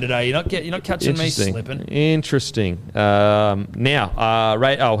firing today. You're not catching me Interesting. slipping. Interesting. Now,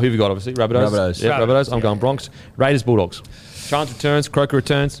 who have you got? Obviously, Rabbitohs. Rabbitohs. Yeah, Rabbitohs. I'm Yeah. going Bronx. Raiders, Bulldogs. Chance returns. Croker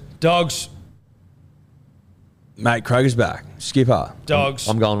returns. Dogs, Mate, Kroger's back. Skipper. dogs.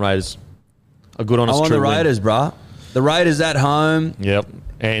 I'm going Raiders. A good, I honest, want true the win. Raiders, bruh. The Raiders at home. Yep.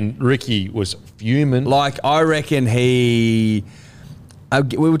 And Ricky was fuming. Like, I reckon we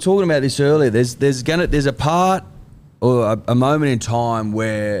were talking about this earlier. There's a part or a moment in time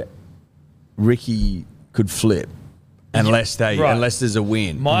where Ricky could flip, unless Right. unless there's a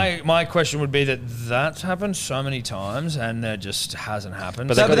win. My question would be that that's happened so many times and it just hasn't happened.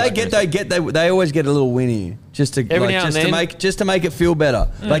 But No, but gotta they always get a little win here, just to Every now and then. just to make it feel better.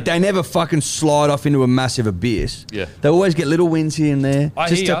 Like they never fucking slide off into a massive abyss. Yeah. They always get little wins here and there, I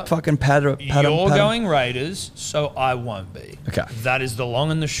just hear to fucking patter. You're going Raiders, so I won't be. Okay. That is the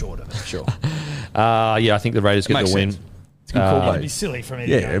long and the short of it. Sure. Yeah, I think the Raiders get Makes the win. sense. It's a good call, It'd mate. be silly for me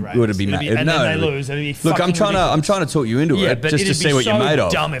to Yeah, go it Raiders. would be It'd mad. and No, then they it'd be- lose. It'd be Look, fucking ridiculous. I'm trying to talk you into Yeah, it, but just it'd to see be what so you're made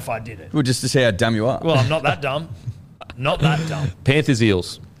of. dumb if I did it. Well, just to see how dumb you are. Well, I'm not that dumb. Not that dumb. Panthers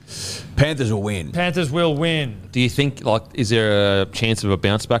Eels. Panthers will win. Panthers will win. Do you think is there a chance of a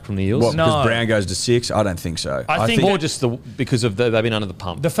bounce back from the Eels? What, because No. Brown goes to 6? I don't think so. I think More just because of they've been under the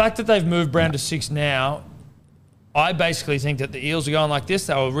pump. The fact that they've moved Brown to 6 now, I basically think that the Eels are going like this.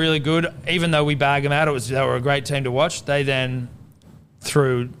 They were really good. Even though we bag them out, they were a great team to watch. They then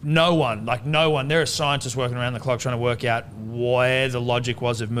threw no one. There are scientists working around the clock trying to work out where the logic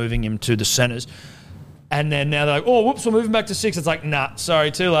was of moving him to the centres. And then now they're like, oh, whoops, we're moving back to 6. It's like, nah,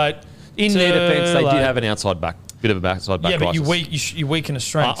 sorry, too late. In their defence, they do late. have an outside back, bit of a outside back. Yeah, but crisis. you weaken a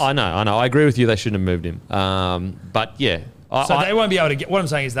strength. I know. I agree with you. They shouldn't have moved him. But yeah, So they won't be able to get. What I'm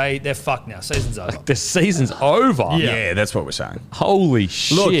saying is they're fucked now. Season's over. the season's over. Yeah. Yeah, that's what we're saying. Holy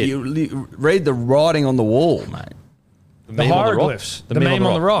shit! Look, you read the writing on the wall, mate. The meme on the rock. hieroglyphs. The meme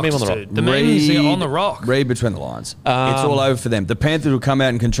on the rocks. Meme on the rock. Dude. The meme's on the rock. Read between the lines. It's all over for them. The Panthers will come out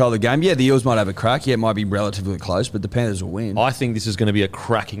and control the game. Yeah, the Eels might have a crack. Yeah, it might be relatively close, but the Panthers will win. I think this is going to be a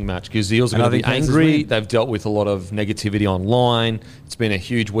cracking match because the Eels are And I going to be think Panthers angry. win. They've dealt with a lot of negativity online. It's been a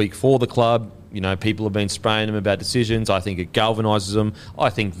huge week for the club. You know, people have been spraying them about decisions. I think it galvanises them. I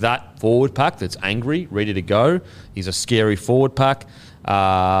think that forward pack that's angry, ready to go, is a scary forward pack.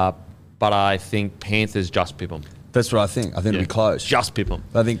 But I think Panthers just pip them. That's what I think. I think it'll be close. Just pip them.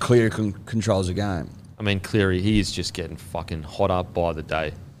 I think Cleary controls the game. I mean, Cleary, he is just getting fucking hotter by the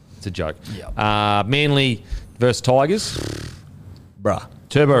day. It's a joke. Yep. Manly versus Tigers. Bruh.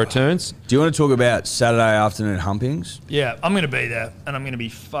 Turbo returns. Do you want to talk about Saturday afternoon humpings? Yeah, I'm going to be there, and I'm going to be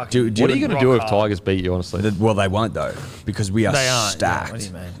fucking. Do What are you going to do if rock hard. Tigers beat you, honestly? Well, they won't, though, because we are They aren't. stacked. Yeah, what do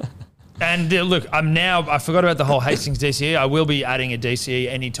you mean? And look, I forgot about the whole Hastings DCE. I will be adding a DCE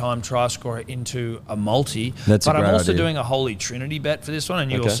anytime try scorer into a multi. That's a but I'm great also idea. doing a Holy Trinity bet for this one,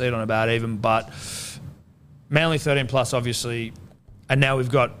 and you'll Okay. see it on About Even. But Manly 13 plus, obviously, and now we've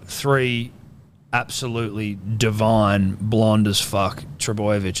got 3 absolutely divine, blonde as fuck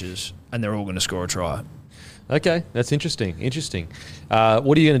Trebojeviches, and they're all going to score a try. Okay, that's interesting.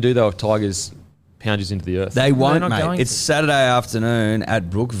 What are you going to do, though, if Tigers pound you into the earth? They won't, not mate. going It's to. Saturday afternoon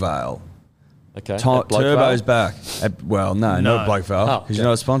at Brookvale. Okay. Ti- at Blokevale? Turbo's back. not No. Blokevale, Oh, because you're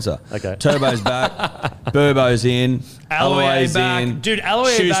not a sponsor. Okay. Turbo's back. Burbo's in. Alloway Alloway's back. in. Dude,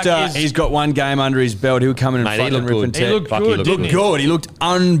 Alloway Schuster, back is- he's got 1 game under his belt. He'll come in and Mate, he fucking looked rip good. and He tear. looked Fuck, he good, looked didn't good. he? Good. He looked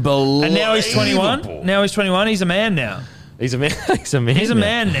unbelievable. And now he's 21. Now he's 21. He's a man now. He's a man. He's a man. He's a now.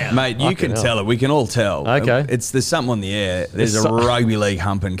 man now. Mate, you Fucking can hell. tell it. We can all tell. Okay. There's something on the air. There's There's a so- rugby league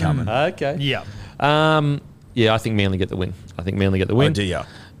humping coming. Okay. Yeah. Yeah, I think Manly get the win. Oh, do you?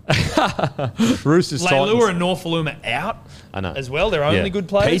 Roosters, Leilua Titans. and Norfoluma out I know. as well. They're only Yeah. good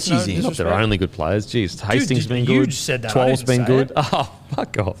players. Peachy's in. Not disrespect. their only good players. Jeez, Hastings been you good. said that. I 12's didn't been say good. it. Oh,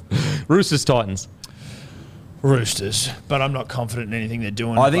 fuck off. Roosters, Titans. Roosters, but I'm not confident in anything they're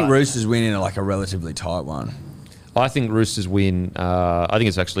doing. I think but- Roosters win in like a relatively tight one. I think Roosters win. I think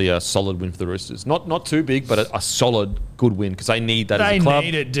it's actually a solid win for the Roosters. Not too big, but a solid, good win because they need that They as a club.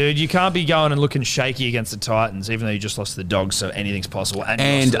 need it, dude. You can't be going and looking shaky against the Titans, even though you just lost to the Dogs, so anything's possible. And, you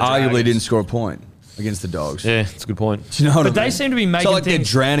lost And to the arguably Dragons. didn't score a point against the Dogs. Yeah, it's a good point. Do you know what But I they mean? seem to be It's making not like things.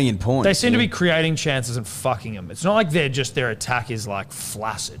 they're drowning in points. They seem to be creating chances and fucking them. It's not like their attack is like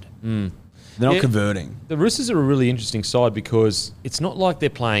flaccid. They're not Yeah. converting. The Roosters are a really interesting side because it's not like they're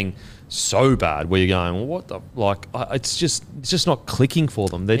playing so bad where you're going, well, what the it's just not clicking for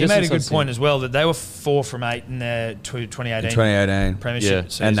them. They're You just made a in good some- point as well that they were 4 from 8 in their 2018 In 2018. premiership Yeah.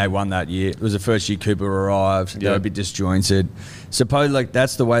 season. And they won that year. It was the first year Cooper arrived. They Yeah. were a bit disjointed. Suppose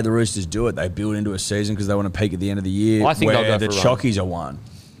that's the way the Roosters do it. They build into a season because they want to peak at the end of the year. I think they'll where go the for a run. Chockies are one.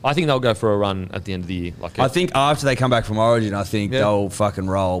 I think they'll go for a run at the end of the year. I think after they come back from Origin, I think Yeah. they'll fucking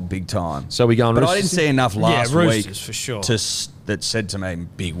roll big time. so. We going But Roosters? I didn't see enough last Roosters week for sure. that said to me,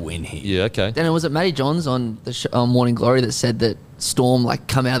 big win here. Yeah, okay. Then was it Matty Johns on the on Morning Glory that said that Storm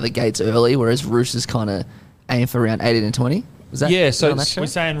come out of the gates early, whereas Roosters kind of aim for around 18 and 20? Was that? Yeah, so on that show? We're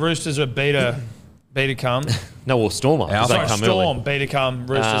saying Roosters are beta come. No, well, Stormer. 'cause Alpha. they Sorry, come Storm, early. beta come,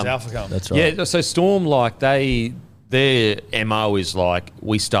 Roosters alpha come. That's right. Yeah, so Storm, their MO is like,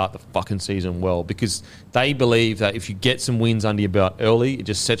 we start the fucking season well, because they believe that if you get some wins under your belt early, it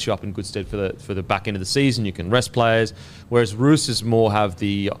just sets you up in good stead for the back end of the season. You can rest players, whereas Roosters more have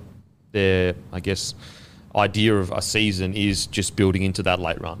their, I guess, idea of a season is just building into that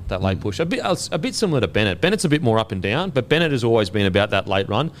late run, that late push. A bit similar to Bennett. Bennett's a bit more up and down, but Bennett has always been about that late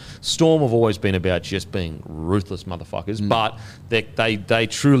run. Storm have always been about just being ruthless motherfuckers, but they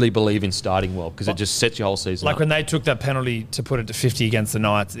truly believe in starting well, because it just sets your whole season Like up. when they took that penalty to put it to 50 against the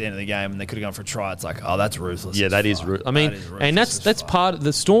Knights at the end of the game and they could have gone for a try, it's like, oh, that's ruthless. Yeah, as that is fuck. ruthless. I mean, That is and ruthless that's as part of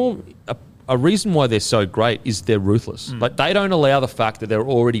the Storm. A reason why they're so great is they're ruthless. Like, they don't allow the fact that they're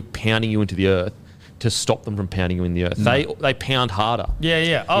already pounding you into the earth to stop them from pounding you in the earth. They pound harder.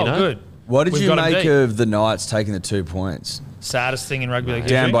 Yeah. Oh, You know? good. What did We've you got 'em make deep. of the Knights taking the 2 points? Saddest thing in rugby league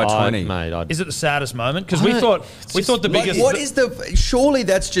Down history? by 20. Mate, Is it the saddest moment? Because I we don't- thought the Like, biggest. what is the? Surely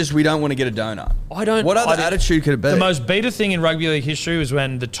that's just we don't want to get a donut. I don't- What other I don't- attitude could it be? The most beta thing in rugby league history was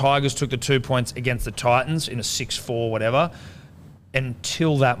when the Tigers took the 2 points against the Titans in a 6-4 whatever.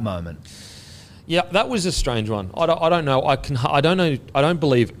 Until that moment, Yeah, that was a strange one. I don't know. I don't know. I don't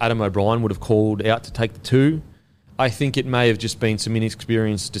believe Adam O'Brien would have called out to take the 2. I think it may have just been some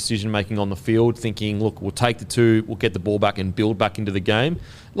inexperienced decision making on the field, thinking, look, we'll take the 2, we'll get the ball back and build back into the game.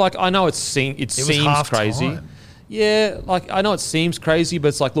 Like, I know it seems half crazy. time. Yeah, like, I know it seems crazy, but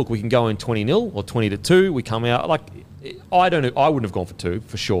it's like, look, we can go in 20-0 or 20-2. We come out like, I don't know. I wouldn't have gone for 2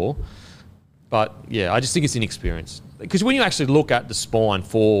 for sure. But yeah, I just think it's inexperienced. Because when you actually look at the spine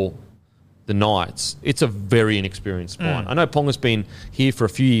for the Knights, it's a very inexperienced spine. I know Ponga's been here for a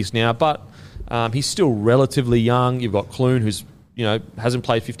few years now, but he's still relatively young. You've got Clune, who's, hasn't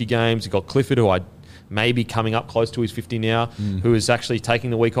played 50 games. You've got Clifford, who I may be coming up close to his 50 now, who is actually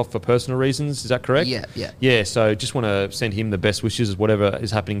taking the week off for personal reasons. Is that correct? Yeah. Yeah, so just want to send him the best wishes, whatever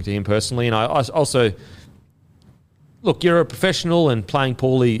is happening to him personally. And I also, look, you're a professional and playing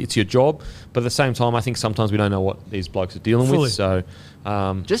poorly, it's your job. But at the same time, I think sometimes we don't know what these blokes are dealing Fully. with. So,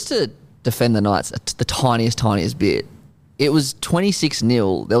 Just to defend the Knights the tiniest bit, it was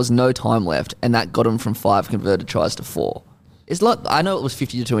 26-0. There was no time left, and that got them from 5 converted tries to 4. It's like, I know it was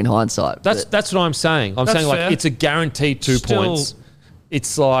 50-2 in hindsight. that's what I'm saying. I'm That's saying, like, fair. it's a guaranteed 2 Still- points.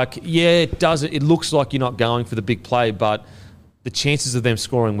 It's like, yeah, it does. It looks like you're not going for the big play, but the chances of them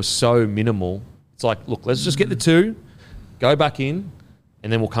scoring were so minimal. It's like, look, let's just get the 2, go back in,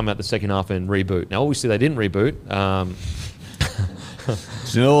 and then we'll come out the second half and reboot. Now, obviously, they didn't reboot.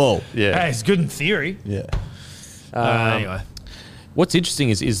 No. Yeah. hey, it's good in theory. Yeah. Anyway, What's interesting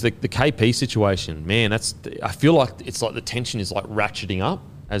is the KP situation. Man, I feel like it's like the tension is like ratcheting up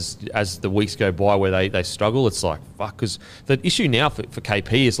as the weeks go by where they struggle. It's like, fuck, because the issue now for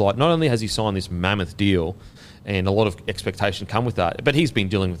KP is like, not only has he signed this mammoth deal and a lot of expectation come with that, but he's been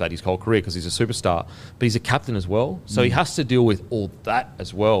dealing with that his whole career because he's a superstar, but he's a captain as well. So he has to deal with all that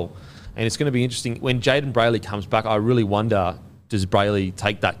as well. And it's going to be interesting. When Jaden Brayley comes back, I really wonder, does Brayley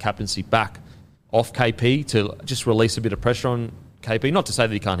take that captaincy back off KP to just release a bit of pressure on KP? Not to say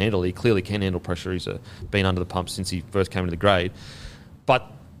that he can't handle it. He clearly can handle pressure. He's been under the pump since he first came into the grade. But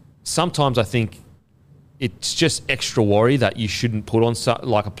sometimes I think it's just extra worry that you shouldn't put on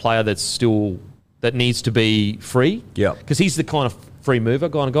like a player that needs to be free. Yeah. Because he's the kind of free mover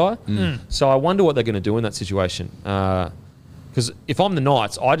kind of guy. So I wonder what they're going to do in that situation. Because if I'm the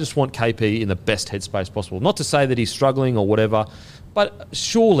Knights, I just want KP in the best headspace possible. Not to say that he's struggling or whatever, but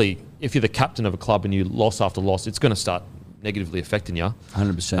surely if you're the captain of a club and you loss after loss, it's going to start negatively affecting you.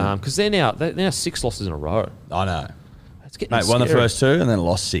 100%. Because they're now 6 losses in a row. I know. It's getting Mate, won the scary. first 2 and then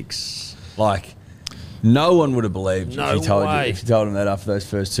lost 6. Like, no one would have believed No if you told way. them that after those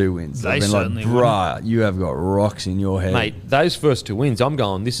first 2 wins. They They'd been certainly like, bruh, you have got rocks in your head. Mate, those first 2 wins, I'm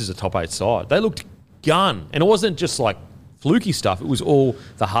going, this is a top 8 side. They looked gun. And it wasn't just like fluky stuff. It was all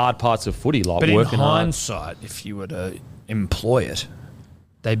the hard parts of footy, like but in working hard. hindsight, if you were to employ it,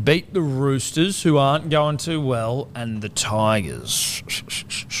 they beat the Roosters, who aren't going too well, and the Tigers.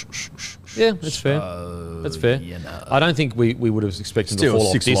 Yeah, that's fair. That's fair. you know. I don't think we would have expected Still them to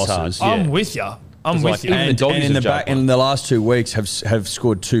fall 6 off this losses. hard. I'm Yeah. with you. I'm It's with like you. even the And Doggies in the have back, jumped in one. the last 2 weeks have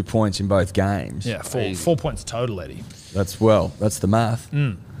scored 2 points in both games. Yeah, Crazy. 4 points total, Eddie. That's the math.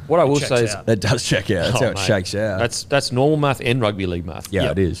 What I will checks say is out. That does check out. That's Oh, how it mate. shakes out. That's normal math and rugby league math. yeah,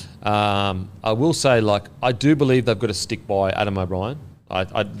 Yep. it is. I will say, like, I do believe they've got to stick by Adam O'Brien. I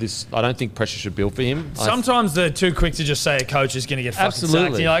don't think pressure should build for him. Sometimes they're too quick to just say a coach is going to get fucking sacked. Absolutely.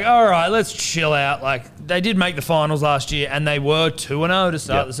 And you're like, all right, let's chill out. Like, they did make the finals last year, and they were 2-0 to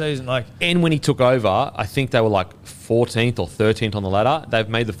start Yep. the season. Like, And when he took over, I think they were like 14th or 13th on the ladder. They've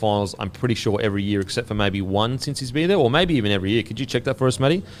made the finals, I'm pretty sure, every year except for maybe one since he's been there, or maybe even every year. Could you check that for us,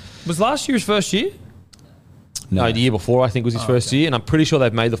 Matty? was last year's first year? No, the year before I think was his first year, and I'm pretty sure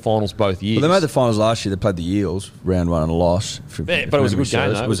they've made the finals both years. Well, they made the finals last year. They played the Eels, round 1 and a loss. But it was a good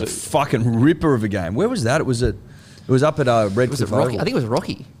game, though. It was a fucking ripper of a game. Where was that? It was up at Redcliffe Rocky? Oval. I think it was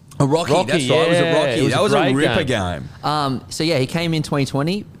Rocky. Oh, Rocky, that's right. It was a Rocky. It was That was a great ripper game. game. So yeah, he came in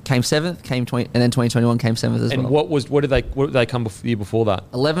 2020, came 7th, and then 2021 came 7th as And well. what did they come the year before that?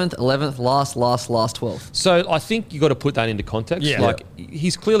 11th, last 12th. So I think you got to put that into context. Yeah. Like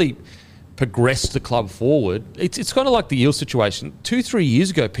he's clearly progressed the club forward. It's kind of like the Eel situation. 2-3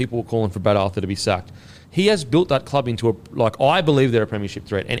 years ago, people were calling for Brad Arthur to be sacked. He has built that club into I believe they're a premiership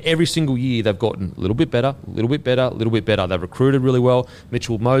threat. And every single year they've gotten a little bit better, a little bit better, a little bit better. They've recruited really well.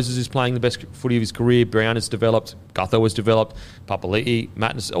 Mitchell Moses is playing the best footy of his career. Brown has developed. Gutho has developed. Papali'i,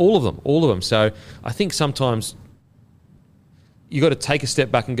 Mattis, all of them. So I think sometimes you got to take a step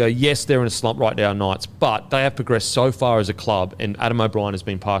back and go, yes, they're in a slump right now, Knights, but they have progressed so far as a club, and Adam O'Brien has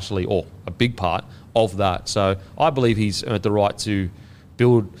been partially, or a big part of that. So I believe he's earned the right to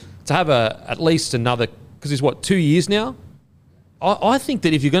to have at least another, because he's 2 years now. I think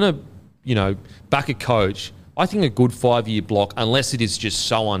that if you're going to, back a coach, I think a good 5-year block, unless it is just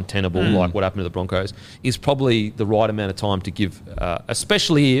so untenable like what happened to the Broncos, is probably the right amount of time to give,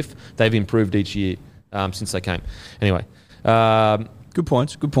 especially if they've improved each year since they came. Anyway. Good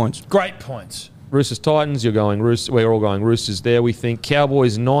points. Great points. Roosters Titans, you're going Roosters. We're all going Roosters there, we think.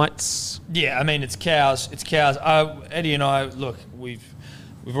 Cowboys Knights. Yeah, I mean, it's cows. Eddie and I, look, we've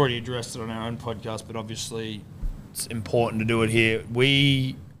already addressed it on our own podcast, but obviously it's important to do it here.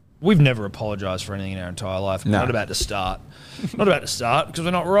 We've never apologised for anything in our entire life. No. Not about to start. Not about to start, because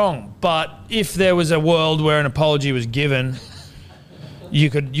we're not wrong. But if there was a world where an apology was given, you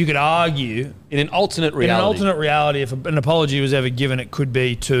could argue In an alternate reality. if an apology was ever given, it could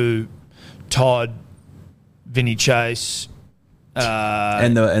be to Todd, Vinny Chase,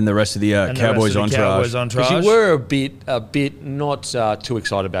 And the rest of the Cowboys entourage. Because you were a bit not too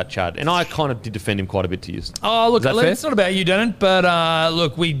excited about Chad, and I kind of did defend him quite a bit to you. Oh, look, Is that it's not about you, Denon, but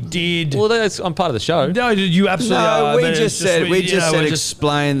look, we did. Well, I'm part of the show. No, you absolutely No, are. we but just it's said we're just-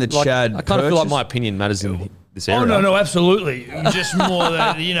 explain the Chad. I kind of feel like purchase. my opinion matters in this area. Oh, no, absolutely. Just more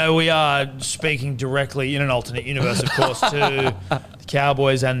that, we are speaking directly in an alternate universe, of course, to the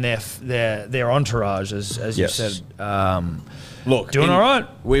Cowboys and their entourage, as you Yes. said. Look, Doing all right.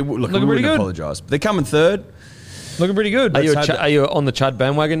 We Looking wouldn't pretty good. apologise. They're coming third. Looking pretty good. Are you on the Chad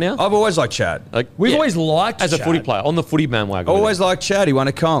bandwagon now? I've always liked Chad. We've always liked as a Chad. footy player on the footy bandwagon. Always liked Chad. He won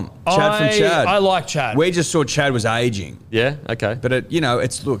a comp. Chad from Chad. I like Chad. We just saw Chad was aging. Yeah. Okay. But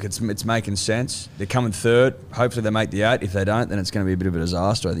it's making sense. They're coming third. Hopefully they make the 8. If they don't, then it's going to be a bit of a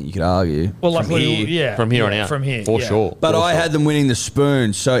disaster. I think you could argue. well, from luckily, here- from here on out. From here, for yeah. sure. But For I sure. had them winning the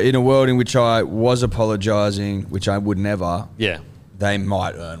spoon. So in a world in which I was apologising, which I would never, Yeah. they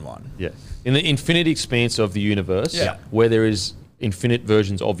might earn one. Yeah. In the infinite expanse of the universe, Yeah. where there is infinite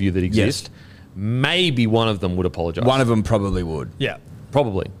versions of you that exist, maybe one of them would apologise. One of them probably would. Yeah,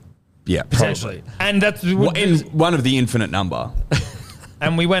 Probably. Yeah, potentially. And that's one of the infinite number.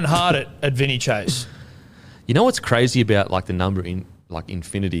 and we went hard at Vinny Chase. You know what's crazy about like the number in like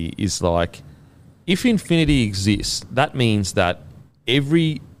infinity is like, if infinity exists, that means that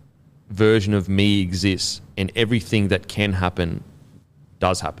every version of me exists and everything that can happen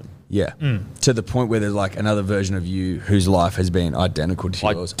does happen. Yeah. To the point where there's like another version of you whose life has been identical to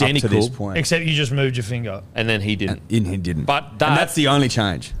yours up to Identical. this point. Except you just moved your finger. And then he didn't. And he didn't. But and that's the only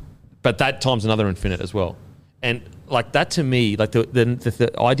change. But that times another infinite as well. And like that to me, like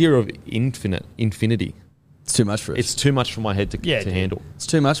the idea of infinity, It's too much for us. it's too much for my head to dude. handle. It's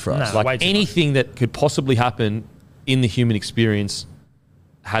too much for us. No. way Like too anything that could possibly happen in the human experience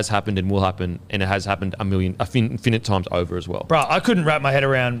has happened and will happen, and it has happened infinite times over as well. Bro, I couldn't wrap my head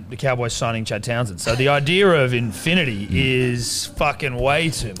around the Cowboys signing Chad Townsend. So the idea of infinity is fucking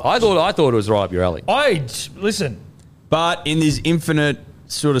way too much. I thought it was right up your alley. Listen, But in these infinite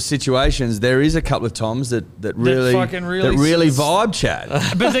sort of situations, there is a couple of times that really vibe Chad.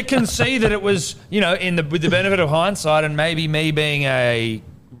 but they can see that it was, with the benefit of hindsight and maybe me being a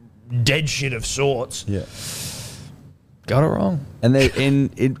dead shit of sorts. Yeah. Got it wrong.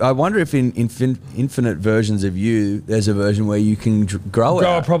 And I wonder if in infinite versions of you, there's a version where you can grow Grow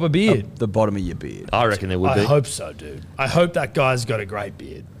out a proper beard. up the bottom of your beard. I reckon there would I be. hope so, dude. I hope that guy's got a great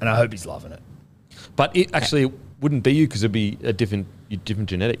beard, and I hope he's loving it. But it actually wouldn't be you because it'd be a different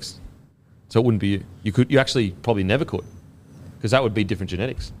genetics. So it wouldn't be you. You actually probably never could because that would be different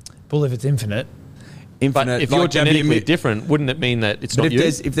genetics. Well, if it's infinite, infinite. But if like, you're there'd be genetically different, wouldn't it mean that it's But not you?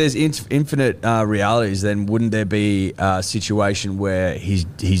 if there's infinite realities, then wouldn't there be a situation where his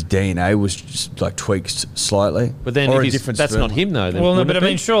DNA was just like tweaked slightly? But then or if a different that's sperm? not him though. Then Well, no, wouldn't but I it be?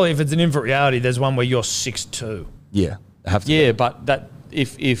 mean, surely if it's an infinite reality, there's one where you're 6'2". Yeah, have to. Yeah, but that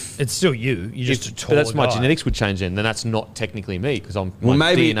if It's still you. You're just a but taller that's my guy. genetics would change then that's not technically me because I'm Well,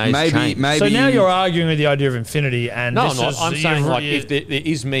 my maybe, DNA's maybe, changed. maybe. So now you're arguing with the idea of infinity, and No, this I'm not. is- I'm saying you've- like you- if there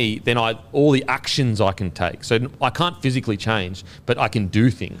is me, then all the actions I can take. So I can't physically change, but I can do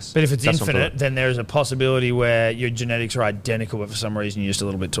things. But if it's That's what I'm infinite, talking then there's a possibility where your genetics are identical, but for some reason you're just a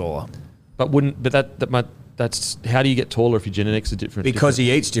little bit taller. about. But that's how do you get taller if your genetics are different? because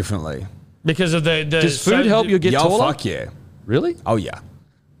he eats differently. Because of the does food help you get Yeah, taller? fuck yeah. Really? Oh yeah.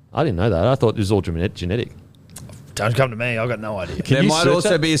 I didn't know that. I thought it was all genetic. Don't come to me. I've got no idea. There you might search also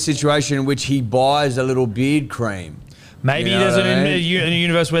that? be a situation in which he buys a little beard cream, Maybe You know there's what I a mean?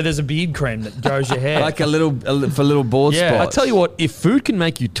 universe where there's a beard cream that grows your hair. like for little bald Yeah. spots. I tell you what, if food can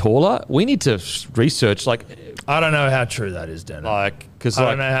make you taller, we need to research I don't know how true that is, Dennis. because I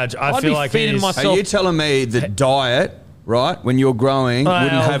don't know how. I I'd feel be like feeding it is- myself. Are you telling me that diet, right, when you're growing,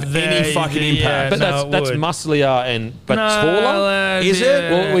 wouldn't Well, have any fucking impact? but no, that's it would. musclier but taller. Is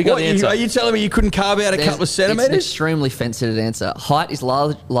it? Well, we got the answer. Are you telling me you couldn't carve out a There's- couple of It's an centimeters? extremely fence-sited answer. Height is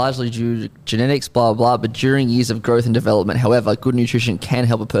largely due to genetics, blah, blah, but during years of growth and development, however, good nutrition can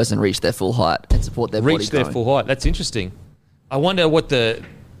help a person reach their full height and support their body Reach their growing. full height. That's interesting. I wonder what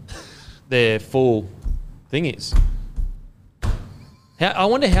their full thing is. I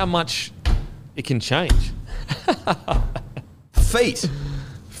wonder how much it can change. Feet.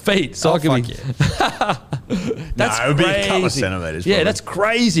 Feet. So Oh, I could fuck be. yeah. That's No, it would be a couple of crazy. centimetres, Yeah, probably. that's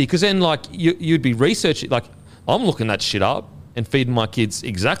crazy. Because then, like, you'd be researching. Like, I'm looking that shit up and feeding my kids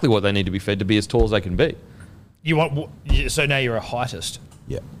exactly what they need to be fed to be as tall as they can be. You want? So now you're a heightist.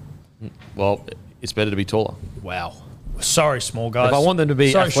 Yeah. Well, it's better to be taller. Wow. Sorry, small guys. If I want them to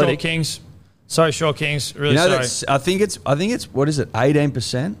be sorry, athletic- short kings. Sorry, short kings. Really You know, sorry. that's, I think it's what is it?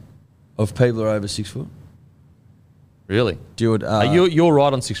 18% of people are over 6 foot. Really? Do you? You're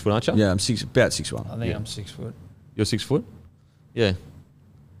right on 6 foot, aren't you? Yeah, I'm about 6'1". I think I'm 6 foot. You're 6 foot? Yeah.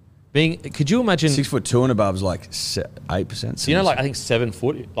 Could you imagine? 6'2" and above is like 8%. You know, like I think 7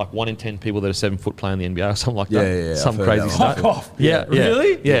 foot, like 1 in 10 people that are 7 foot play in the NBA or something like Yeah, that. yeah, yeah, Some I've heard crazy that stuff. Fuck off. Yeah, yeah.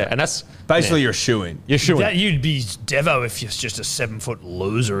 Really? Yeah, and that's basically yeah. you're shooing. You're shooing. That you'd be Devo if you're just a 7 foot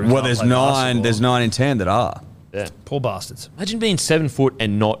loser. who Well, can't there's play basketball. there's 9 in 10 that are. Yeah. Poor bastards. Imagine being 7 foot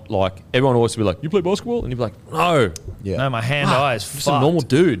and not like everyone always be like, "You play basketball?" and you'd be like, "No, Yeah. No, my hand-eye is I'm just a fucked. normal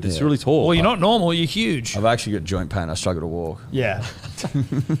dude that's really tall." Well, you're not normal. You're huge. I've actually got joint pain. I struggle to walk. Yeah.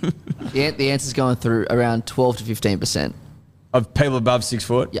 The answer's going through around 12 to 15%. Of people above 6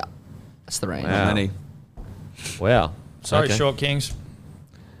 foot. Yeah, that's the range. Wow. How many? Wow. Sorry, Okay. short kings.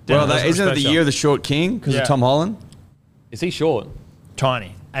 Well, Dennis, isn't it the respect year of the short king because Yeah. of Tom Holland, Is he short?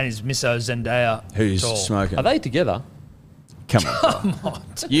 Tiny. And his misso Zendaya. who's tall. smoking? Are they together? Come on, bro.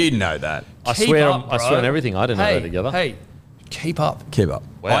 You know that. I Keep swear, up, I bro. swear on everything. I didn't know Hey, they're together. Hey, keep up. Keep up.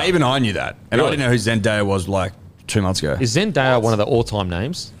 Wow. Even I knew that, and I Really? didn't know who Zendaya was like 2 months ago. Is Zendaya one of the all-time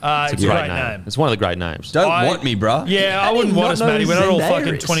names? It's a great name. It's one of the great names. Don't I- want me, bruh. Yeah, I How do wouldn't you want not us, know Matty. who We're not all Zendaya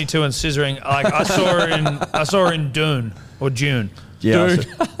fucking is? 22 and scissoring. Like I saw her in Dune or June. Yeah. I don't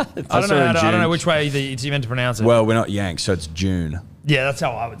saw know. her How in to, I don't know June. which way it's meant to pronounce it. Well, we're not Yanks, so it's June. yeah, that's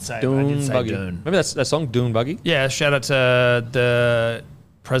how I would say it. but I didn't Dune say Buggy. Dune. Remember that song, Dune Buggy? Yeah, shout out to the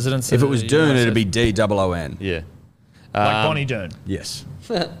presidents. If of it was the Dune, US. it'd be DOON. Yeah. like Bonnie Dune. Yes.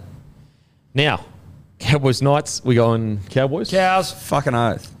 Now, Cowboys Knights. We going Cowboys? Cows, Fucking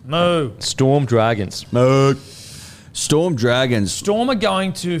oath. moo. Storm Dragons. Storm Dragons. Storm are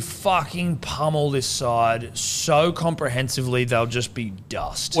going to fucking pummel this side so comprehensively they'll just be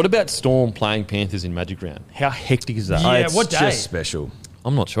dust. What about Storm playing Panthers in Magic Round? How hectic is that? Yeah, It's what day? just special.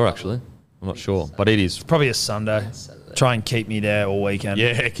 I'm not sure actually. I'm not sure, but it is. Probably a Sunday. Try and keep me there all weekend.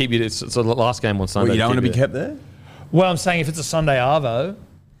 Yeah, keep you. It's the last game on Sunday. Well, you don't want to be keep you kept there? Well, I'm saying if it's a Sunday Arvo,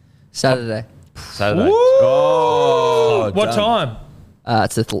 Saturday. there. Saturday. Oh, what done. time?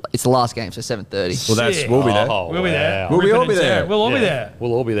 It's the last game, so 7:30. Well, that's Shit. we'll be there. Oh, We'll be there. wow. Will we Ripping all be and tearing. there? We'll all be Yeah, there.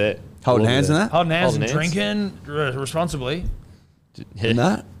 We'll all be there. Holding We'll all hands be and there. that? Holding hands Holding and hands. drinking responsibly. Yeah.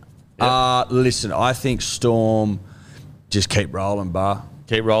 No. Listen, I think Storm just keep rolling, bar.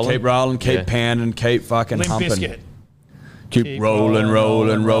 Keep rolling. Keep rolling, keep Yeah. pounding, keep fucking Limp humping. Biscuit. Keep rolling,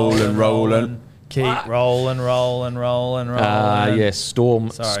 rolling, rolling, rolling. Keep rolling. Yes, Storm.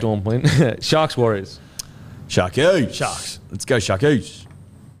 Sorry. Storm win. Sharks Warriors. Sharkies. Sharks. Let's go, Sharkies.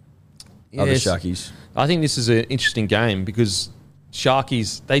 Other Yes. Sharkies. I think this is an interesting game because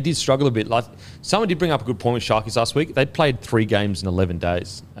Sharkies, they did struggle a bit. Like someone did bring up a good point with Sharkies last week. They played 3 games in 11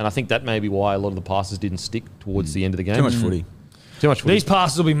 days, and I think that may be why a lot of the passes didn't stick towards the end of the game. Too much footy. Too much footy. These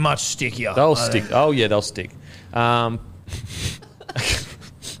passes will be much stickier. They'll I stick. think. Oh yeah, they'll stick.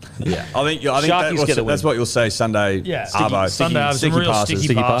 Yeah, I think Sharkies get the that's win. what you'll say Sunday. Yeah. Arvo. Sunday Arvo, some sticky real passes. sticky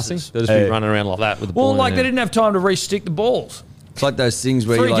Sticky passes. passing. They'll just be running around like that with the ball. Well, in like they their didn't have time to re-stick the balls. It's like those things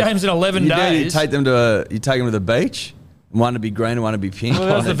where 3 you like, games in 11 you do, days. You take them to the beach. One to be green and one to be pink.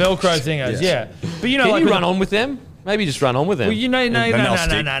 Well, that's the Velcro thing, is, yeah. But you know, Can like you with run the- on with them? Maybe just run on with them. Well, you know, no.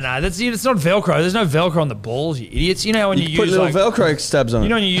 That's it's not Velcro. There's no Velcro on the balls, you idiots. You know when you, You put use little like, Velcro stabs on you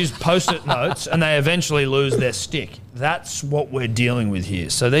know it. when you use post-it notes and they eventually lose their stick. That's what we're dealing with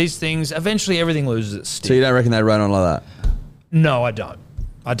here. So these things, eventually everything loses its stick. So you don't reckon they run on like that? No, I don't.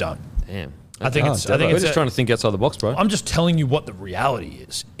 Damn. I think Oh, it's. I Devo. think We're it's. just trying to think outside the box, bro. I'm just telling you what the reality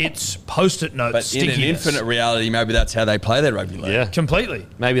is. It's post-it note But in stickiness. an infinite reality, maybe that's how they play their rugby league. Yeah. Completely.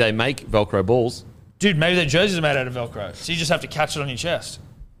 Maybe they make Velcro balls. Dude, maybe their jerseys are made out of Velcro. So you just have to catch it on your chest.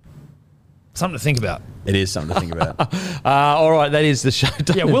 Something to think about. It is something to think about. All right, that is the show.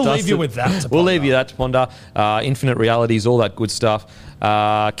 Yeah, we'll leave you with that to We'll ponder. leave you that to ponder. Infinite realities, all that good stuff.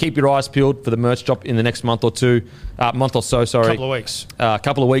 Keep your eyes peeled for the merch drop in the next month or so. Couple of weeks.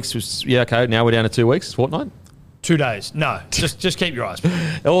 Couple of weeks. Was, yeah, okay. Now we're down to 2 weeks. Fortnight. 2 days. No, just keep your eyes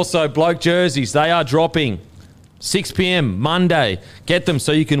peeled. Also, bloke jerseys. They are dropping. 6 p.m. Monday. Get them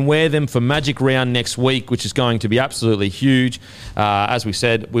so you can wear them for Magic Round next week, which is going to be absolutely huge. As we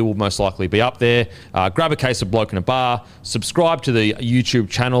said, we will most likely be up there. Grab a case of Bloke in a Bar. Subscribe to the YouTube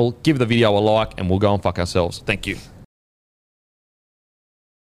channel. Give the video a like, and we'll go and fuck ourselves. Thank you.